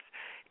Williams.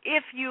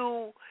 If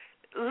you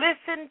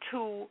listen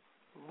to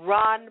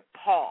Ron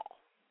Paul,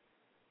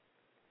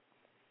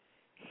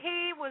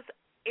 he was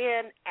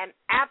in an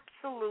absolute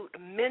absolute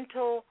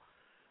mental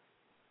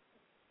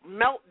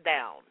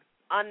meltdown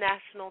on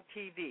national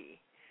TV,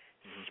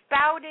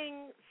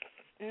 spouting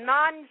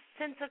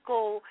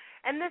nonsensical,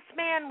 and this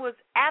man was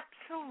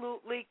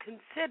absolutely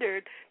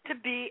considered to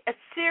be a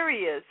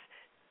serious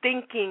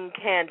thinking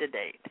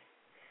candidate.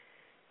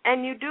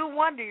 And you do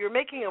wonder, you're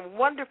making a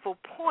wonderful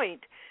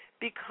point,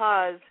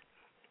 because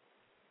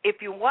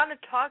if you want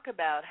to talk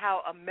about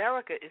how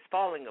America is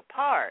falling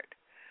apart,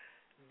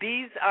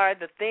 these are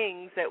the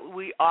things that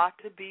we ought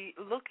to be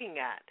looking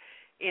at,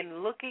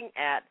 in looking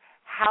at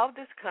how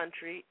this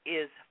country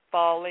is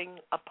falling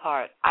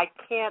apart. I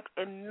can't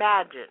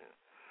imagine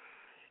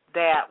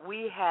that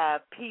we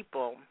have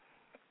people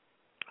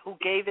who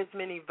gave as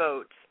many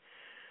votes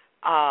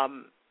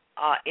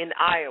in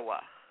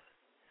Iowa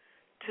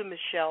to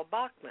Michelle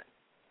Bachmann.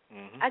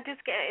 I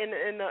just can't,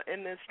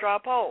 in the straw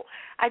poll.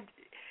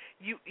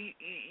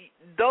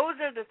 Those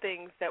are the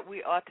things that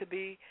we ought to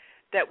be,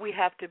 that we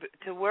have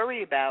to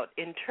worry about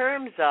in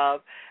terms of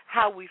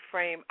how we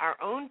frame our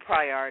own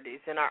priorities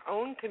in our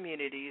own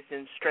communities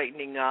and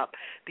straightening up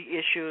the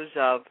issues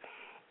of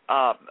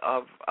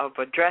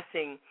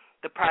addressing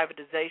the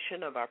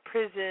privatization of our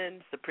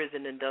prisons, the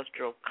prison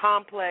industrial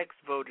complex,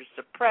 voter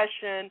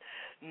suppression,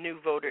 new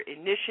voter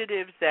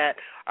initiatives that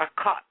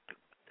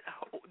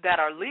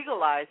are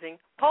legalizing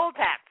poll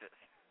taxes.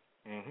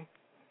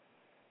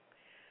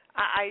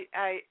 I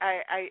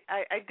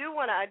do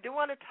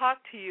want to talk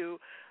to you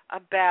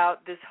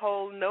about this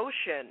whole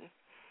notion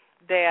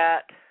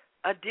that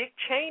Dick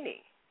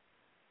Cheney,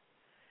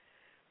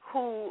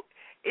 who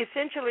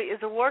essentially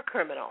is a war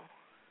criminal,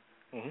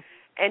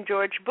 and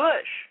George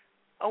Bush,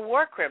 a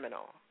war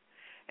criminal,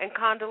 and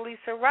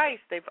Condoleezza Rice,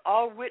 they've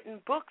all written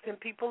books, and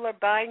people are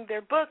buying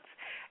their books,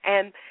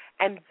 and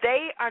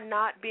they are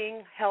not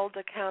being held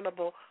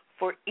accountable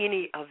for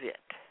any of it.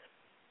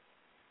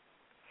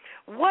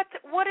 What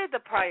are the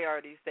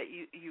priorities that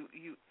you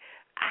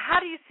how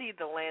do you see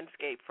the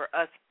landscape for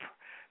us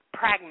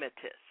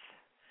pragmatists?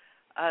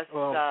 I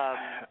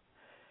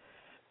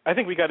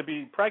think we got to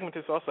be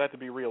pragmatists. Also, have to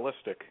be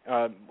realistic.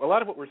 A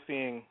lot of what we're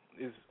seeing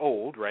is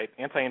old, right?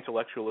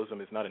 Anti-intellectualism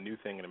is not a new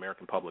thing in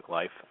American public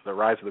life. The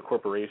rise of the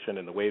corporation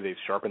and the way they've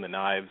sharpened the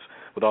knives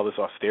with all this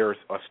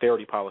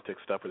austerity politics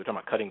stuff, where they're talking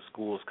about cutting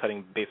schools,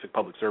 cutting basic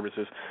public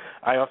services.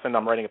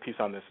 I'm writing a piece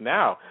on this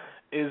now.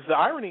 The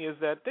irony is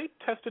that they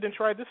tested and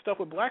tried this stuff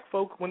with black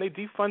folk when they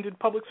defunded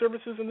public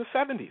services in the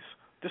 70s,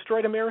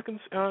 destroyed American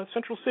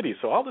central cities.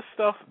 So all this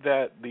stuff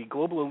that the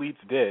global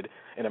elites did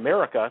in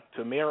America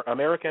to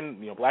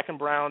American, black and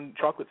brown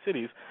chocolate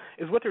cities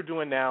is what they're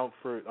doing now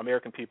for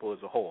American people as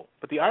a whole.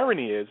 But the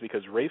irony is,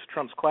 because race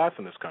trumps class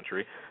in this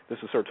country, this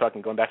is sort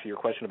of going back to your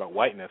question about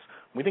whiteness,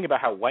 when we think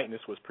about how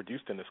whiteness was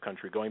produced in this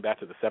country going back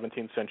to the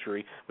 17th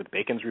century with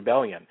Bacon's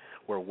Rebellion,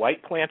 where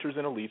white planters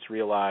and elites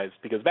realized,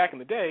 because back in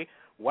the day,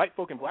 white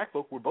folk and black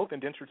folk were both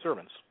indentured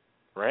servants,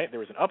 right? There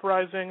was an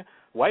uprising.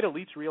 White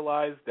elites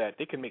realized that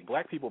they could make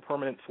black people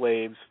permanent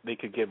slaves. They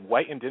could give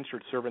white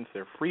indentured servants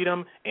their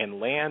freedom and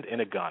land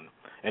and a gun.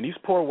 And these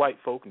poor white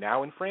folk,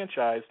 now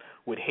enfranchised,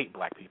 would hate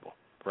black people,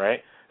 right?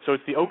 So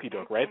it's the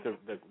okey-doke, right?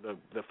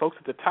 The folks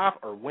at the top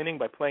are winning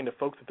by playing the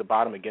folks at the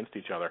bottom against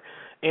each other.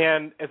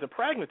 And as a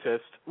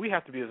pragmatist, we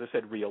have to be, as I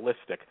said,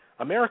 realistic.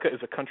 America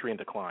is a country in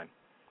decline.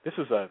 This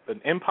is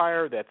an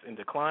empire that's in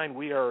decline.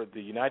 We are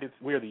the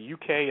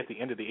UK at the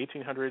end of the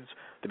 1800s,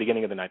 the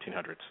beginning of the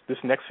 1900s. This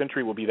next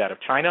century will be that of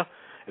China.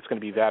 It's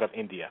going to be that of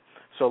India.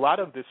 So a lot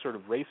of this sort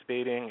of race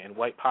baiting and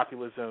white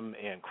populism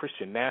and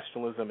Christian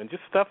nationalism and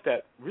just stuff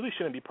that really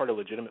shouldn't be part of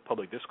legitimate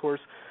public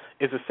discourse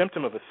is a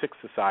symptom of a sick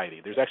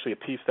society. There's actually a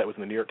piece that was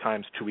in the New York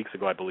Times 2 weeks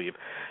ago, I believe,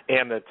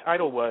 and the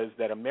title was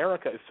that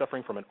America is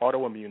suffering from an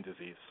autoimmune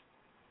disease.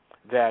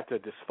 That the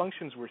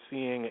dysfunctions we're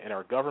seeing in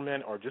our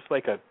government are just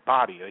like a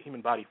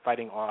human body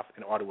fighting off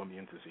an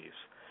autoimmune disease.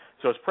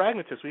 So as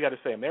pragmatists, we got to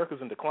say America's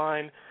in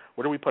decline.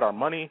 Where do we put our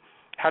money?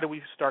 How do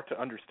we start to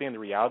understand the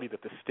reality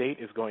that the state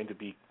is going to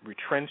be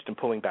retrenched and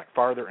pulling back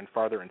farther and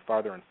farther and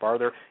farther and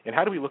farther? And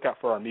how do we look out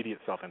for our immediate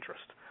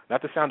self-interest?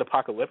 Not to sound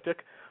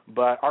apocalyptic,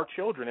 but our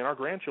children and our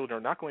grandchildren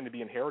are not going to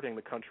be inheriting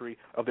the country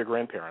of their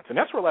grandparents. And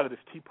that's where a lot of this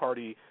Tea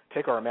Party,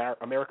 Take Our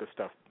America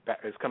stuff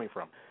is coming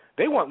from.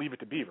 They want Leave It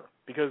to Beaver,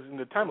 because in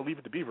the time of Leave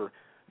It to Beaver,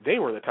 they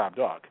were the top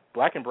dog.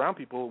 Black and brown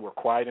people were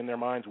quiet in their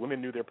minds.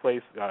 Women knew their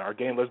place. Our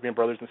gay and lesbian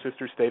brothers and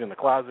sisters stayed in the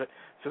closet.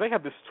 So they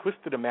have this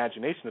twisted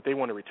imagination that they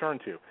want to return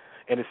to.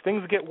 And as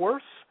things get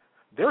worse,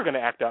 they're going to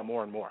act out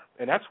more and more.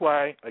 And that's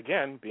why,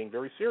 again, being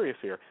very serious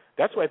here,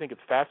 that's why I think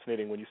it's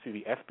fascinating when you see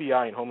the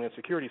FBI and Homeland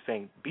Security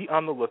saying, be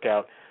on the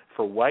lookout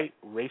for white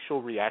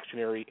racial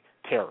reactionary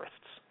terrorists,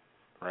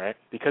 right?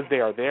 Because they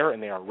are there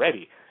and they are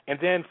ready. And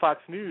then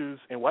Fox News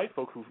and white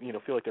folk who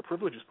feel like their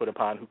privilege is put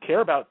upon, who care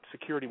about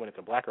security when it's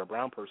a black or a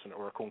brown person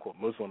or a quote-unquote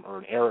Muslim or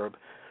an Arab,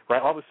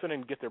 right, all of a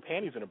sudden get their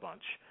panties in a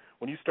bunch.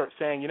 When you start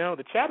saying,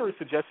 the chatter is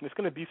suggesting it's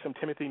going to be some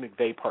Timothy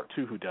McVeigh Part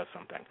 2 who does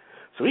something.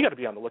 So we got to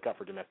be on the lookout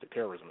for domestic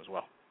terrorism as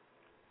well.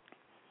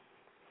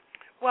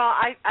 Well,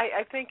 I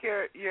think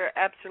you're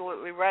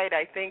absolutely right.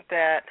 I think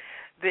that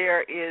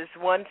there is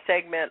one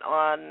segment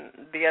on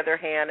the other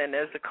hand, and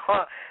as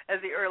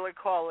the early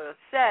caller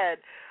said,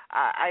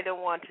 I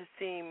don't want to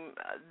seem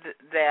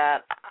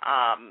that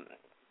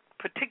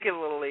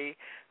particularly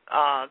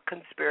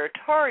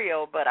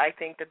conspiratorial, but I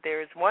think that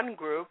there is one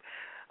group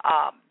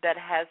that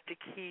has to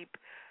keep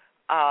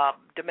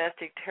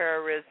domestic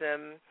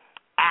terrorism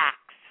acts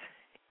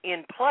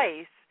in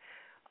place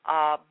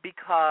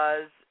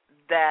because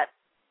that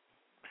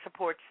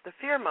supports the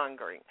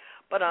fear-mongering.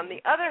 But on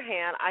the other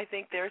hand, I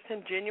think there are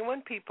some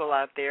genuine people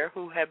out there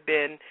who have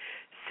been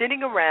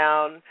sitting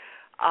around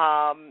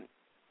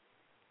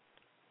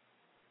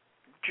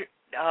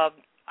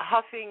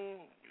huffing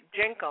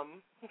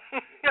jinkum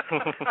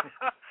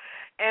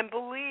and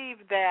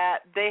believe that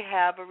they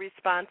have a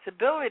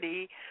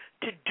responsibility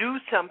to do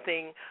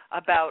something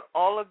about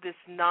all of this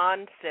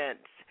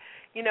nonsense.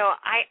 You know,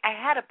 I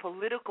had a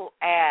political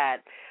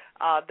ad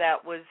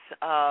that was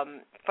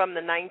from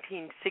the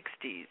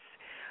 1960s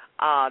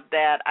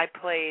that I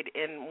played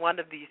in one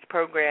of these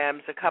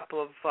programs a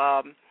couple of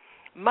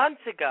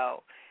months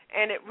ago,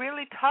 and it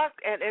really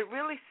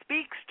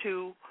speaks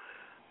to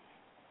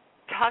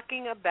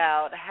talking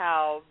about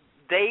how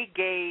they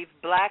gave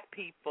black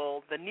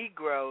people, the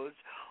Negroes,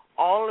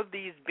 all of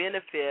these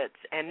benefits,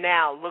 and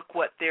now look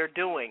what they're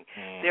doing.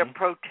 Mm-hmm. They're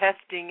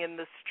protesting in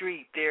the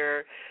street.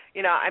 They're,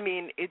 you know, I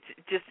mean, it's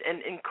just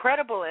an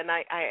incredible, and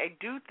I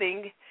do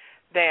think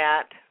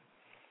that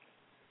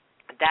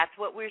that's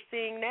what we're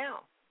seeing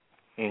now.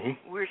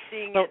 Mm-hmm. We're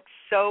seeing it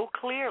so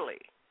clearly.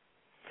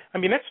 I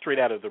mean, that's straight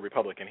out of the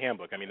Republican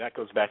handbook. I mean, that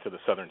goes back to the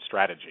Southern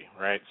strategy,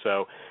 right?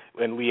 So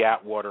when Lee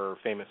Atwater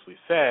famously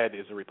said,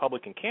 as a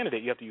Republican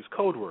candidate, you have to use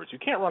code words. You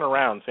can't run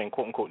around saying,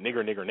 quote, unquote, nigger,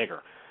 nigger,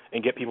 nigger,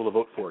 and get people to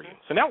vote for you.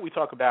 So now what we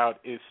talk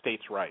about is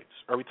states' rights,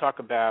 or we talk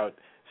about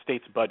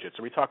states' budgets,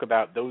 or we talk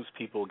about those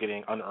people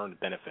getting unearned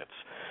benefits.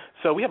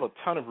 So we have a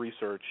ton of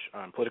research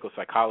on political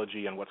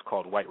psychology and what's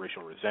called white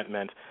racial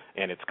resentment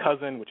and its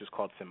cousin, which is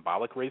called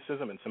symbolic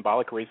racism. And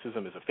symbolic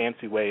racism is a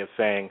fancy way of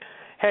saying,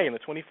 hey, in the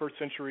 21st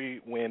century,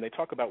 when they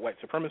talk about white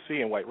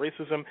supremacy and white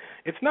racism,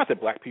 it's not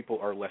that black people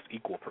are less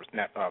equal.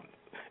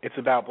 It's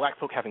about black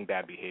folk having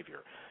bad behavior.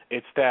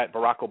 It's that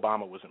Barack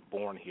Obama wasn't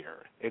born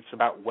here. It's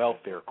about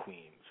welfare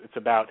queens. It's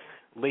about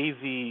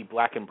lazy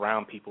black and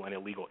brown people and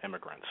illegal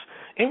immigrants.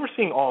 And we're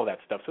seeing all that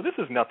stuff. So this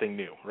is nothing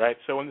new, right?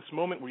 So in this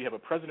moment where you have a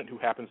president who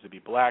happens to be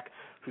black,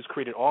 who's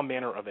created all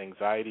manner of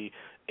anxiety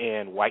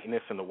and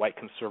whiteness and the white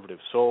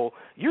conservative soul,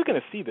 you're going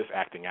to see this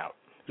acting out.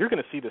 You're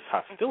going to see this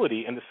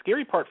hostility, and the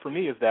scary part for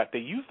me is that they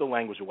use the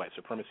language of white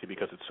supremacy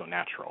because it's so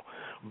natural.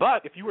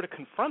 But if you were to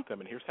confront them,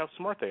 and here's how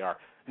smart they are,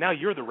 now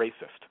you're the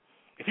racist.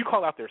 If you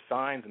call out their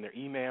signs and their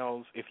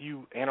emails, if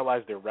you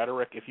analyze their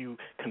rhetoric, if you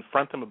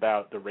confront them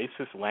about the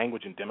racist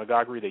language and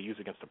demagoguery they use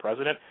against the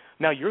president,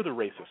 now you're the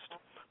racist.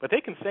 But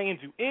they can say and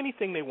do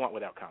anything they want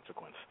without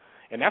consequence,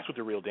 and that's what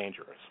the real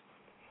danger is.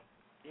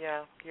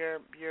 Yeah,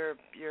 you're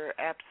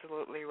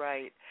absolutely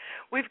right.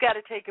 We've got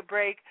to take a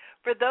break.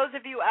 For those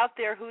of you out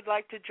there who'd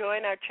like to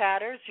join our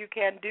chatters, you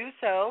can do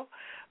so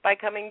by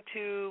coming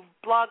to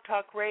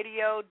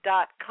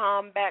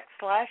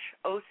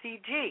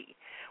blogtalkradio.com/OCG.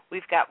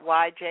 We've got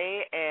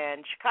YJ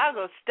and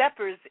Chicago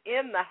Steppers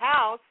in the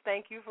house.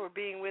 Thank you for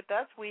being with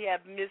us. We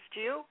have missed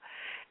you.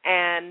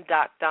 And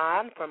Doc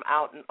Don from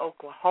out in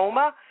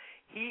Oklahoma.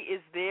 He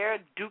is there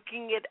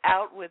duking it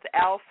out with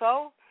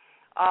Alpha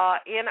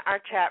in our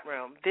chat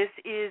room. This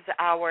is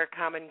our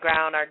Common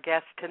Ground. Our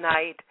guest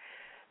tonight,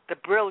 the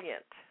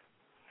brilliant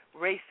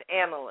race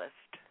analyst,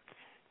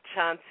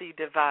 Chauncey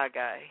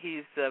deVega.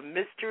 He's a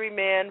mystery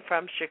man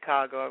from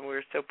Chicago, and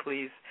we're so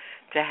pleased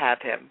to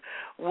have him.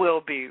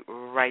 We'll be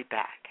right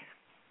back.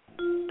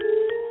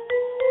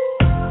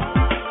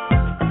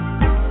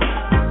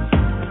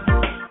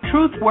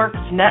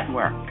 TruthWorks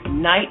Network,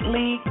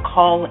 nightly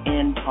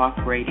call-in talk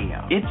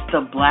radio. It's the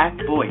Black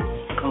Voice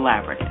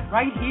Collaborative,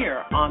 right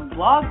here on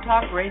Blog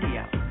Talk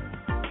Radio.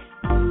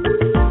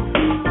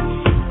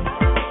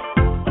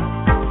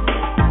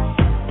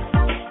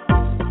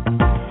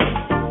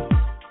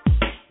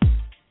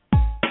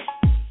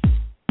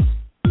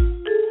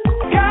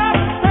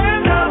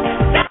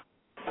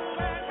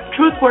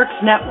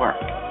 TruthWorks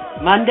Network,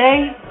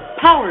 Monday,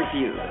 Power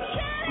Views,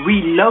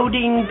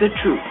 Reloading the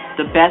Truth,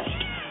 the best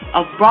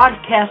of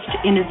broadcast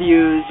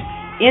interviews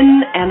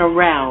in and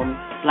around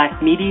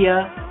black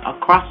media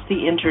across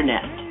the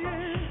internet.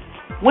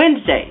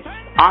 Wednesdays,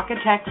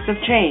 Architects of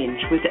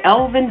Change with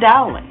Elvin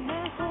Dowling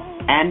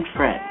and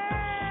friends.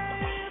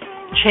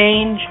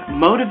 Change,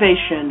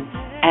 motivation,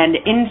 and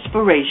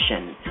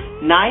inspiration,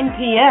 9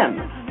 p.m.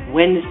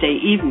 Wednesday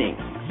evenings.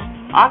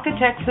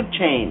 Architects of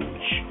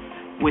Change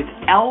with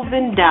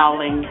Elvin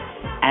Dowling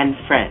and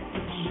friends.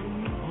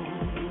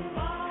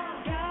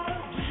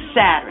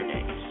 Saturdays,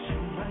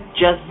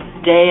 just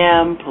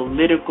damn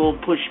political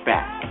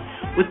pushback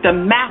with the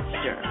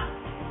master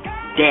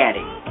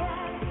daddy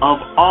of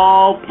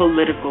all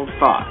political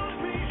thought,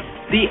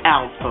 The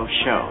Alpha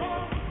Show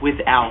with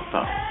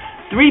Alpha,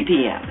 3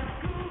 p.m.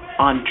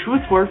 on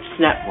TruthWorks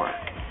Network.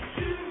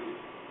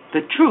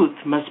 The truth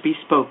must be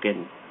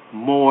spoken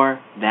more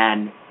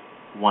than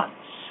once.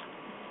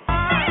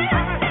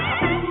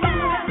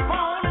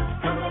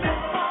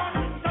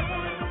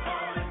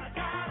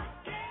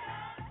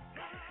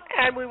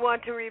 And we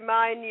want to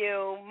remind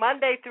you,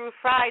 Monday through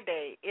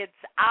Friday, it's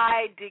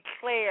I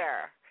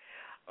Declare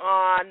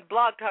on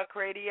Blog Talk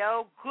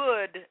Radio,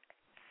 good,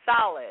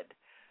 solid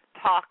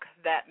talk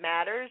that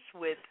matters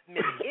with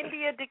Miss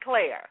India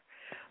Declare.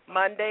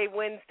 Monday,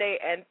 Wednesday,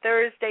 and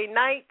Thursday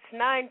nights,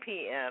 9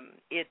 p.m.,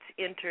 it's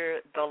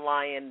Enter the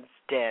Lion's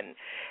Den.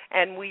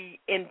 And we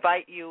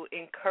invite you,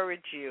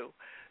 encourage you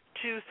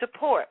to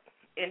support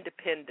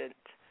independent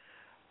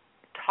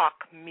talk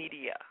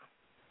media.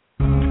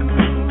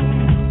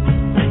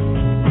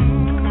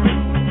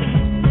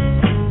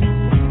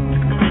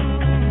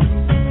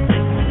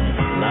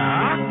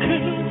 Now, I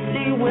couldn't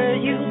see where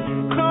you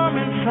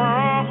coming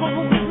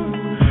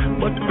from,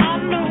 but I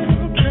know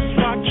just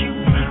what you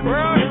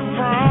running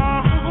from.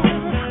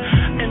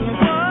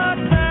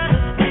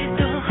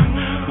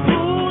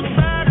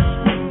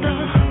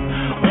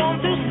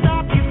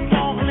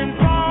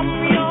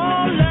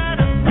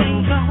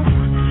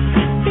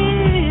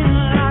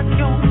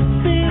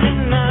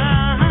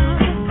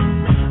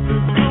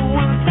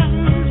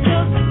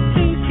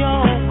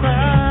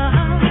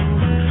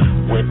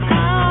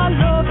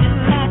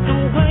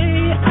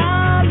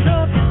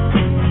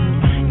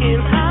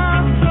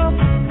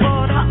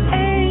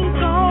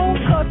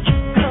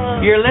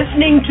 You're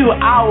listening to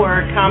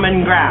Our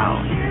Common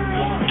Ground.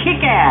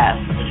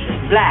 Kick-ass,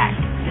 black,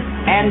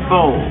 and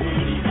bold.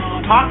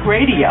 Talk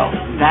radio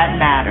that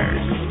matters.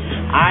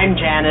 I'm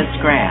Janice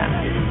Grant,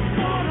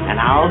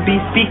 and I'll be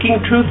speaking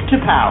truth to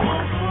power.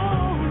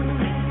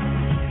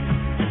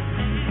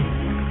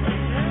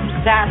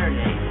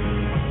 Saturday,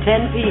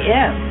 10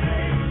 p.m.,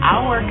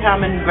 Our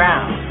Common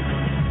Ground.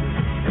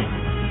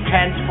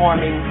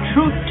 Transforming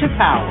truth to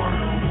power,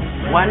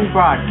 one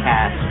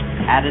broadcast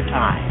at a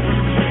time.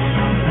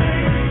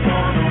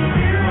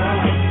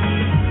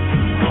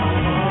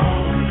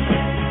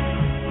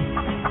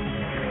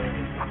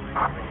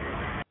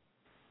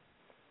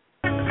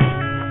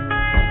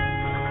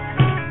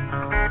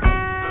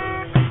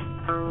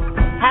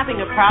 Having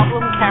a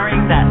problem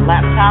carrying that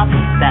laptop,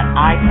 that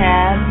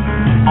iPad,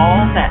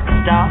 all that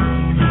stuff?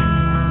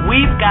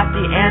 We've got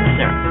the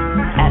answer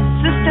at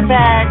Sister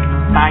Bag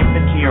by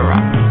Fatira.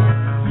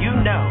 You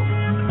know,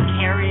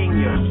 carrying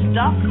your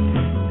stuff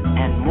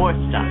and more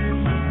stuff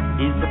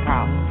is the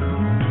problem.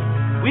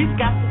 We've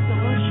got the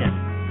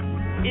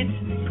solution. It's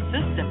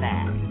Sister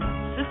Bag.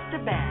 Sister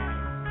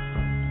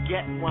Bag.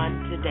 Get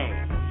one today.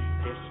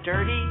 They're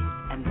sturdy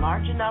and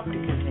large enough to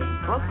contain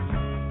books,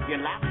 your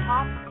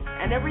laptop,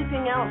 and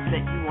everything else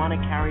that you want to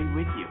carry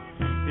with you.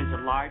 There's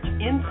a large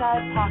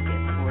inside pocket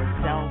for a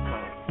cell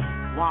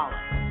phone, wallet,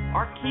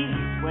 or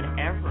keys,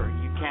 whatever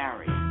you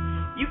carry.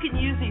 You can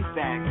use these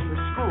bags for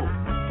school,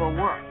 for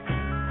work,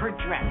 for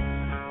dress.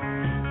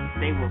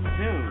 They will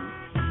soon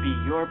be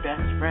your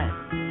best friend.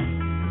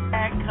 The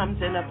bag comes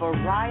in a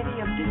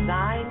variety of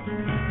designs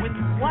with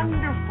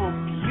wonderful,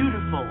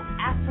 beautiful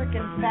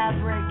African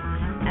fabric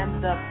and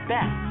the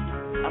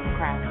best of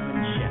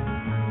craftsmanship.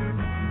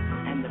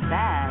 And the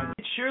bag,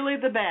 it's surely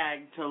the bag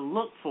to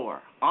look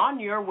for on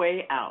your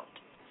way out.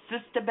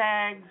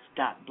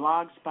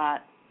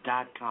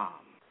 sisterbags.blogspot.com.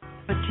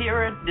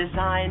 Fatira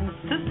designs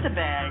sister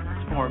bags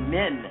for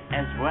men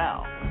as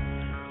well.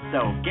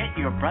 So get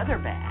your brother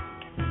bag.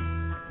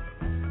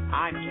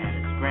 I'm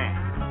Janice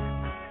Grant,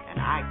 and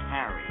I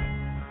carry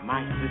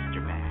my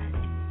sister bag.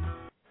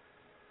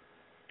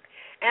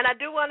 And I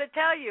do want to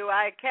tell you,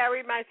 I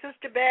carry my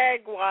sister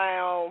bag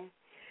while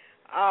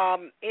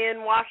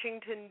in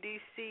Washington,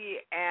 D.C.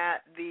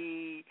 at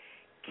the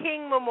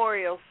King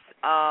Memorial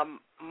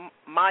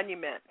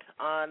Monument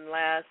on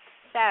last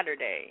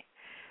Saturday.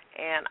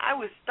 And I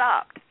was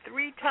stopped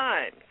 3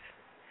 times.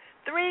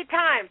 3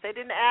 times. They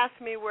didn't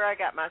ask me where I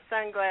got my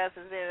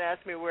sunglasses. They didn't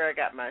ask me where I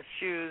got my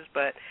shoes.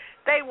 But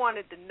they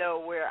wanted to know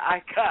where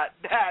I got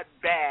that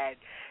bag.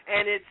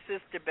 And it's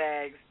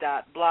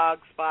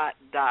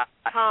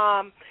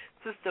sisterbags.blogspot.com.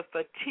 Sister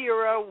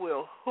Fatira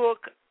will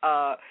hook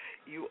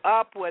you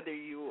up, whether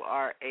you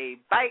are a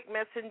bike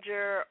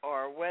messenger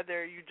or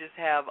whether you just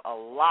have a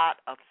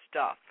lot of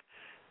stuff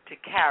to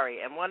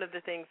carry. And one of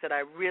the things that I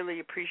really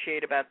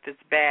appreciate about this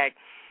bag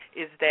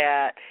is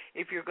that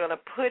if you're going to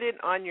put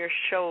it on your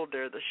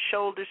shoulder, the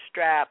shoulder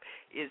strap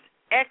is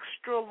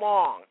extra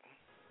long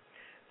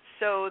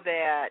so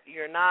that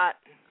you're not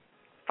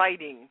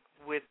fighting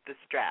with the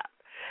strap.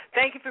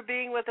 Thank you for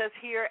being with us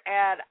here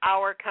at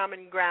Our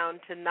Common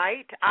Ground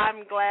tonight.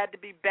 I'm glad to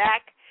be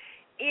back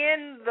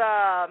in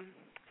the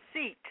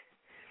seat.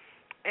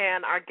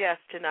 And our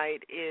guest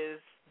tonight is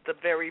the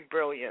very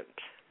brilliant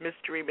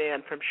mystery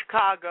man from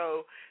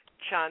Chicago,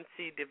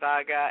 Chauncey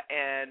deVega.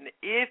 And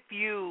if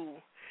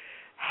you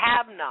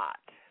have not,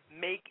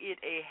 make it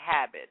a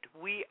habit.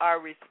 We are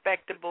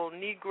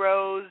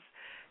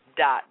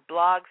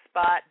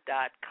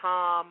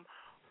respectablenegroes.blogspot.com,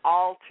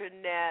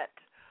 alternate,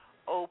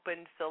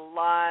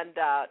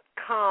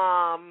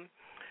 opensalon.com,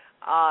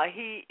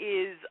 He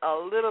is a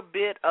little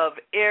bit of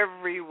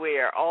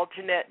everywhere.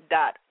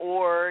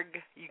 Alternate.org.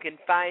 You can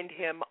find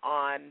him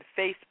on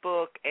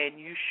Facebook, and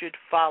you should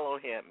follow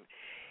him.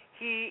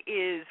 He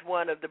is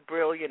one of the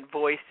brilliant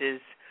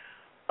voices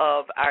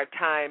of our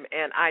time,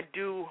 and I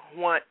do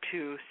want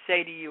to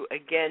say to you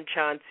again,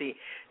 Chauncey,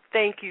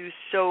 thank you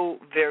so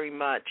very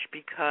much,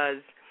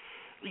 because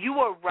you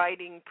are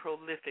writing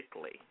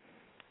prolifically.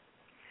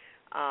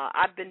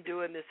 I've been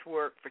doing this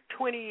work for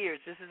 20 years.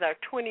 This is our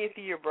 20th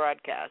year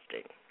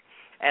broadcasting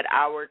at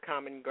Our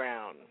Common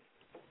Ground.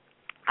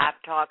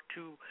 I've talked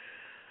to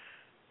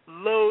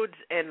loads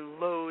and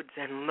loads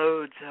and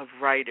loads of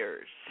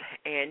writers,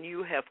 and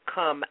you have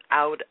come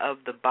out of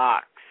the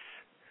box.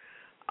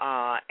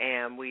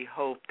 And we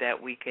hope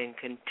that we can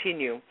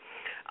continue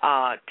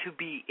to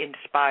be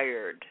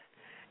inspired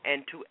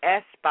and to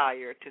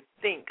aspire to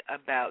think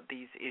about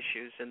these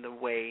issues in the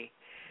way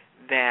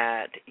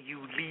that you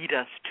lead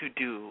us to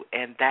do,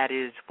 and that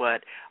is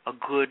what a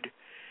good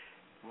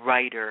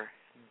writer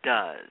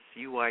does.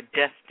 You are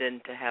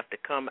destined to have to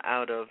come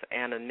out of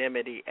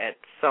anonymity at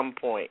some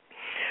point.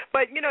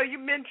 But, you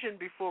mentioned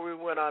before we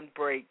went on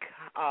break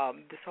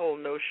this whole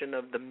notion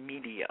of the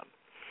media.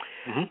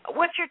 Mm-hmm.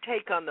 What's your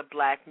take on the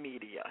black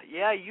media?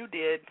 Yeah, you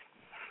did.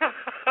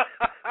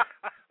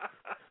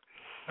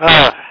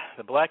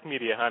 The black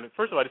media, hon.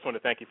 First of all, I just want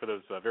to thank you for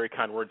those very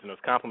kind words and those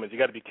compliments. You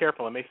got to be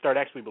careful. I may start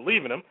actually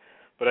believing them,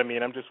 but I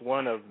mean, I'm just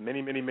one of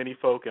many, many, many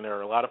folk, and there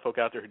are a lot of folk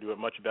out there who do it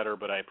much better,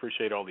 but I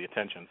appreciate all the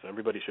attention. So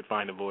everybody should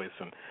find a voice,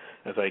 and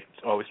as I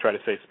always try to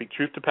say, speak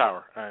truth to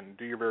power and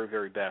do your very,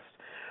 very best.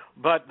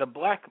 But the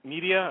black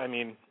media, I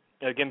mean,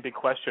 again, big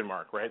question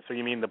mark, right? So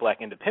you mean the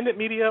black independent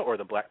media or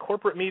the black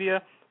corporate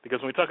media? Because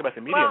when we talk about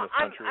the media in this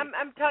country...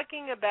 I'm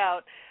talking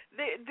about,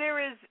 there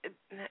is...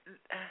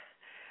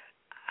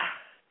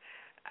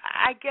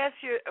 I guess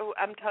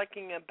I'm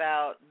talking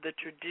about the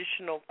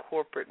traditional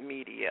corporate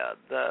media,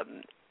 the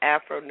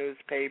Afro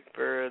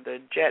newspaper, the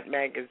Jet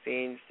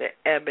magazines, the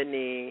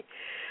Ebony,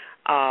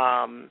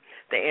 the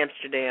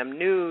Amsterdam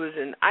News,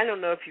 and I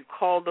don't know if you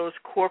call those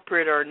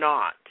corporate or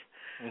not.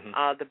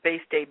 Mm-hmm. The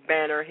Bay State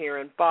Banner here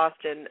in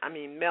Boston. I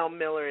mean, Mel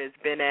Miller has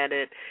been at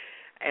it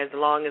as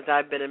long as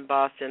I've been in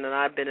Boston, and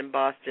I've been in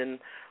Boston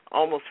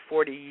almost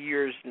 40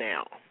 years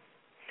now.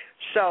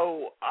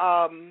 So,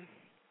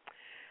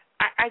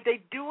 are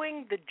they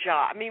doing the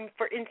job? I mean,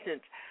 for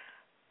instance,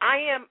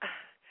 I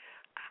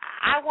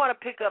want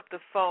to pick up the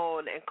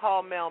phone and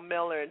call Mel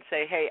Miller and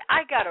say, hey,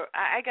 I got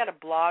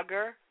a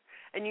blogger,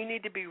 and you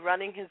need to be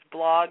running his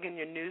blog in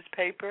your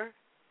newspaper.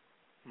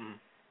 Mm.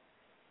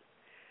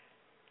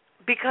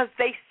 Because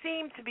they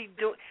seem to be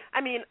doing,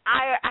 I mean,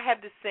 I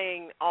have this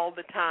saying all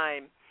the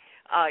time,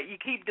 you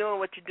keep doing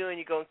what you're doing,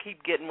 you're going to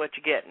keep getting what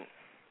you're getting.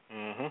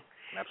 Mm-hmm.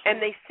 Absolutely.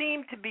 And they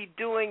seem to be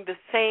doing the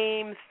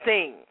same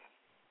thing.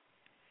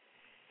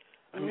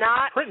 I mean,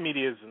 print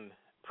media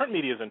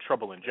is in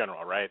trouble in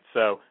general, right?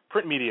 So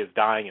print media is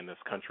dying in this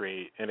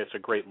country, and it's a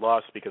great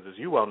loss because, as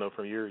you well know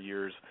from your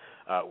years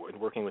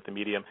working with the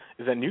medium,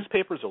 is that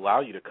newspapers allow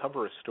you to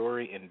cover a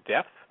story in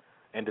depth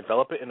and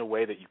develop it in a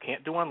way that you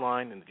can't do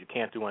online and that you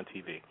can't do on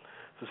TV.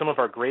 So some of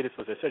our greatest,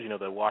 as I said,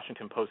 the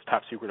Washington Post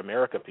Top Secret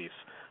America piece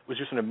was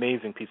just an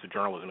amazing piece of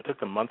journalism. It took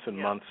them months and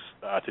months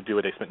to do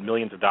it. They spent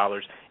millions of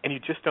dollars, and you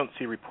just don't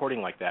see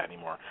reporting like that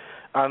anymore.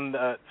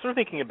 Sort of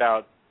thinking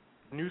about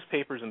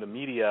newspapers and the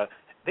media,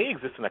 they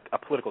exist in a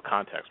political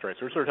context, right?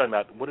 So we're sort of talking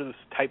about what are the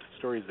types of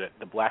stories that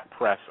the black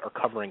press are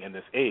covering in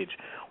this age.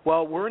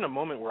 Well, we're in a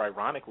moment where,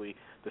 ironically,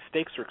 the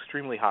stakes are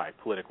extremely high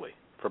politically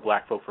for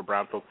black folk, for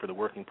brown folk, for the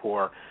working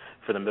poor,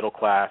 for the middle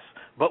class,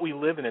 but we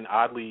live in an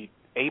oddly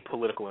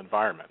apolitical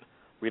environment.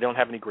 We don't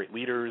have any great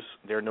leaders.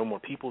 There are no more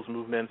people's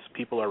movements.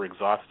 People are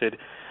exhausted.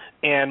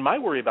 And my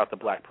worry about the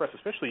black press,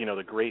 especially,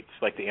 the greats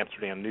like the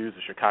Amsterdam News,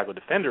 the Chicago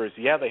Defender, is,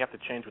 they have to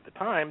change with the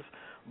times,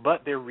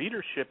 but their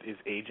readership is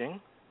aging.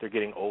 They're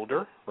getting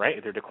older, right?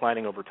 They're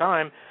declining over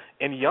time.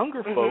 And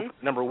younger folk,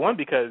 number one,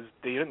 because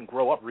they didn't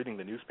grow up reading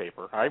the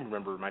newspaper. I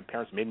remember my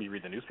parents made me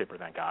read the newspaper,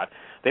 thank God.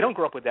 They don't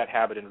grow up with that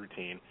habit and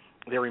routine.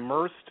 They're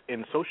immersed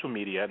in social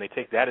media, and they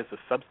take that as a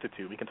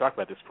substitute. We can talk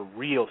about this for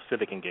real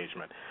civic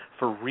engagement,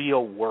 for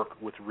real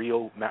work with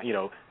real,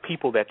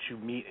 people that you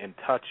meet and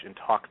touch and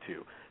talk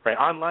to. Right?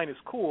 Online is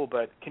cool,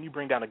 but can you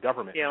bring down a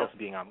government just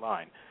being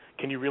online?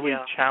 Can you really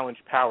challenge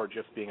power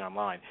just being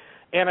online?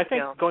 And I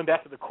think going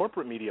back to the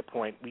corporate media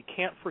point, we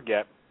can't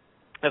forget,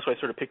 that's why I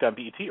sort of picked on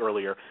BET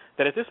earlier,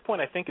 that at this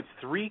point I think it's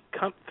three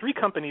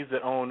companies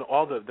that own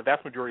all the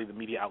vast majority of the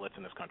media outlets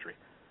in this country.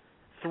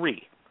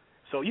 3.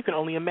 So you can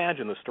only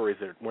imagine the stories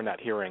that we're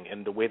not hearing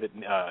and the way that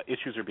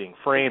issues are being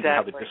framed and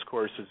how the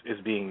discourse is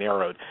being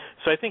narrowed.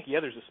 So I think,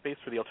 there's a space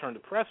for the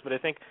alternative press, but I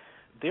think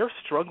they're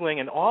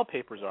struggling, and all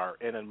papers are,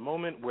 in a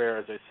moment where,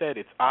 as I said,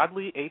 it's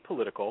oddly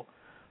apolitical,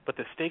 but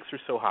the stakes are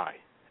so high.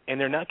 And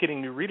they're not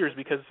getting new readers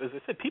because, as I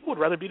said, people would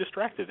rather be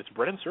distracted. It's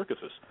bread and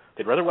circuses.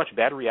 They'd rather watch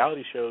bad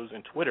reality shows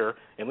and Twitter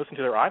and listen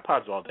to their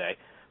iPods all day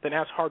then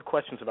ask hard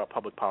questions about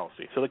public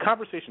policy. So the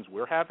conversations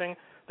we're having,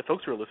 the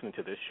folks who are listening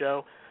to this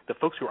show, the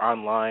folks who are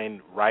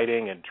online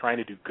writing and trying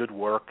to do good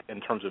work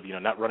in terms of,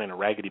 not running a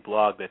raggedy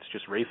blog that's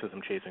just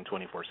racism chasing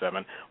 24/7,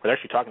 where they're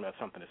actually talking about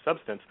something of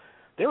substance,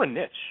 they're a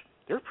niche.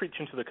 They're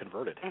preaching to the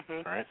converted,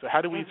 all right? So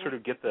how do we sort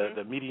of get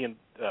the median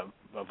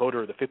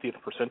voter, the 50th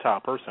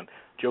percentile person,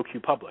 Joe Q.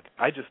 Public?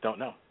 I just don't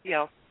know.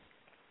 Yeah.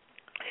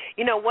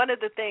 One of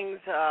the things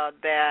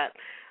that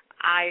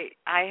I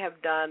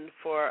have done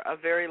for a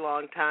very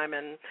long time,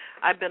 and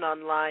I've been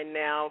online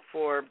now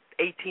for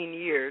 18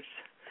 years.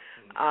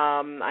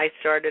 I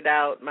started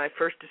out, my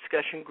first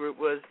discussion group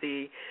was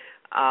the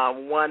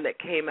one that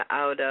came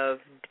out of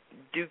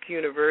Duke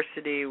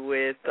University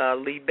with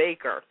Lee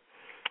Baker,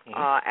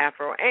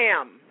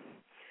 Afro-Am.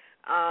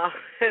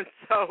 And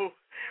so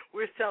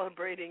we're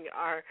celebrating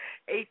our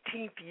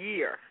 18th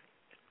year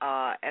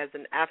as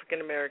an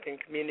African-American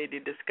community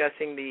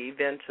discussing the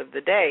events of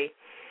the day.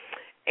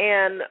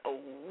 And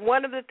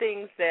one of the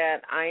things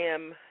that I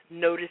am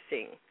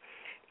noticing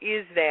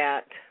is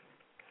that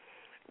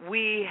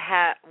we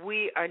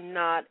are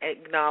not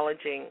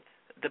acknowledging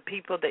the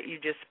people that you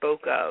just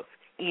spoke of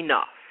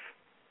enough.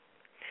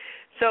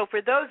 So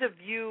for those of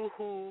you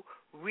who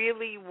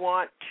really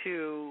want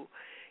to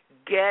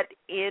get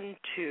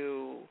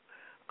into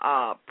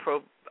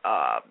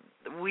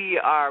We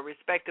Are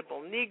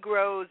Respectable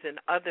Negroes and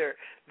other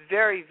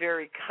very,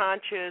 very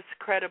conscious,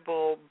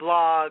 credible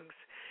blogs,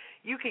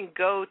 you can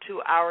go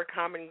to Our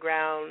Common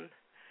Ground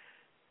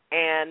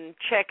and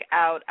check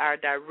out our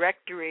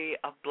directory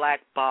of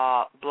black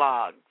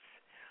blogs,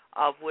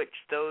 of which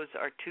those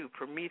are two.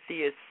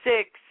 Prometheus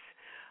 6,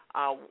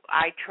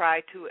 I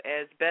try to,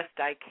 as best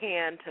I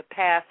can, to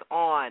pass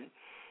on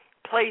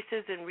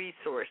places and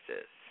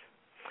resources,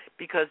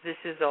 because this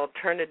is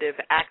alternative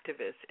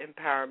activist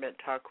empowerment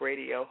talk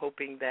radio,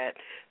 hoping that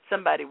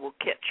somebody will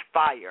catch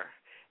fire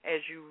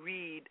as you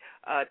read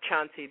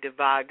Chauncey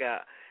deVega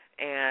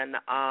and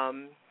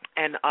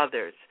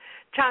others.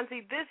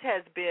 Chauncey, this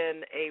has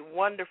been a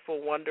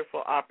wonderful,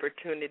 wonderful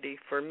opportunity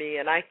for me,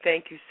 and I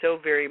thank you so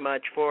very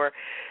much for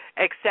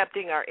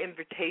accepting our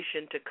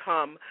invitation to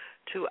come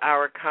to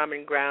Our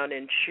Common Ground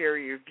and share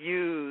your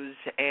views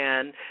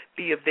and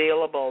be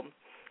available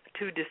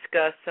to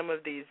discuss some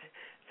of these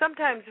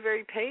sometimes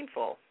very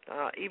painful,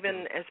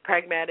 even as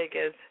pragmatic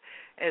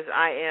as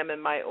I am in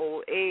my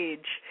old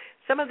age,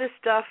 some of this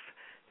stuff,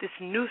 this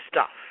new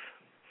stuff,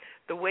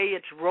 the way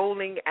it's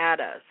rolling at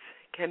us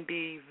can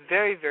be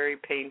very, very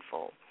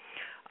painful.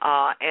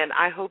 And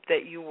I hope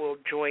that you will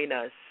join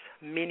us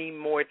many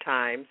more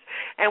times.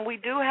 And we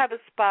do have a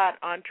spot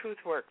on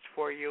TruthWorks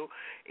for you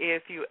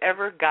if you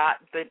ever got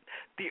the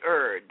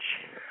urge.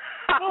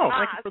 Oh,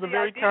 thank you for the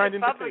very kind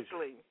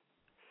invitation.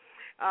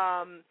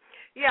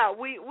 Yeah,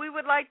 we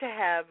would like to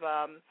have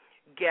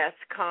guests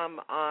come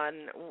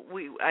on.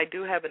 I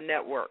do have a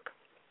network,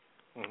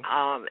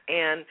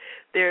 and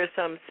there are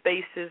some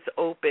spaces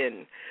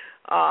open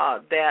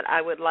that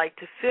I would like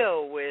to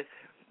fill with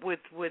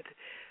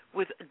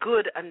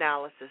good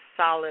analysis,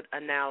 solid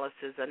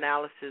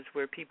analysis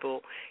where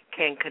people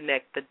can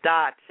connect the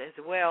dots as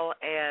well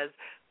as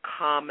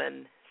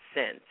common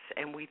sense.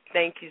 And we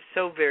thank you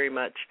so very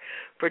much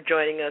for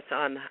joining us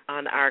on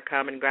Our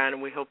Common Ground,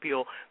 and we hope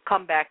you'll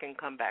come back soon.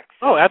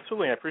 Oh,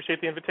 absolutely. I appreciate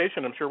the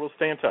invitation. I'm sure we'll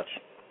stay in touch.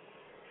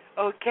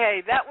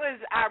 Okay, that was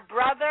our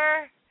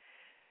brother,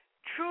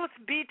 Truth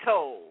Be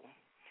Told,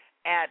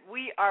 at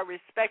We Are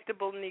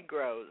Respectable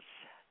Negroes,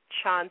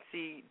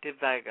 Chauncey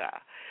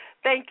deVega.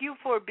 Thank you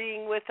for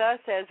being with us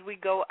as we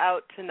go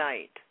out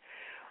tonight.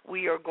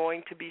 We are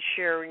going to be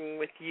sharing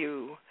with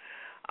you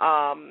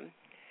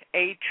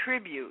a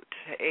tribute,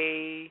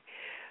 a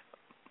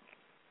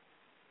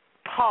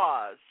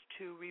pause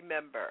to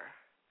remember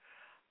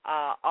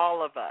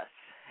all of us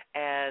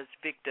as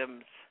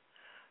victims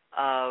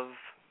of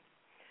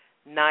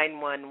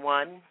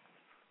 911,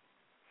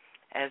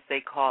 as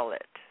they call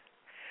it.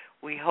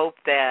 We hope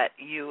that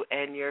you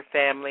and your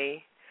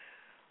family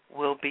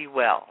will be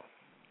well.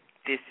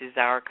 This is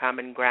Our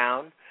Common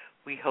Ground.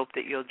 We hope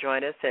that you'll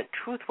join us at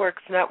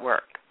TruthWorks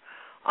Network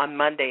on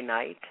Monday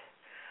night,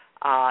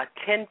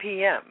 10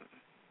 p.m.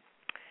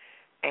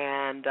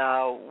 And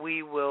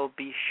we will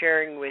be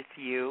sharing with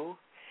you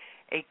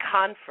a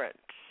conference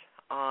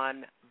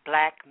on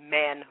black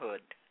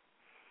manhood.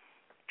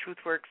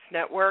 TruthWorks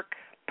Network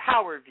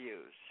Power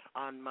Views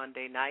on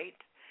Monday night.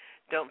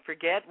 Don't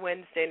forget,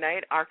 Wednesday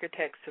night,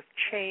 Architects of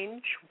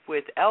Change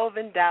with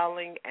Elvin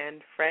Dowling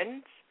and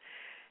friends.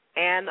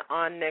 And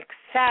on next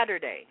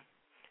Saturday,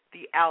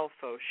 the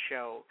Alpha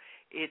Show.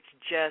 It's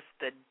just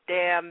the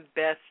damn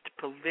best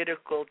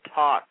political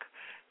talk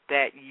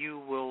that you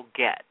will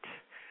get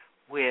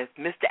with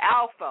Mr.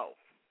 Alpha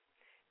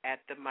at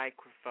the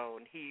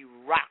microphone. He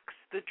rocks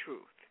the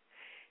truth.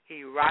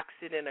 He rocks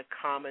it in a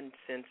common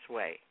sense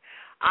way.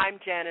 I'm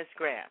Janice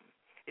Graham.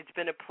 It's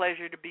been a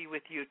pleasure to be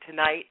with you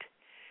tonight,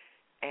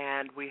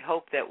 and we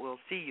hope that we'll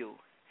see you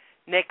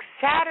next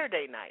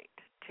Saturday night,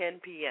 10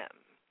 p.m.,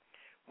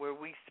 where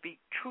we speak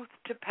truth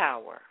to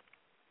power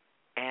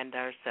and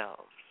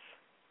ourselves.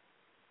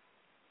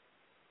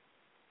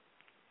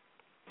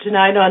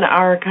 Tonight on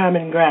Our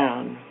Common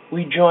Ground,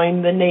 we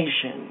join the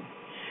nation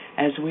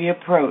as we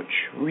approach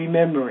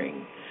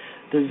remembering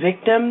the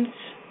victims,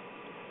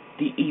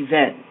 the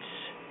events,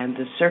 and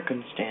the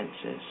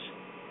circumstances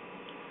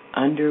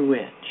under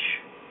which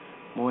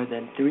more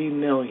than 3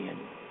 million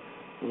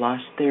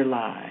lost their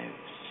lives,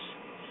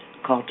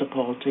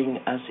 catapulting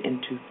us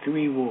into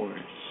 3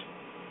 wars.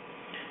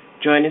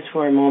 Join us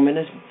for a moment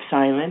of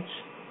silence,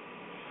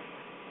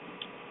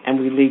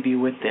 and we leave you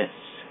with this.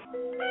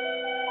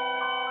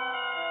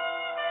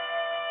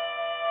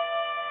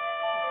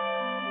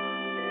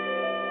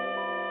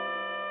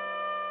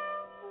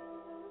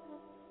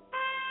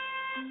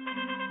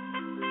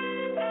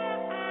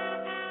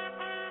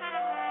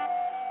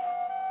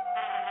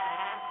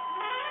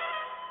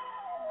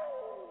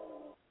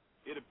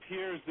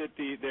 That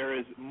there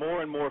is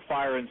more and more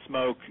fire and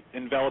smoke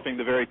enveloping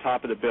the very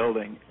top of the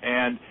building,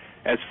 and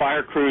as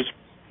fire crews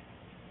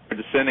are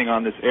descending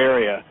on this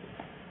area,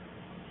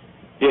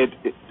 it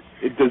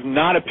does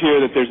not appear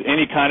that there's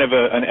any kind of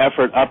an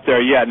effort up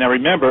there yet. Now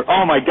remember,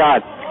 oh my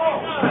God.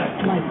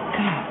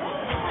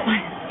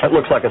 That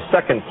looks like a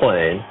second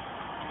plane.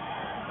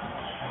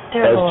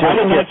 I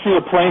did not see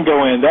a plane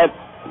go in.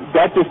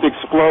 That just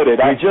exploded.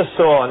 We just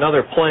saw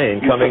another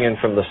plane coming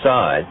in from the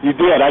side. You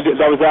did.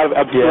 That was out of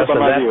my view. Yes, and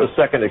that's the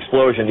second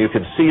explosion. You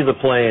could see the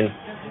plane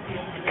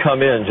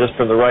come in just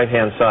from the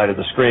right-hand side of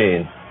the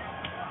screen.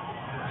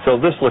 So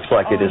this looks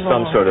like it is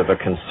some sort of a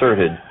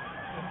concerted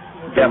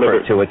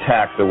effort to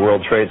attack the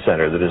World Trade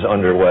Center that is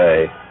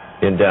underway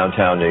in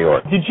downtown New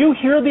York. Did you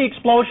hear the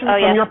explosion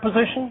from your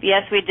position?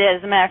 Yes, we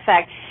did. As a matter of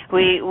fact,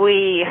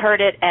 we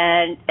heard it,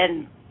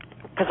 and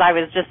because I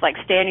was just like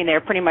standing there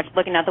pretty much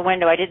looking out the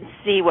window. I didn't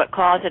see what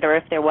caused it or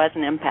if there was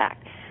an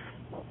impact.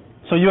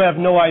 So you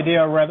have no idea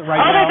right now?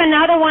 Oh, there's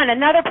another one.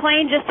 Another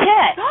plane just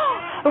hit.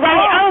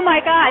 Right. Oh, my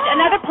gosh.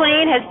 Another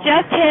plane has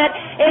just hit.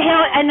 It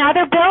hit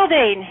another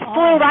building.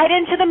 Flew right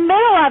into the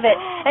middle of it.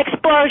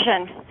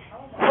 Explosion.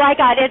 My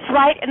God, it's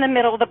right in the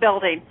middle of the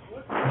building.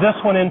 This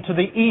one into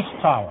the East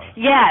Tower?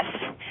 Yes.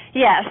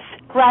 Yes.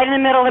 Right in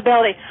the middle of the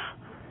building.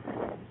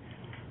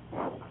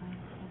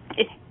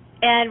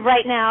 And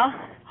right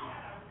now...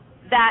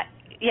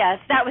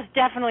 that was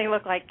definitely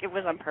looked like it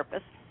was on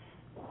purpose.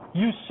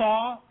 You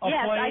saw a plane?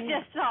 Yes, I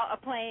just saw a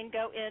plane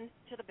go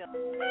into the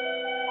building.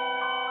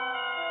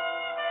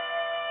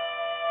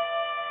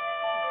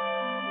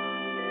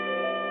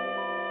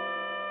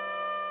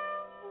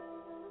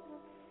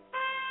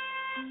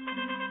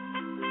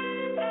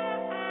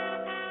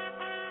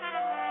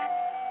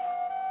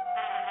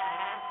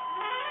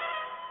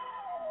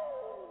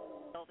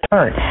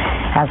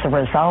 As a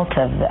result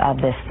of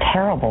this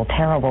terrible,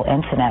 terrible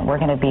incident. We're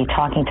going to be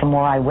talking to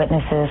more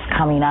eyewitnesses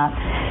coming up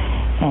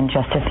in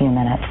just a few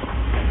minutes.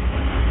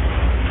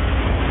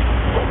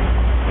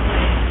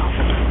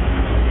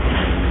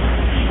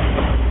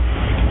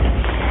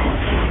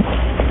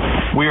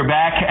 We are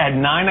back at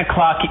 9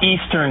 o'clock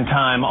Eastern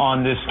time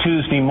on this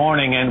Tuesday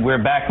morning, and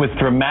we're back with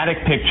dramatic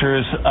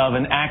pictures of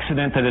an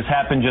accident that has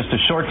happened just a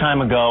short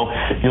time ago.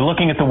 You're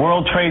looking at the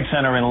World Trade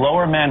Center in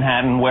Lower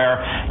Manhattan,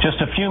 where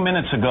just a few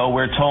minutes ago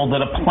we're told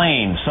that a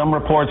plane, some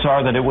reports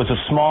are that it was a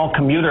small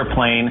commuter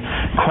plane,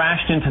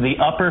 crashed into the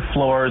upper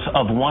floors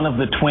of one of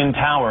the Twin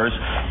Towers.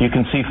 You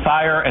can see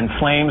fire and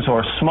flames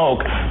or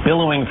smoke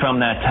billowing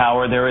from that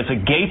tower. There is a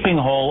gaping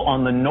hole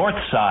on the north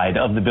side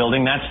of the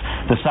building. That's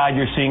the side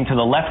you're seeing to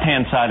the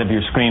left-hand side of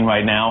your screen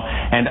right now,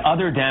 and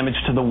other damage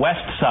to the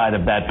west side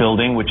of that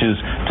building, which is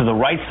to the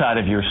right side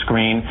of your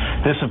screen.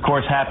 This, of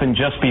course, happened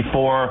just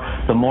before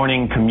the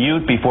morning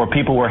commute, before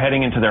people were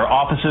heading into their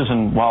offices,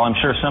 and while I'm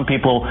sure some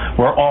people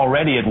were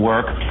already at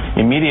work,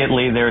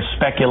 immediately there's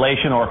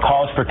speculation or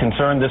cause for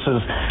concern. This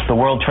is the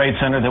World Trade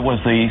Center that was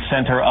the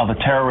center of a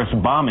terrorist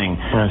bombing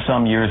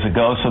some years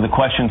ago, so the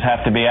questions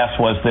have to be asked,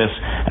 was this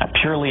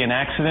purely an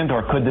accident,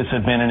 or could this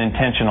have been an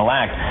intentional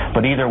act?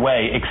 But either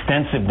way,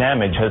 extensive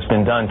damage has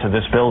been done to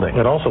this building.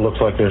 It also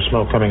looks like there's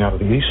smoke coming out of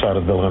the east side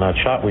of the building. That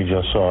shot we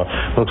just saw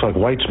looks like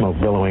white smoke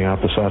billowing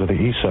out the side of the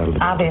east side of the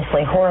building.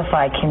 Obviously,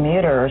 horrified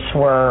commuters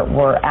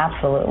were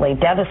absolutely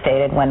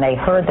devastated when they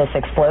heard this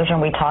explosion.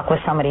 We talked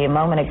with somebody a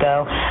moment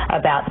ago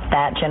about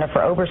that,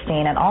 Jennifer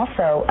Oberstein, and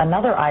also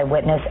another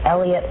eyewitness,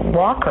 Elliot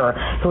Walker,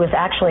 who is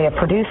actually a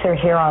producer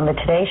here on the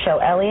Today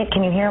Show. Elliot,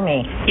 can you hear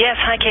me? Yes,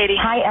 hi, Katie.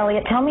 Hi,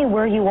 Elliot. Tell me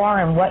where you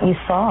are and what you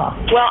saw.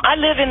 Well, I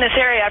live in this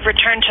area. I've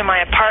returned to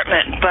my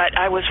apartment, but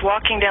I was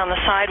walking down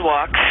the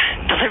sidewalk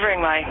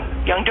delivering my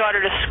young daughter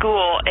to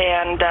school,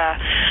 and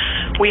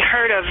we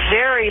heard a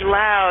very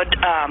loud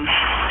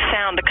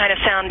sound, the kind of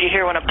sound you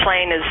hear when a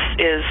plane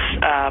is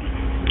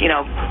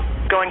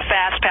going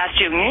fast past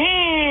you,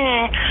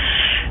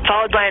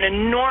 followed by an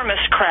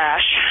enormous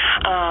crash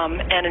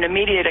and an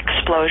immediate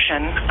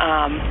explosion.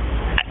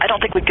 I don't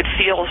think we could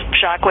feel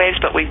shock waves,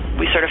 but we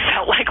sort of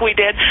felt like we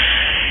did.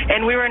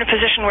 And we were in a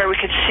position where we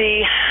could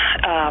see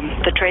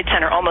the Trade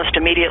Center almost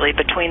immediately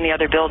between the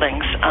other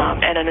buildings.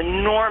 And an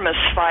enormous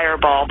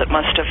fireball that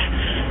must have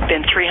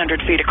been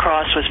 300 feet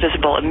across was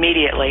visible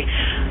immediately.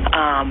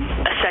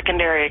 A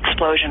secondary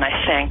explosion, I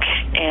think,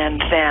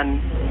 and then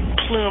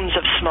plumes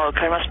of smoke.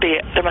 There must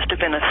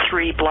have been a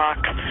 3-block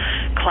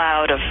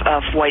cloud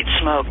of white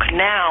smoke.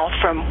 Now,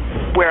 from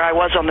where I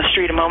was on the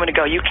street a moment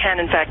ago, you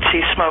can in fact see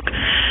smoke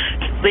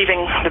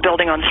leaving the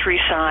building on 3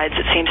 sides.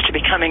 It seems to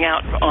be coming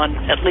out on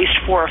at least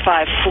 4 or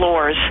 5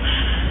 floors.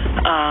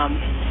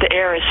 The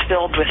air is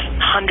filled with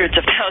hundreds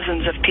of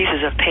thousands of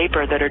pieces of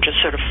paper that are just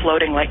sort of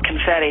floating like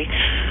confetti.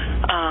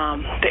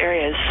 The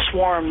area is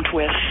swarmed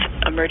with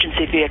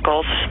emergency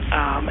vehicles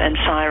and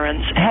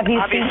sirens.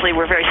 Obviously,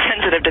 we're very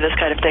sensitive to this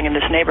kind of thing in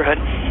this neighborhood.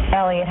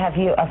 Elliot, have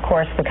you, of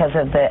course, because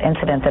of the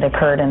incident that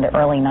occurred in the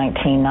early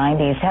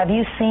 1990s, have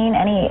you seen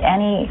any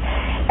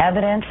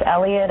evidence,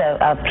 Elliot,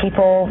 of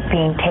people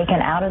being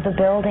taken out of the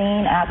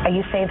building?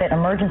 You say that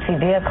emergency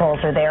vehicles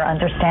are there,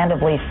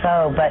 understandably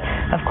so, but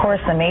of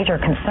course the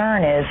major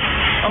concern is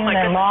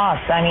human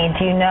loss. I mean,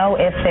 do you know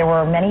if there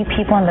were many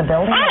people in the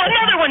building? Oh,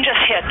 another one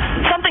just hit.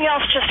 Something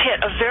else just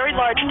hit. A very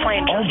large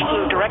plane just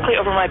flew directly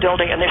over my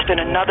building, and there's been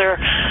another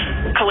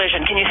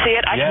collision. Can you see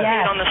it? I can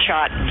see it on the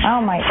shot.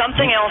 Oh my!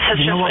 Something else has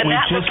just. And We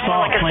that just looks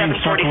saw like a plane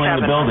circling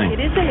the building.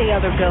 It is in the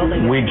other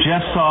building. We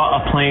just saw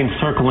a plane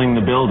circling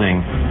the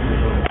building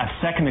a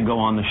second ago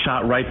on the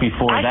shot right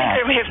before I that.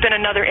 think there may have been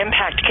another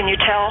impact. Can you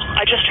tell?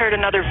 I just heard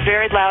another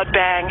very loud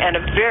bang, and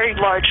a very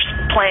large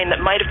plane that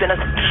might have been a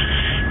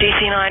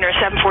DC-9 or a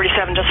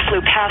 747 just flew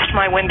past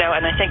my window,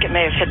 and I think it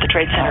may have hit the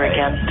Trade Center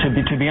again.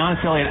 To be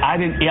honest, Elliot, I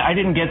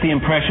didn't get the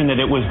impression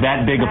that it was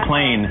that big a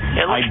plane.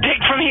 It looks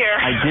big from here.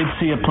 I did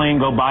see a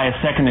plane go by a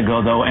second ago,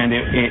 though, and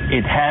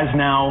it has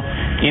now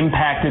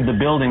impacted the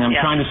building. I'm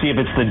trying to see if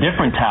it's the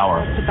different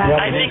tower.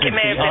 I think it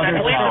may have been. I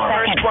believe the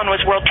first one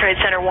was World Trade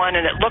Center 1,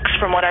 and it looks,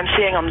 from what I'm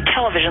seeing on the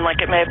television,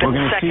 like it may have been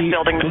the second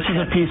building. This is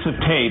a piece of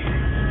tape,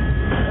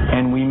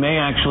 and we may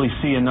actually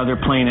see another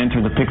plane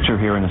enter the picture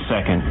here in a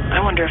second. I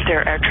wonder if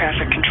there are air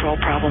traffic control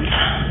problems.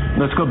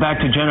 Let's go back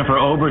to Jennifer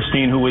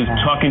Oberstein, who was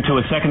talking to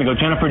a second ago.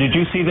 Jennifer, did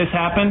you see this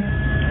happen?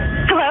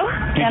 Hello?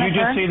 Did you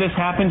just see this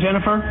happen,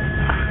 Jennifer?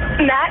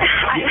 Matt,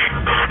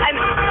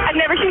 I've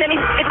never seen any.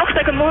 It looks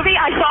like a movie.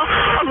 I saw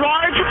a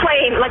large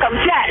plane, like a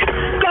jet,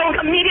 going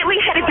immediately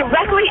headed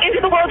directly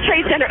into the World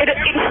Trade Center. It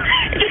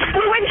just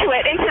flew into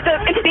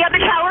the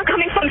other tower,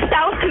 coming from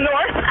south to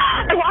north.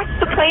 I watched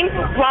the plane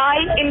fly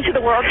into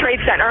the World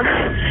Trade Center.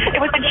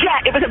 It was a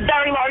jet. It was a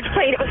very large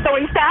plane. It was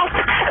going south.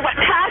 It went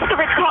past the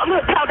Ritz-Carlton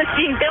Hotel that's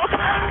being built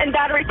in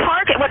Battery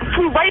Park. It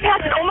flew right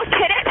past it, almost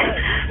hit it,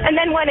 and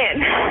then went in.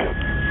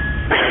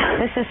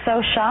 This is so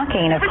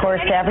shocking, of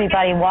course, to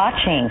everybody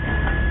watching.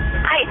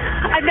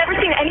 I've never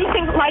seen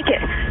anything like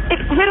it.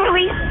 It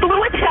literally flew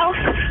itself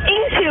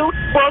into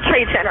World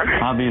Trade Center.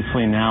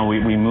 Obviously, now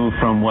we move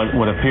from what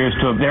appears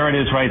to have... There it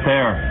is right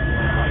there.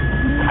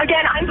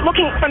 Again, I'm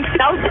looking from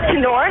south to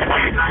north,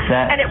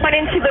 and it went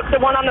into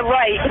the one on the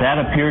right.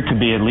 That appeared to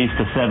be at least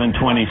a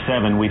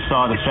 727. We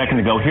saw it a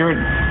second ago.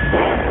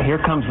 Here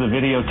comes the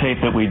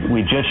videotape that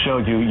we just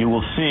showed you. You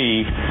will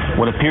see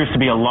what appears to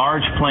be a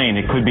large plane.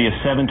 It could be a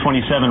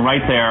 727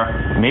 right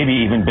there, maybe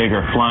even bigger,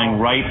 flying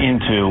right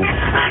into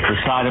the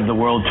side of the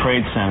World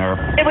Trade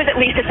Center. It was at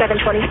least a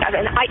 727.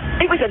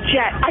 It was a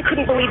jet. I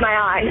couldn't believe my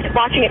eyes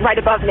watching it right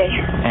above me.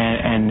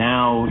 And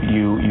now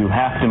you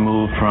have to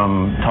move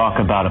from talk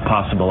about a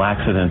possible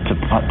accident to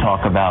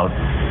talk about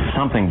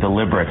something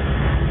deliberate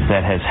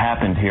that has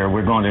happened here.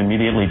 We're going to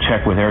immediately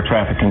check with air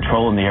traffic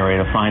control in the area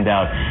to find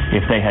out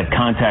if they had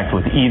contact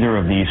with either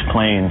of these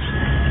planes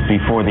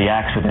before the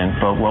accident,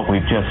 but what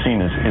we've just seen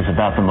is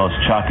about the most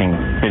shocking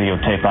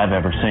videotape I've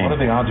ever seen. What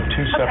are the odds of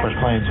two separate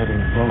planes hitting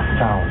both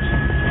towers?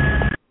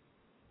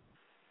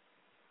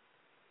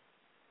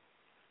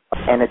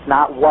 And it's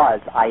not was.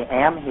 I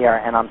am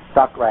here, and I'm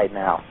stuck right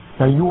now.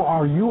 Now,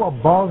 are you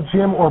above,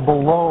 Jim, or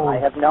below? I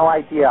have no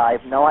idea. I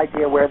have no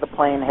idea where the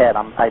plane hit.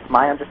 It's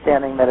my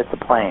understanding that it's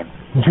a plane.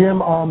 Jim,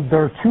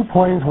 there are two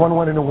planes. One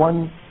went into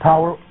one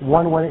tower.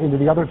 One went into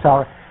the other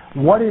tower.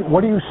 What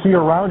do you see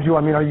around you?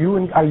 I mean, are you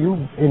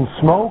in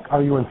smoke?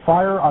 Are you in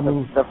fire? I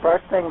mean, the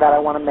first thing that I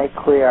want to make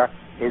clear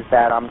is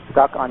that I'm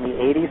stuck on the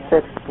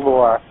 86th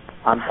floor.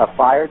 A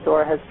fire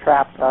door has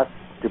trapped us.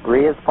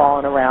 Debris has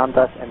fallen around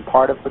us, and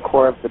part of the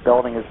core of the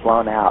building is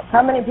blown out.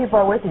 How many people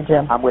are with you,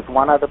 Jim? I'm with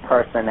one other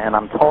person, and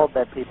I'm told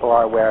that people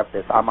are aware of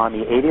this. I'm on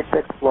the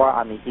 86th floor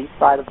on the east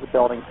side of the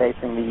building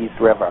facing the East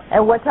River.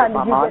 And what time did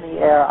you get... I'm on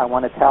the air. I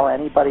want to tell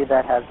anybody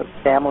that has a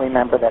family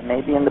member that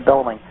may be in the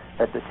building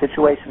that the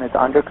situation is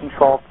under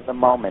control for the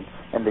moment,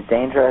 and the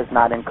danger has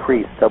not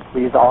increased. So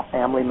please, all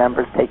family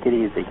members, take it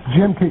easy.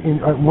 Jim,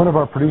 one of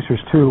our producers,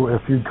 too, if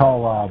you'd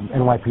call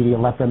NYPD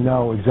and let them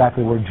know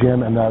exactly where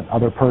Jim and that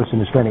other person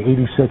is standing,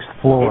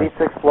 86th floor.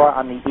 86th floor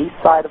on the east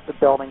side of the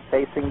building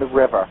facing the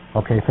river.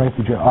 Okay, thank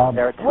you, Jim.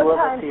 There are two of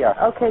us here.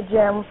 Okay,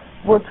 Jim.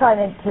 We're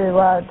trying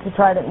to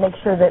try to make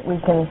sure that we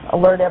can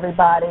alert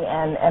everybody,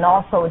 and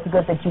also it's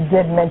good that you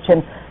did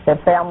mention that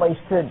families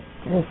should,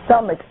 to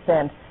some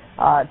extent,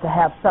 to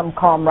have some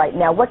calm right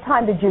now. What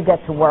time did you get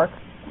to work?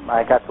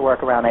 I got to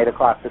work around 8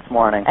 o'clock this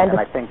morning, and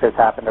I think this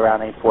happened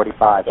around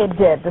 8:45. It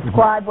did.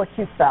 Describe what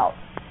you felt.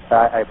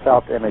 I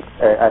felt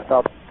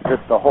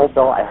just the whole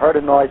building. I heard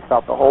a noise,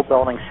 felt the whole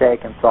building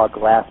shake, and saw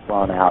glass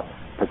blown out.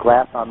 the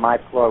glass on my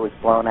floor was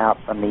blown out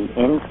from the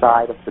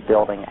inside of the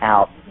building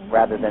out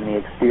rather than the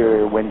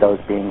exterior windows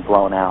being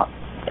blown out.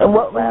 The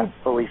glass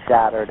fully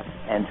shattered,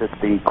 and just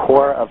the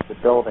core of the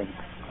building,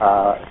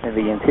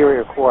 the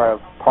interior core of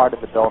part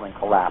of the building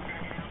collapsed.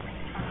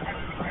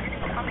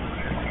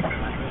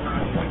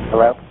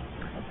 Hello?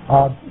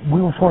 We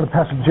just want to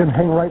pass it. Jim,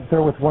 hang right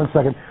there with 1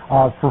 second.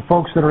 For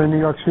folks that are in New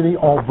York City,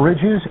 all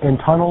bridges and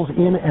tunnels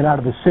in and out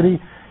of the city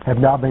have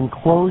now been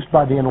closed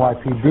by the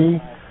NYPD.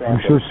 I'm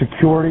sure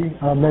security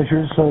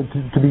measures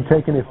to be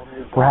taken if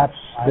perhaps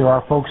there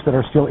are folks that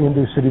are still in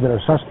the city that are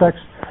suspects.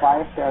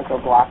 Fire stairs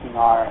are blocking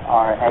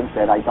our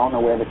exit. I don't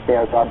know where the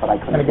stairs are, but I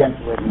couldn't get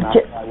to it enough.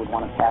 I would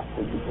want to pass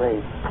the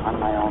debris on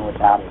my own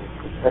without it.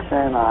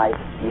 Trisha and I,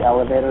 the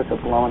elevators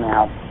are blown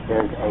out.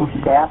 There's a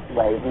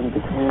shaftway in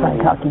between.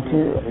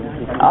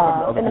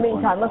 In the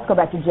meantime, let's go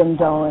back to Jim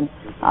Dolan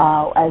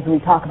as we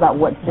talk about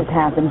what just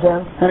happened.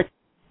 Jim?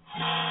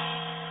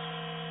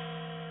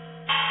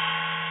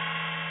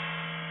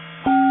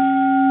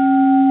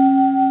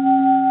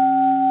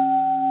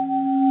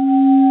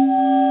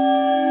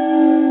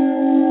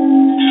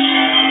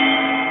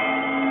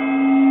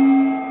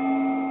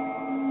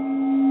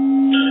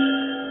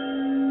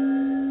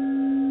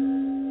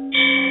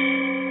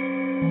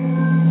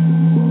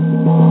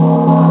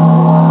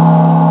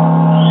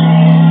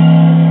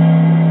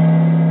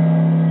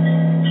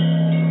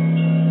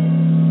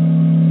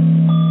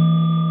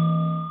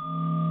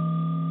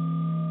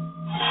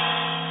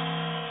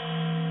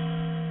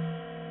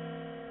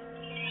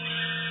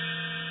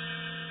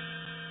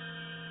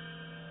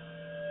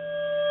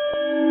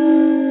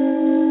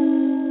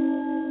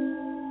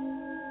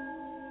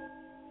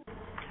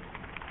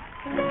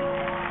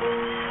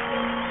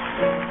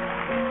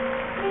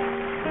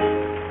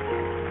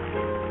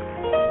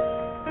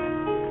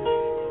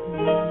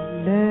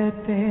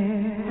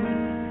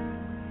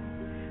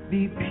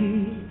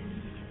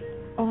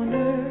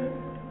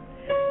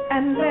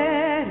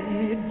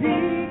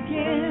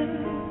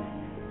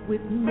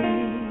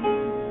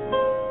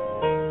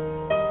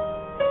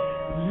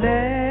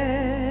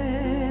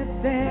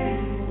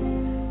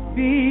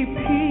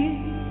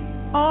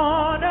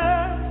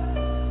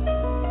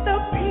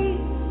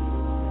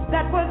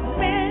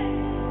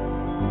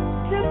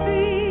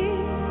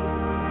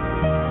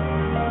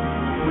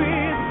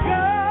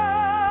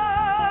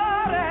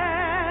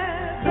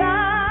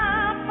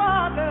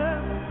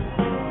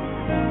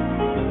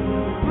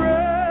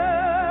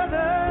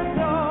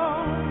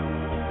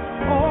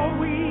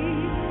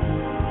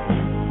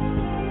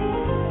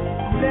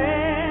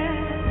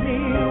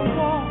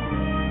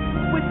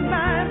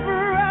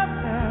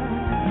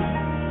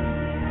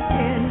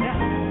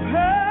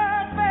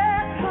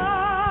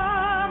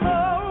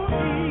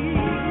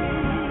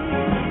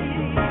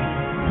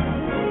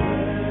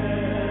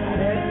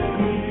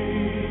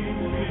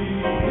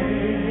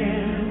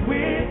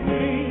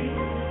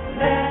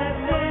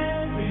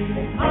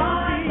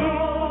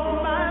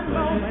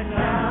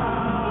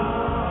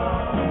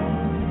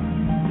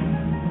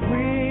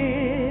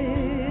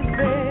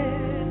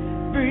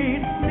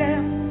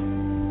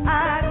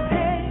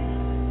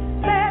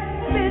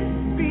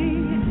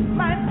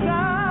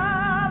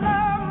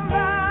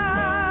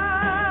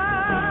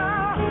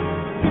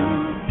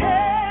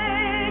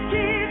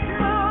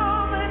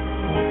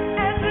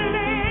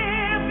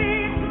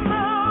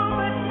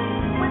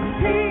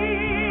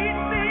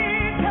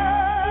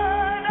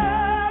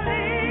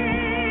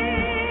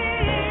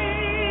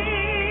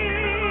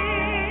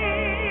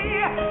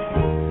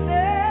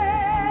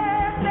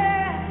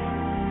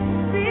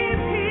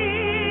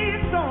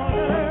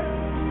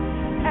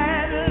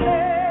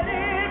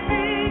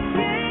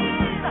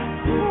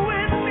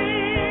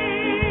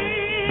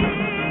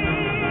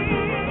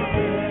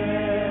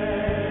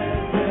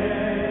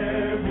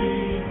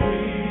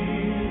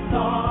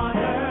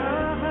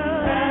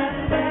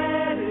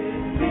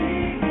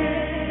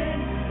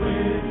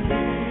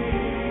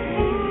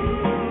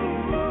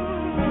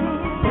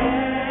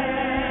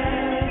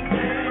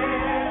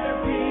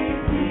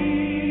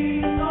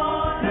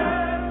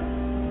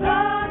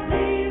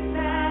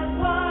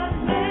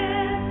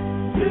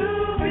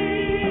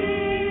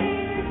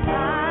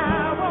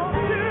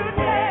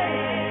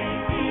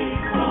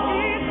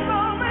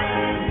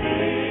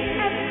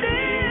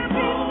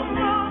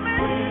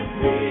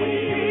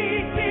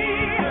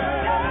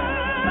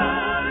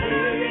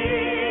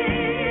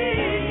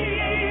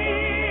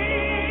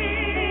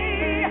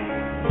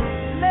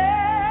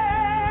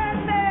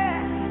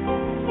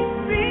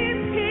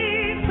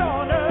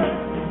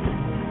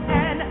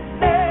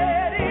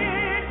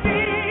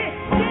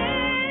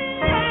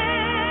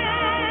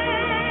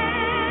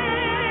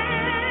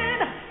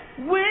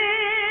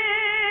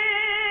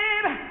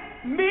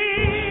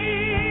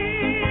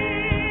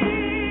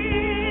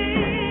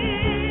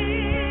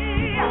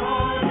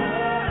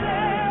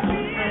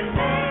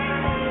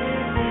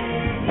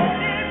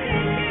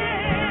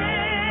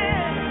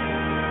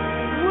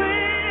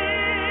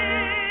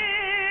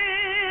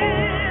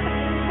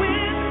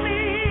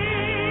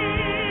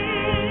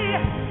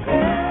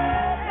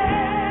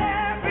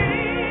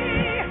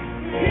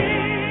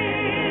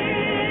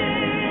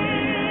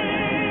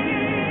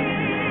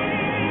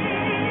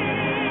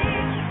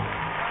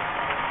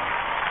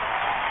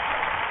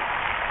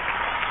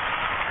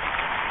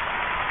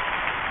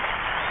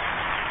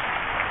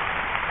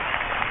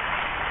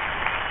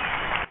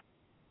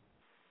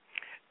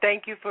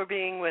 Thank you for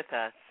being with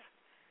us.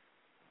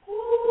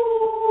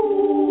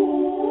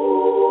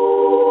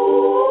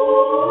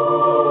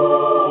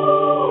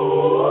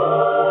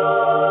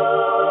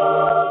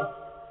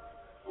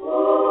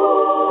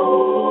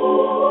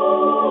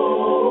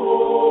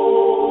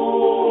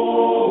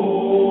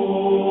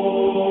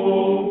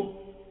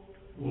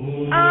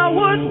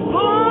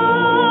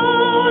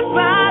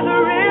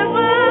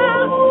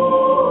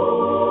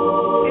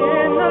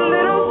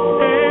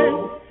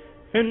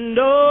 And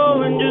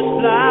oh, and just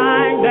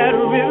like that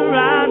river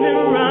I've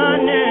been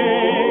running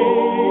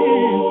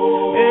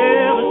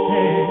ever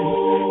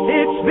since.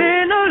 It's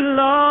been a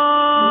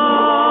long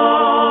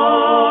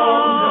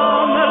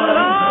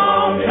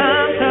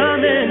time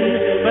coming,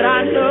 but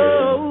I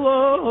know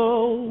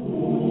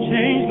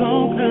change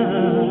gon'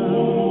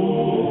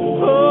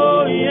 come.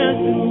 Oh, yes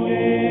it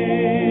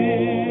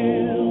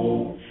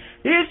will.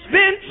 It's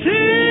been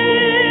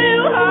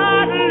too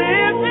hard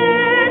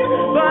living,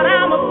 but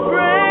I'm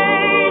afraid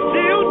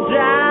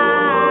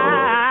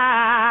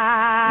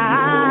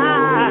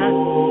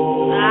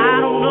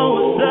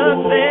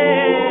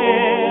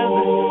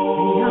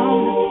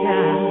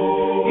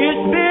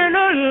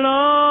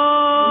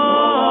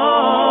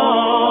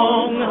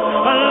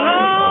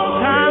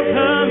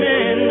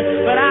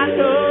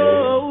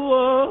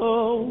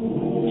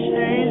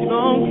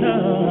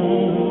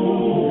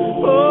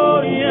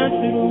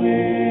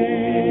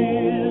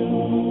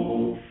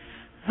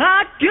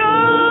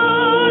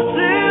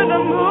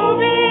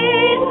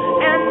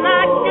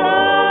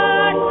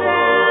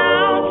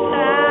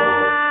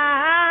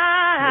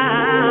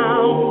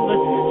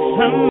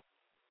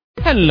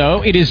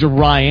Hello, it is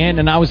Ryan,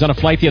 and I was on a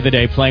flight the other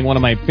day playing one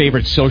of my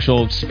favorite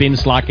social spin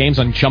slot games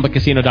on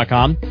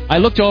ChumbaCasino.com. I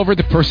looked over at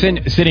the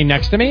person sitting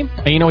next to me,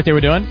 and you know what they were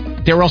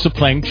doing? They were also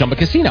playing Chumba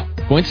Casino.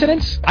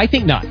 Coincidence? I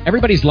think not.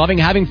 Everybody's loving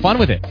having fun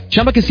with it.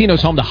 Chumba Casino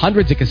is home to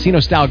hundreds of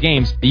casino-style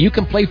games that you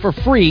can play for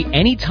free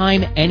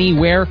anytime,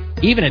 anywhere,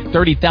 even at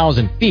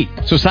 30,000 feet.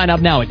 So sign up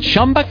now at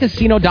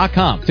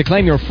ChumbaCasino.com to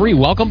claim your free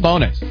welcome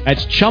bonus.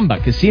 That's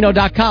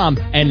ChumbaCasino.com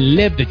and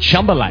live the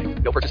Chumba life.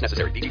 No purchase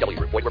necessary. VGW.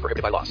 Void where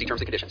prohibited by law. See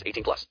terms and conditions.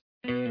 18+.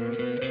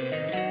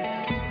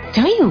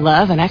 Don't you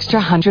love an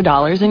extra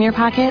 $100 in your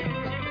pocket?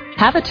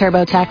 Have a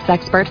TurboTax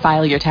expert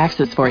file your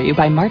taxes for you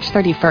by March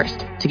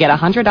 31st to get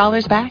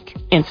 $100 back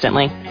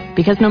instantly.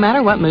 Because no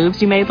matter what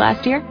moves you made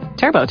last year,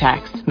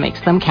 TurboTax makes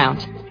them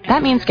count.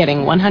 That means getting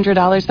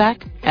 $100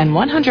 back and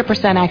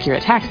 100%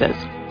 accurate taxes,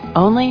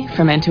 only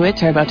from Intuit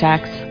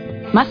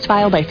TurboTax. Must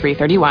file by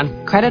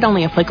 3/31. Credit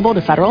only applicable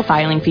to federal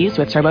filing fees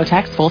with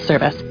TurboTax full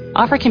service.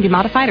 Offer can be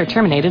modified or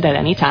terminated at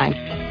any time.